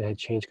unfortunately I don't think I had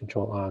change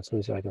control on, so let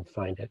me see if I can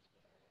find it.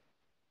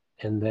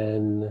 And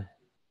then,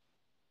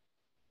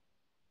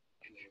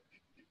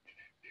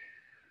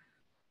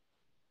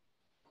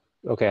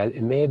 okay,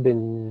 it may have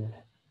been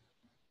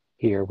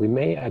here.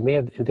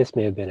 This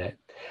may have been it.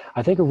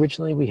 I think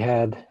originally we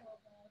had,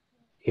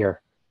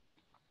 here,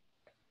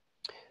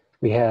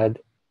 we had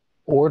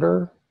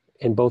order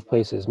in both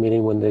places,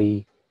 meaning when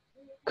the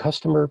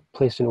customer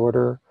placed an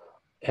order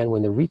and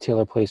when the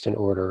retailer placed an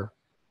order,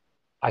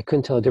 I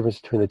couldn't tell the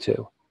difference between the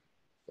two.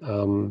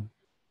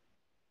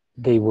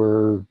 They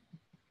were,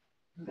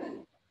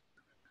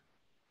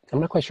 I'm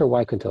not quite sure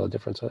why I couldn't tell the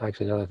difference,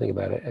 actually, now that I think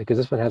about it, because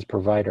this one has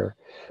provider,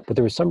 but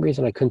there was some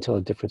reason I couldn't tell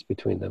the difference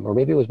between them, or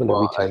maybe it was when the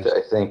retailer.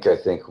 I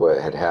think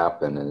what had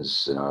happened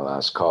is in our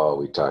last call,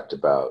 we talked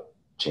about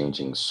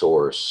changing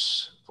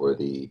source for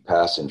the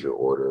passenger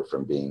order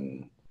from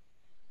being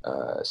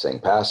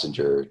saying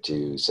passenger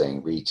to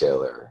saying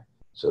retailer,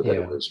 so that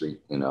it was,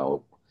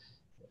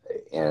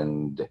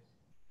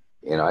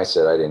 and I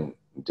said it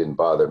didn't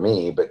bother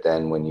me, but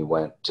then when you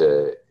went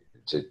to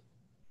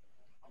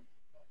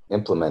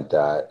implement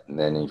that, and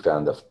then you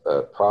found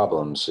the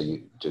problem, so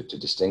you to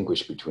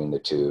distinguish between the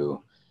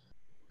two,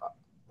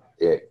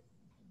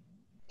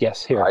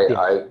 yes, here.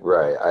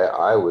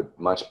 I would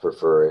much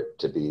prefer it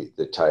to be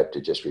the type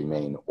to just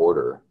remain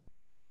order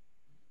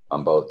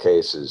on both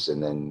cases,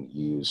 and then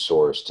use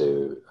source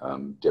to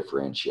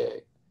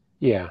differentiate.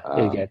 Yeah,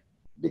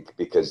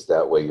 because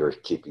that way you're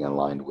keeping in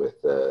line with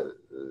the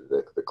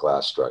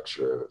class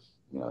structure of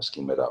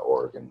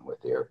schema.org and with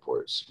the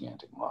airport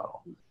semantic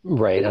model.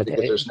 Right.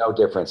 Because there's no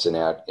difference in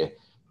that.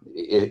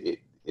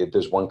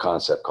 There's one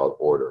concept called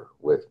order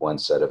with one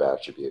set of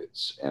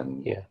attributes,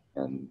 and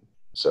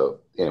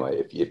so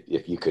anyway,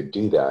 if you could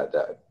do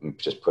that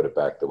just put it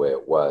back the way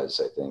it was,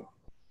 I think.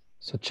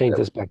 So change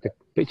this back to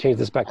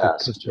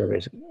customer,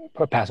 basically,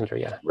 or passenger,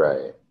 yeah.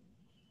 Right.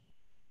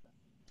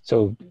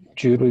 So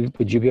Jude,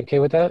 would you be okay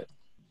with that?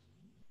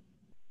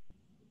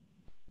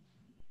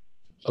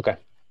 Okay.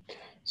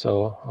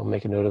 So I'll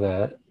make a note of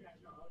that.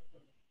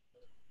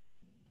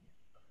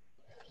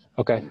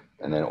 Okay.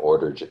 And then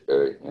order,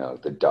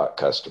 the dot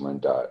customer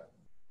and dot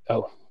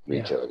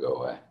retailer go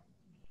away.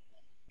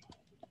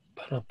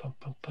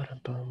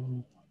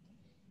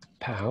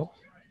 Pow.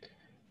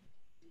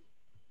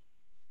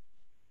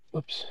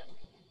 Whoops.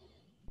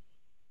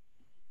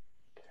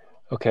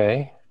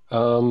 Okay.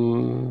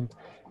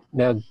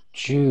 Now,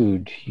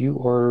 Jude,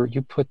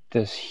 you put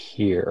this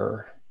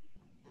here.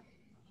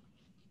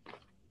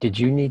 Did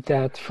you need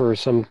that for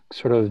some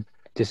sort of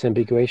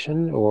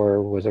disambiguation,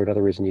 or was there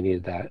another reason you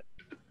needed that?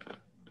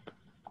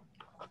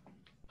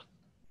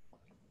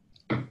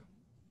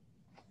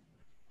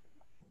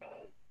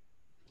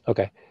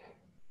 Okay.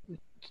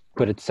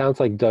 But it sounds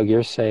like, Doug,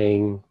 you're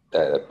saying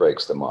that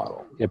breaks the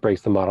model. It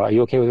breaks the model. Are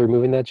you okay with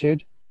removing that,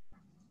 Jude?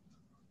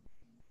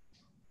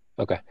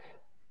 Okay.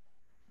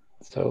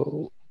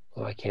 So,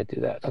 well, I can't do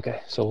that.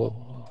 Okay.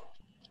 So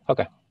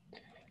okay,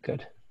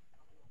 good.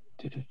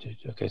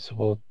 Okay, so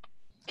we'll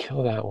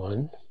kill that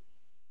one.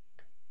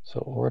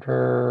 So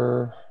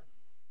order.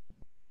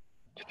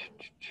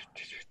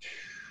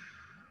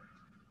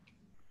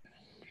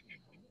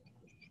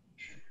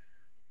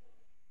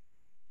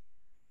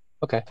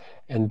 Okay,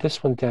 and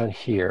this one down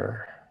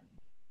here.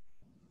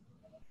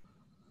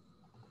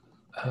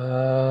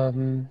 I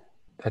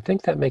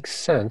think that makes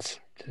sense.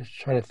 Just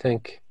trying to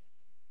think.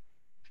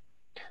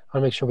 I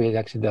want to make sure we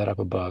actually do that up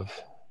above.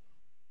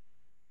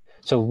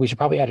 So we should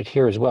probably add it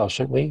here as well,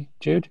 shouldn't we,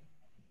 Jude?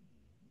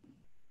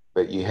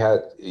 But you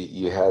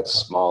had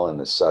small in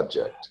the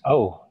subject.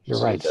 Oh,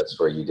 you're right. That's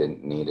where you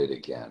didn't need it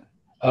again.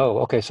 Oh,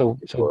 okay. So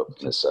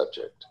in the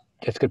subject.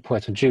 That's a good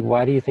point. So Jude,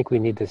 why do you think we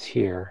need this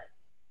here?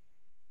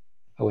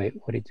 Oh wait,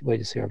 what did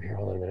you see over here?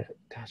 Hold on a minute.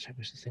 Gosh, I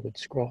wish this thing would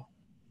scroll.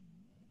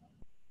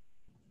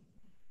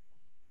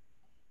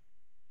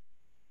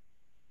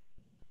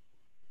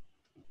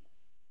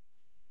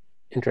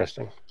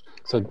 Interesting.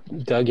 So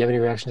Doug, you have any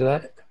reaction to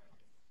that?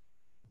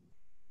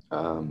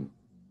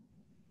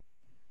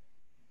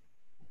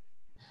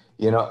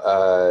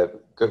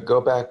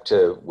 Go back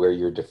to where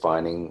you're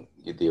defining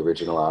the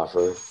original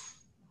offer.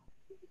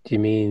 Do you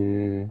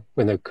mean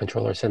when the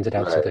controller sends it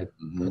out? Right. So that,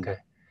 mm-hmm. Okay.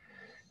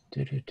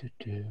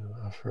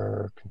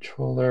 Offer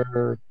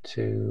controller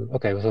to,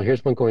 okay, so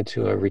here's one going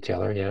to a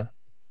retailer, yeah.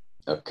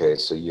 Okay,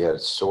 so you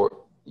had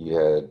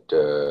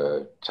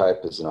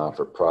type as an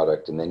offer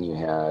product, and then you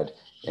had,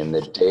 in the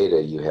data,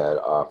 you had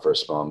offer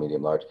small,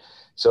 medium, large.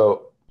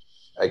 So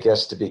I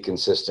guess to be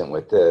consistent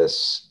with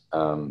this,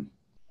 down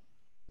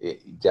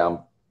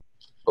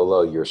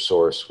below your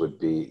source would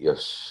be, your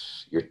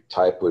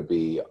type would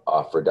be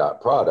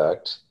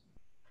offer.product,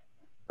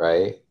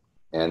 right?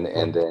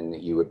 And then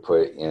you would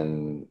put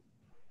in.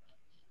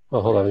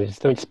 Well, hold on,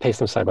 let me just paste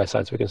them side by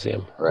side so we can see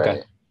them. Right.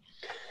 Okay.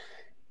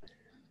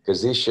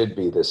 Because these should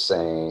be the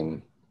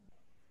same.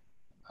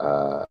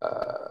 Well,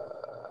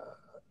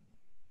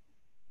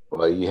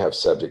 you have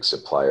subject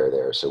supplier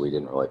there, so we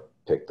didn't really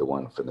pick the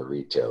one from the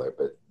retailer,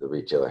 but the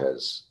retailer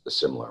has a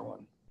similar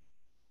one.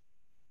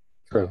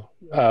 True.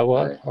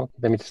 Well,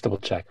 let me just double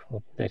check.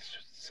 We'll make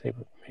just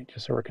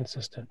so we're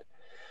consistent.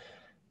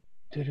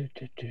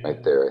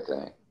 Right there, I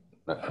think.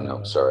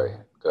 No, sorry.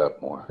 Go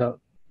up more. No.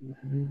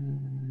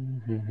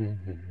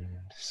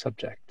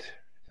 Subject.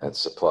 That's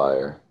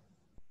supplier.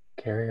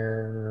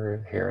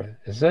 Carrier here.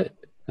 Is it?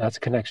 That's a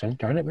connection.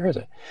 Darn it, where is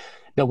it?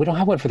 No, we don't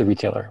have one for the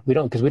retailer. We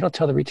don't, because we don't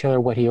tell the retailer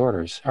what he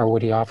orders or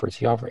what he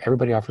offers.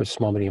 Everybody offers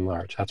small, medium,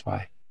 large. That's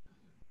why.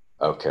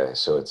 Okay,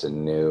 so it's a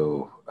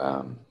new.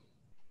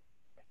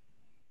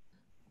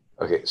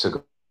 Okay,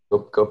 so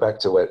go back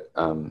to what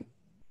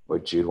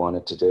Jude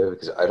wanted to do,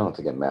 because I don't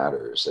think it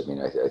matters. I mean,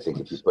 I think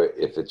if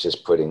it's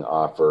just putting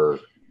offer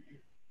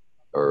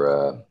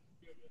or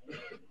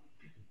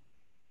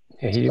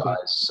size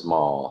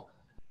small,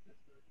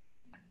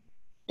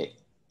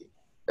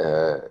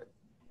 the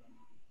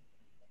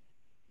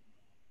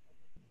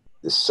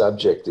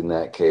subject in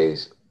that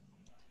case,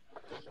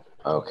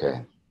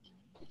 okay.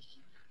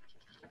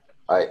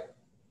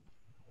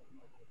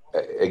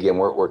 Again,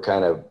 we're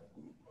kind of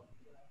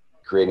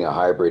creating a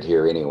hybrid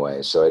here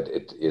anyway. So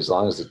as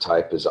long as the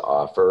type is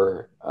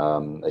offer,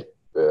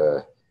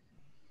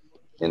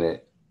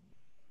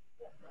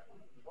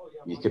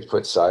 you could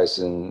put size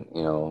in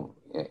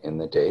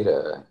the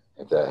data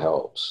if that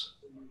helps,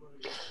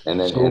 and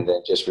then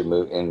just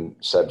remove, and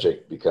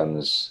subject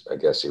becomes, I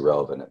guess,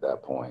 irrelevant at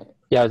that point.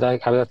 Yeah,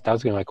 that was going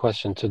to be my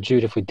question. So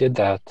Jude, if we did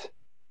that,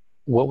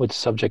 what would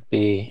subject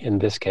be in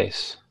this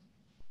case?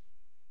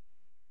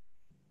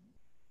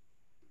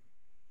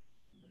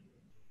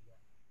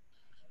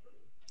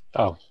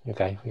 Oh,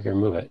 okay. You can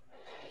remove it.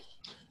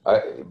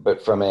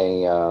 But from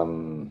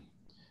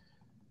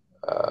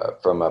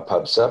a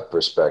pub/sub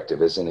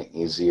perspective, isn't it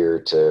easier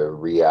to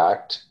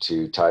react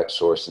to type,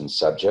 source, and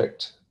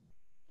subject,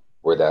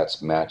 where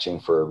that's matching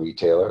for a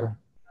retailer,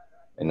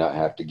 and not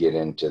have to get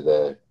into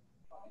the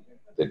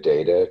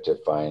data to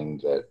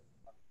find that?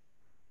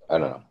 I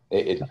don't know.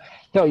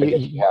 No,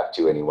 you have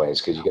to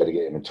anyways, because you got to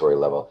get inventory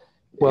level.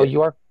 Well,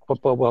 you are.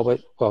 Well,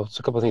 it's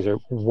a couple of things there.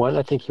 One,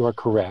 I think you are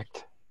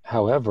correct.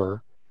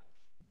 However,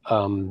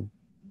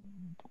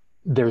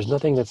 there's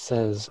nothing that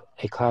says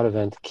a cloud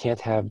event can't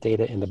have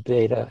data in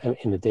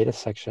the data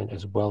section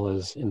as well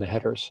as in the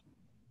headers.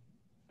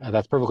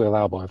 That's perfectly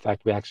allowable. In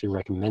fact, we actually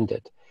recommend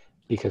it,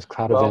 because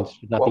cloud events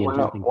should not be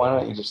ingesting. Why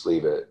don't you just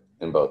leave it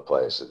in both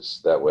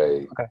places? That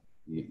way,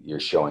 you're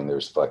showing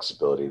there's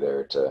flexibility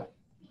there to.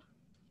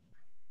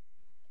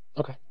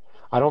 Okay,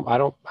 I don't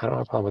have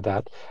a problem with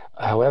that.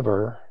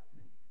 However,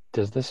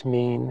 does this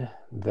mean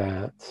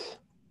that?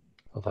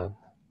 Hold on.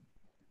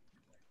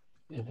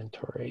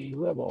 Inventory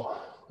level.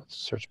 Let's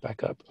search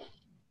back up.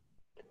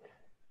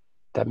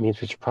 That means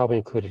we should probably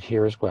include it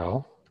here as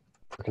well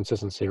for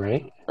consistency,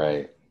 right?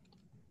 Right.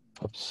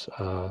 Oops.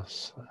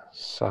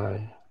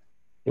 Size.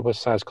 It was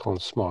size colon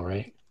small,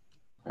 right?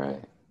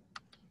 Right.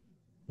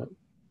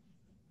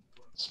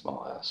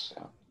 Small s.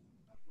 Yeah.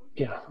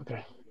 Yeah.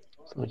 Okay.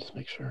 So let me just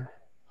make sure.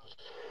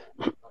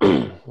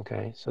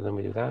 Okay. So then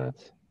we do that,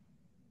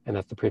 and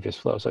that's the previous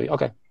flow. So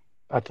okay,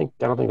 I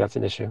don't think that's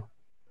an issue.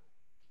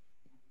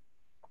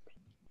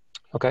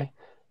 Okay,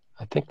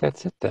 I think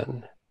that's it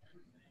then.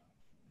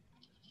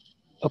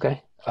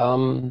 Okay.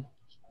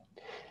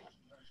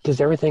 Does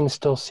everything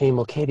still seem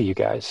okay to you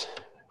guys,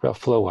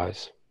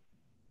 flow-wise?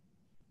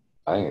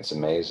 I think it's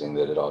amazing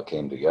that it all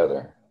came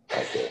together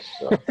like this.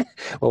 So.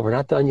 Well, we're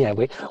not done yet.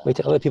 Wait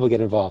till other people get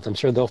involved. I'm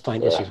sure they'll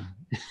find issues.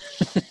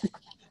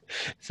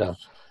 So,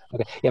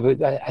 okay, yeah,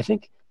 but I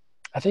think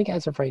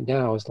as of right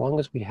now, as long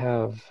as we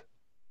have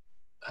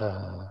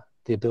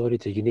the ability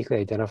to uniquely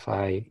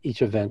identify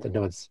each event and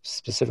know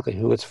specifically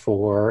who it's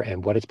for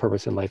and what its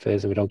purpose in life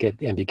is, and we don't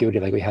get ambiguity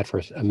like we had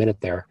for a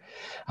minute there,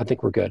 I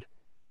think we're good.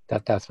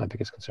 That's my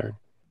biggest concern.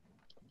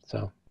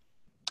 So,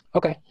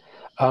 okay.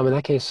 In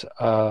that case,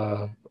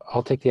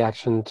 I'll take the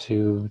action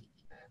to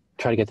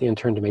try to get the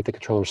intern to make the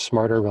controller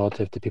smarter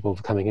relative to people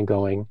coming and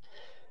going.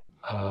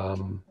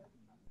 And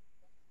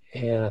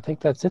I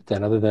think that's it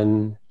then, other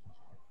than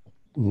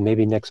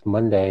maybe next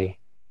Monday,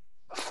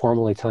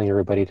 formally telling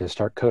everybody to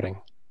start coding.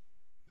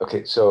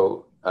 Okay,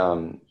 so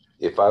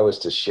if I was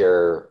to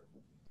share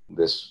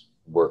this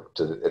work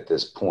at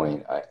this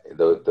point,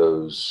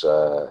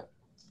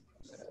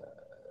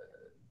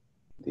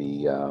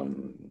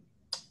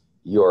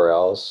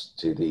 URLs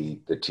to the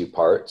two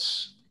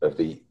parts of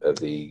the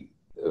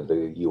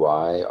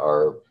UI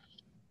are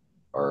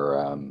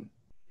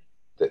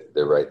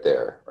they're right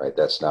there, right?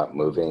 That's not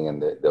moving,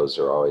 and those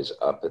are always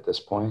up at this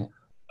point,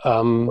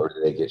 or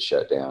do they get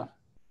shut down?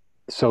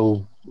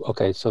 So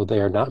okay, so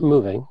they are not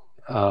moving.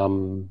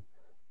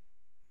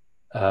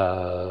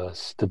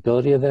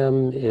 Stability of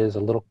them is a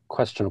little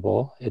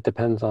questionable. It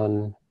depends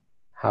on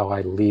how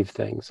I leave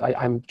things.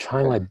 I'm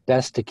trying my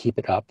best to keep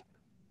it up.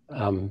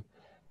 I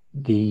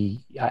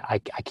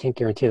can't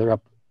guarantee they're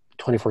up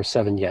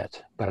 24/7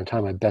 yet, but I'm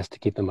trying my best to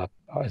keep them up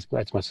as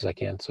much as I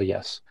can. So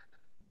yes,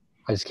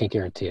 I just can't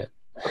guarantee it.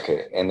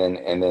 Okay, and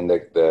then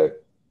the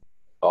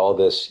all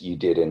this you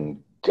did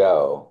in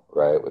Go,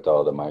 right, with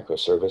all the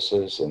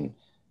microservices, and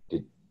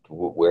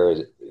where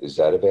is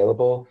that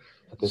available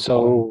at this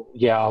point?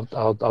 Yeah,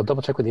 I'll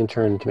double check with the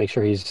intern to make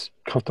sure he's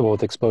comfortable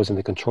with exposing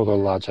the controller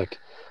logic.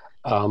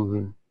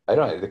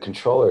 The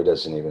controller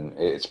doesn't even,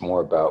 it's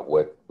more about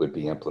what would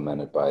be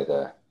implemented by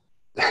the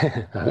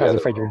I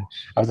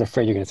was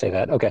afraid you're going to say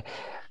that. Okay.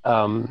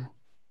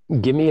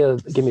 Give me a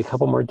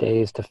couple more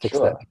days to fix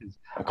that,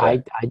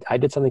 because I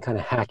did something kind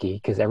of hacky,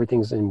 because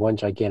everything's in one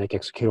gigantic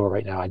executable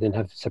right now. I didn't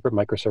have separate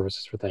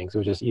microservices for things. It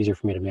was just easier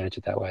for me to manage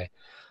it that way.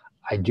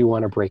 I do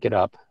want to break it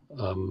up.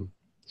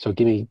 So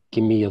give me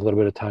a little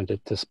bit of time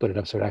to split it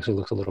up so it actually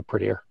looks a little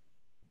prettier.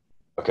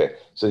 Okay.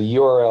 So the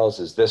URLs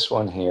is this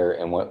one here,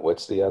 and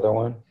what's the other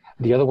one?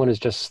 The other one is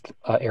just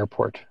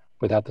airport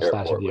without the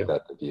slash view.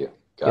 Without the view.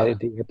 Got it.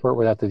 The airport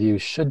without the view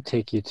should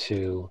take you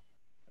to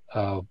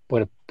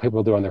what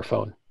people do on their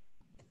phone.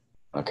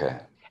 Okay.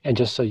 And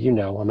just so you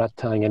know, I'm not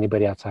telling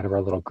anybody outside of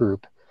our little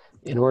group,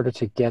 in order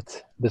to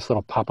get this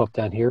little pop-up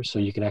down here so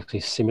you can actually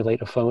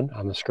simulate a phone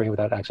on the screen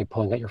without actually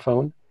pulling out your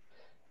phone,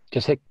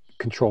 just hit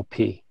Control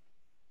P.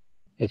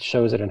 It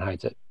shows it and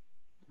hides it.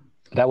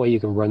 That way you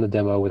can run the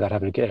demo without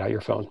having to get out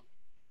your phone.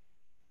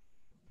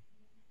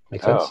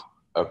 Make sense?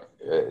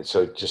 Okay.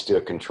 So just do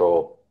a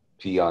Control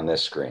P on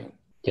this screen.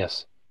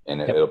 Yes.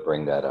 And it'll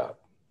bring that up.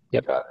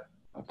 Yep. Got it.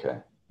 Okay.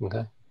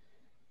 Okay.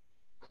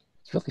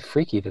 It's really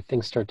freaky that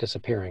things start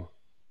disappearing.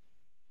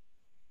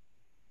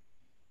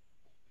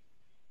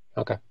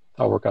 Okay,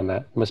 I'll work on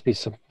that. Must be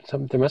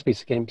there must be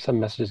some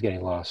messages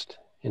getting lost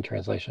in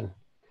translation.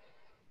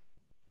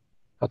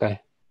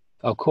 Okay.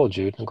 Oh, cool,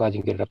 Jude. I'm glad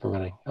you can get it up and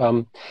running.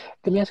 Let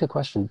me ask you a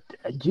question.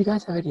 Do you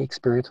guys have any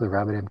experience with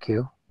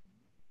RabbitMQ?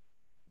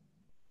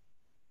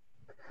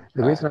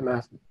 The reason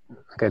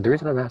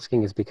I'm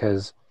asking is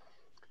because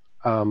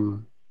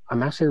I'm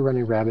actually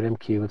running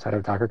RabbitMQ inside of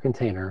a Docker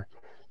container,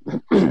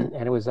 and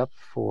it was up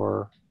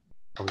for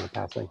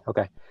passing.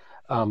 Okay.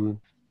 I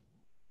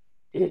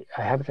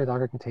have it in a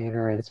Docker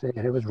container, and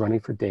it was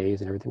running for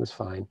days, and everything was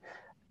fine.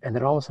 And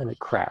then all of a sudden it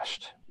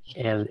crashed,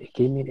 and it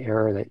gave me an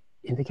error that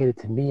indicated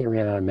to me it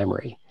ran out of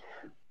memory,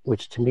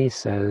 which to me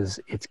says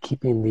it's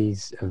keeping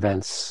these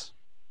events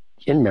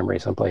in memory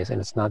someplace, and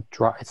it's not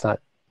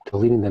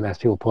deleting them as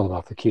people pull them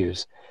off the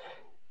queues.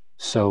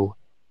 So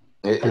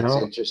it's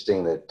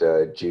interesting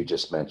that Jude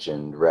just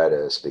mentioned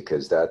Redis,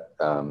 because that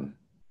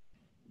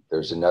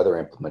there's another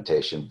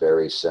implementation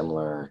very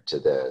similar to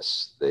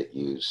this that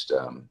used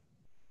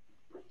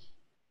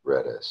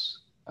Redis.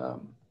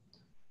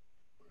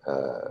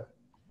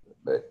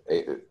 But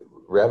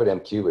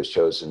RabbitMQ was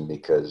chosen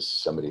because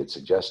somebody had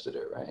suggested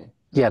it, right?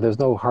 Yeah, there's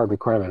no hard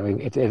requirement. I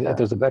mean, if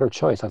there's a better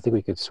choice, I think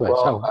we could switch.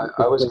 Well,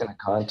 I was going to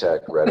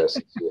contact Redis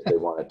and see if they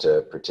wanted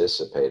to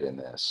participate in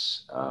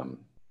this.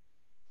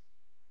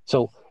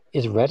 So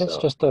is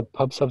Redis just a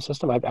pub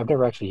subsystem? I've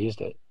never actually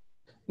used it.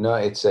 No,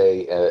 it's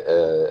a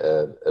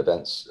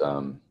events.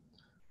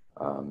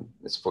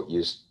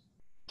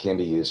 Can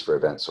be used for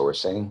event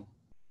sourcing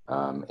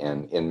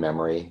and in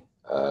memory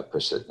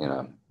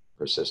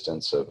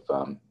persistence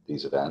of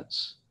these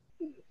events.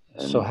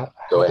 And so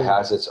it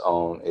has its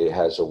own. It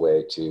has a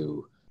way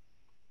to.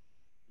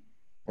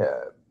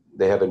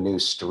 They have a new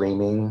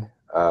streaming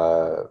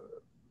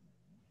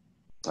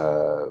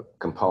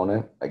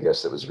component, I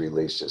guess, that was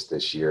released just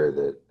this year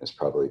that is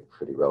probably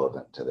pretty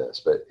relevant to this.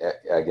 But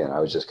again, I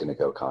was just going to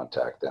go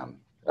contact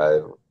them.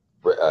 The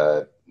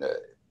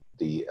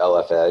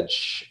LF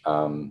Edge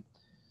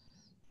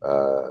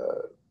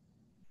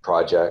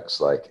projects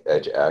like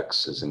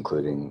EdgeX is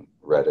including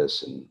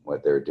Redis and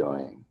what they're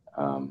doing.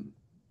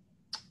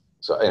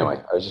 So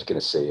anyway, I was just going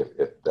to see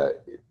if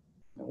that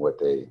what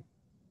they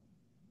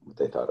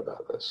thought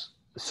about this.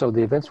 So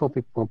the events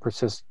won't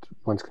persist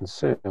once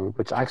consumed,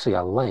 which actually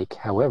I like.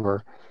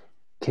 However,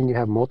 can you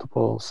have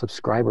multiple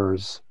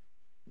subscribers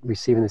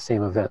receiving the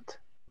same event?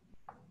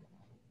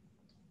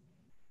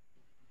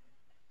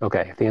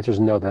 Okay, if the answer is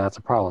no, then that's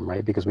a problem,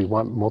 right? Because we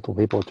want multiple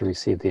people to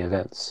receive the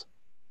events.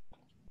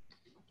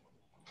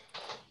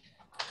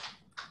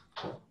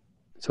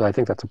 So I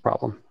think that's a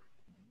problem.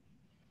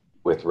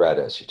 With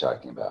Redis, you're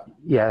talking about?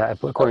 Yeah,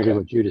 according to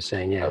what Jude is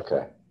saying, yeah.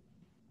 Okay.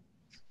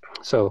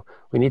 So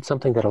we need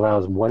something that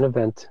allows one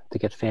event to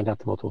get fanned out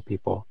to multiple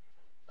people.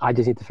 I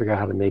just need to figure out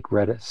how to make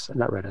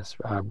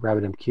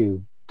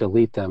RabbitMQ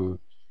delete them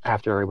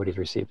after everybody's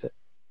received it.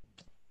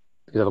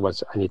 because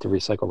otherwise I need to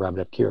recycle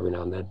RabbitMQ every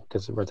now and then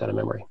because it runs out of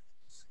memory.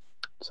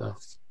 So,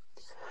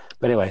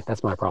 but anyway,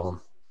 that's my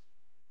problem.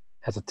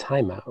 Has a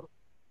timeout.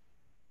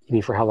 You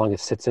mean for how long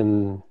it sits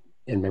in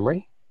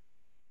memory?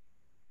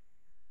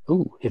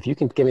 Ooh, if you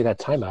can give me that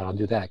timeout, I'll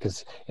do that.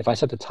 Because if I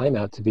set the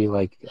timeout to be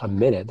like a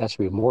minute, that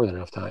should be more than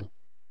enough time.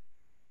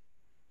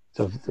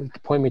 So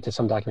point me to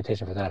some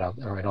documentation for that. All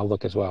right, I'll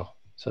look as well.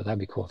 So that'd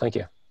be cool. Thank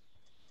you.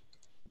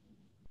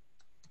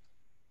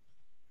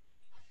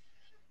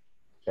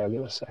 Yeah,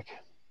 give it a sec.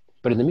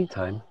 But in the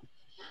meantime,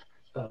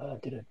 there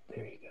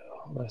you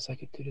go. Hold on a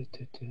second.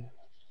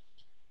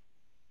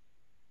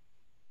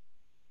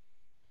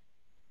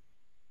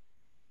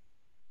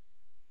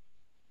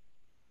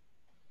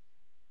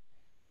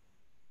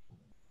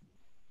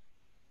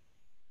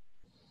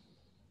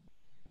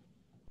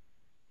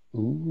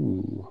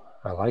 Ooh,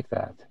 I like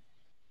that.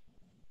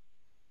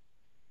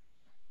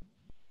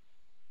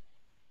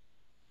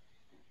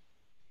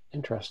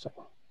 Interesting.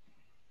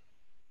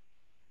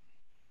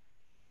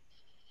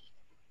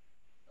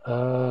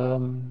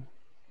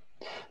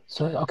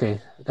 So,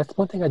 okay, that's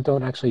one thing I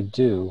don't actually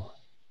do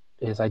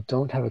is I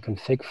don't have a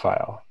config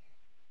file.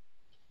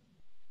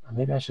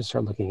 Maybe I should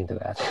start looking into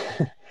that.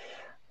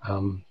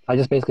 I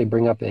just basically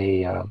bring up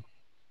a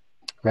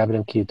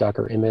RabbitMQ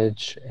Docker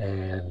image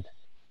and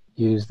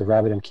use the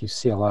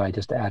RabbitMQ CLI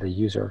just to add a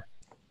user.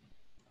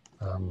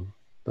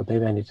 But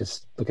maybe I need to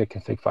just look at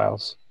config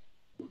files.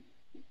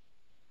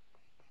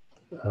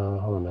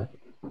 Hold on a minute.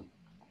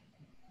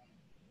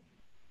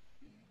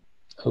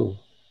 Oh,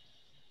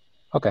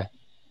 okay.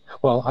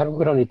 Well,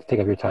 we don't need to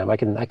take up your time. I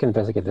can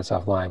investigate this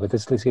offline, but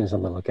this at least gives me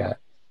something to look at.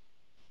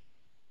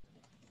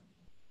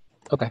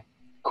 Okay,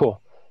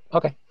 cool.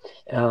 Okay.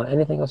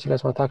 Anything else you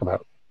guys want to talk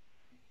about?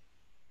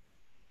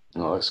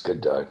 Oh, that's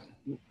good, Doug.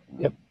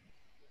 Yep.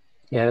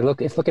 Yeah,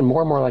 it's looking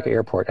more and more like an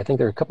airport. I think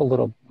there are a couple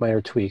little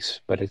minor tweaks,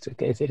 but it's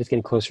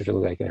getting closer to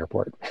look like an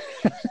airport.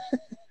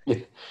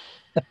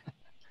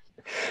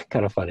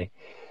 Kind of funny.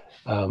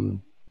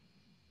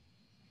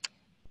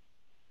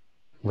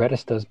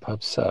 Redis does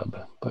pub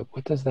sub, but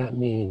what does that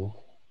mean?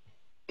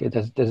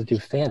 Does it do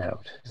fan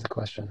out? Is the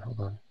question. Hold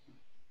on.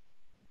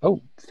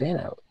 Oh, fan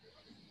out.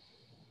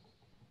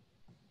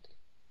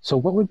 So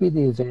what would be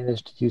the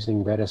advantage to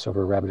using Redis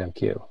over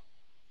RabbitMQ?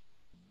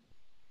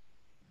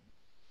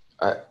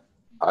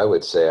 I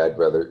would say I'd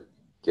rather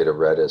get a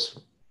Redis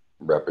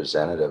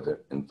representative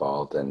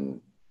involved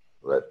and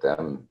let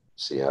them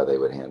see how they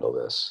would handle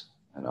this,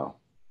 you know.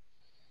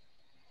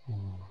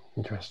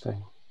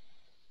 Interesting.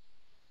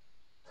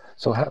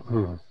 So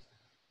I'm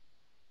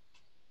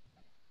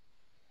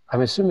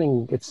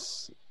assuming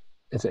it's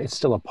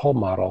still a pull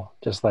model,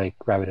 just like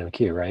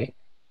RabbitMQ, right?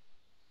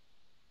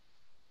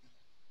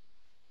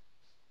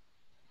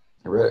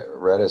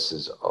 Redis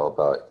is all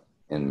about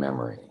in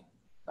memory.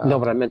 No,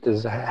 what I meant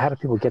is how do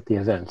people get the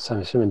events? I'm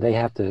assuming they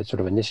have to sort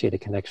of initiate a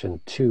connection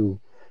to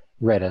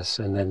Redis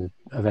and then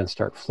events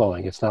start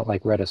flowing. It's not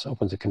like Redis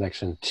opens a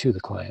connection to the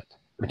client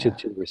or to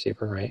the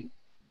receiver, right?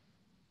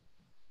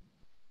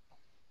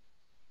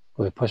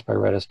 Will be pushed by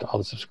Redis to all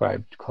the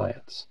subscribed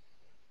clients.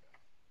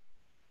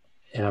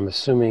 And I'm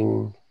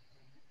assuming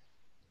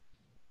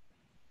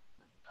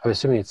it's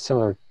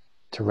similar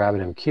to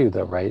RabbitMQ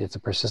though, right? It's a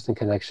persistent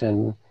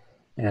connection,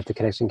 and if the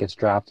connection gets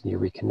dropped and you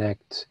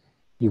reconnect,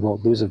 you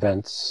won't lose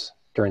events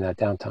during that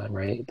downtime,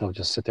 right? They'll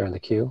just sit there in the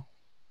queue.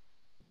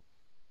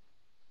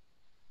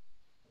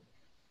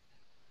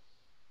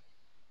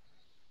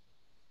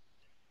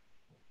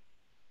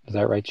 Is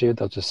that right, Jude?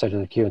 They'll just sit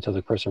in the queue until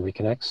the person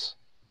reconnects?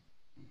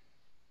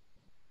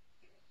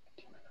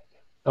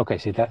 Okay,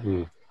 see that?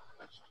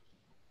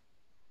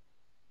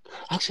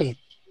 Actually,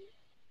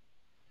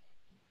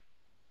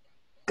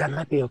 that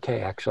might be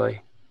okay,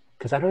 actually,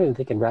 because I don't even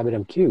think in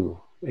RabbitMQ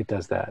it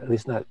does that. At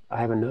least not,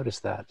 I haven't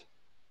noticed that.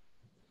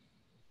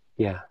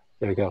 Yeah,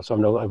 there you go. So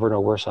we're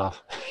no worse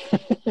off.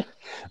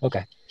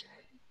 Okay.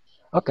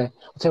 Okay.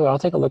 I'll tell you what, I'll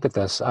take a look at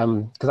this.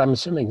 Because I'm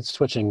assuming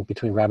switching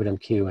between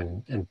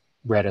RabbitMQ and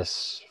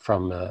Redis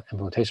from an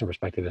implementation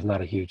perspective is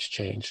not a huge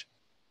change.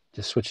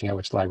 Just switching out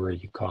which library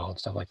you call and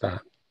stuff like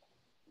that.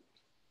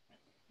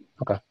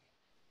 Okay.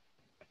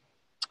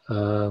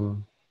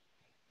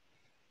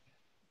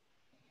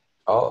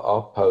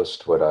 I'll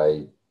post what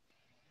the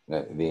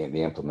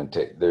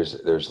implementation.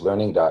 There's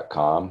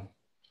learning.com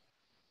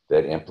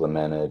that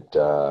implemented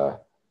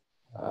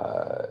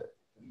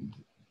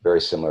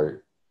very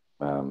similar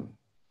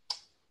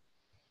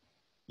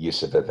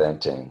use of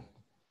eventing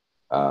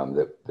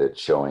that's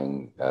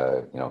showing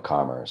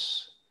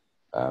commerce,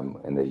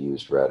 and they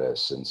used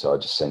Redis, and so I'll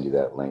just send you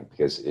that link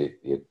because it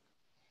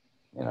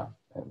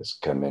was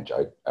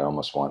I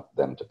almost want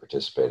them to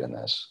participate in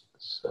this.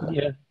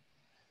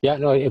 Yeah,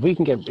 no, if we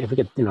could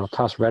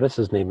toss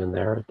Redis's name in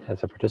there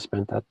as a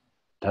participant, that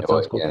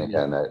sounds cool. And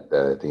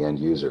that the end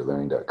user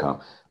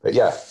learning.com. But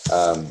yeah,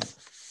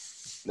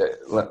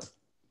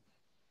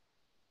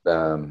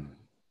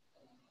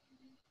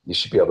 you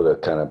should be able to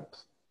kind of.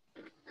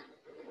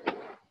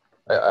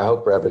 I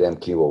hope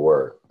RabbitMQ will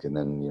work, and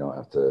then you don't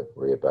have to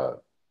worry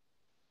about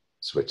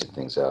switching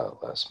things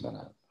out last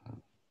minute.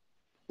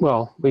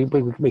 Well, we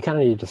kind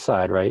of need to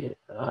decide, right?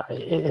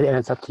 And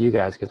it's up to you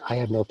guys because I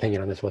have no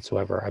opinion on this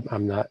whatsoever.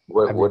 I'm not.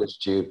 What does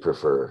Jude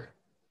prefer?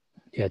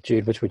 Yeah,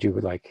 Jude, which would you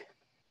like?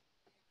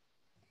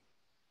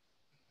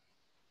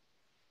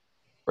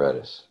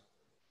 Redis.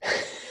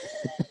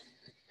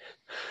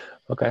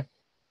 Okay.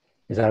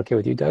 Is that okay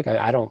with you, Doug?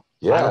 I don't.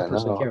 Yeah, I don't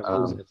personally care. As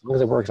long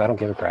as it works, I don't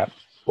give a crap.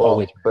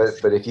 Well,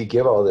 but if you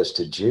give all this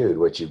to Jude,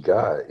 what you've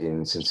got,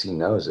 and since he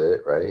knows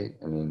it, right?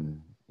 I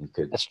mean, you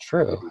could. That's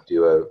true. Maybe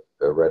do a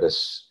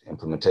Redis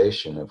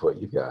implementation of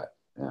what you've got.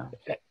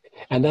 Yeah.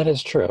 And that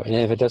is true. And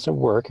if it doesn't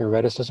work and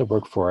Redis doesn't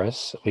work for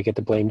us, we get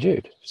to blame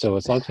Jude. So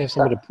as long as we have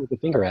somebody to point the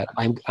finger at,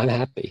 I'm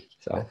happy.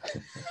 So,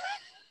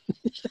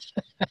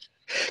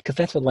 because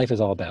that's what life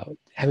is all about,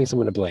 having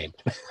someone to blame.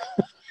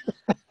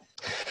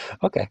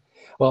 Okay.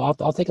 Well,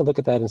 I'll take a look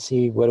at that and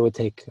see what it would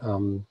take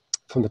from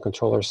the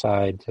controller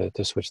side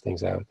to switch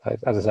things out.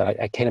 As I said,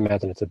 I can't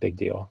imagine it's a big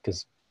deal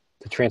because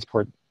the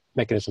transport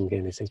mechanism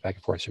getting these things back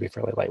and forth should be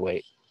fairly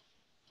lightweight.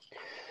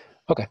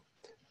 Okay.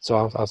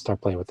 So I'll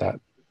start playing with that.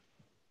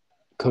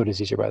 Code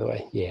is easier, by the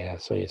way. Yeah,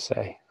 that's what you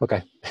say.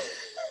 Okay.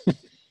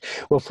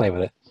 We'll play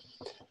with it.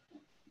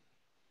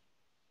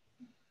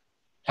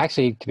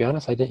 Actually, to be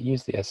honest, I didn't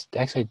use this.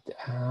 Actually,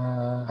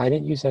 I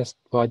didn't use this.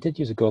 Well, I did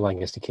use a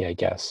Golang SDK, I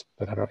guess,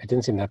 but it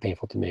didn't seem that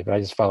painful to me. But I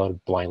just followed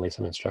blindly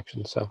some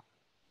instructions. So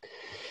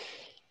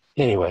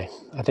anyway,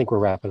 I think we're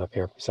wrapping up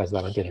here. Besides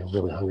that, I'm getting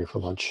really hungry for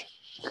lunch.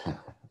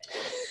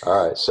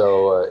 All right.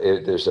 So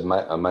there's a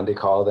Monday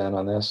call then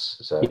on this.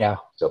 Is that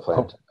still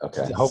planned?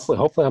 Okay.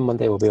 Hopefully on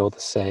Monday we'll be able to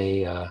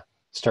say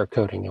start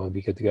coding and we'll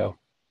be good to go.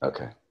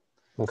 Okay.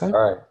 Okay. All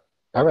right.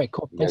 All right.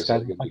 Cool. Thanks,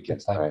 guys.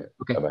 All right.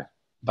 Okay. Bye-bye.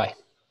 Bye.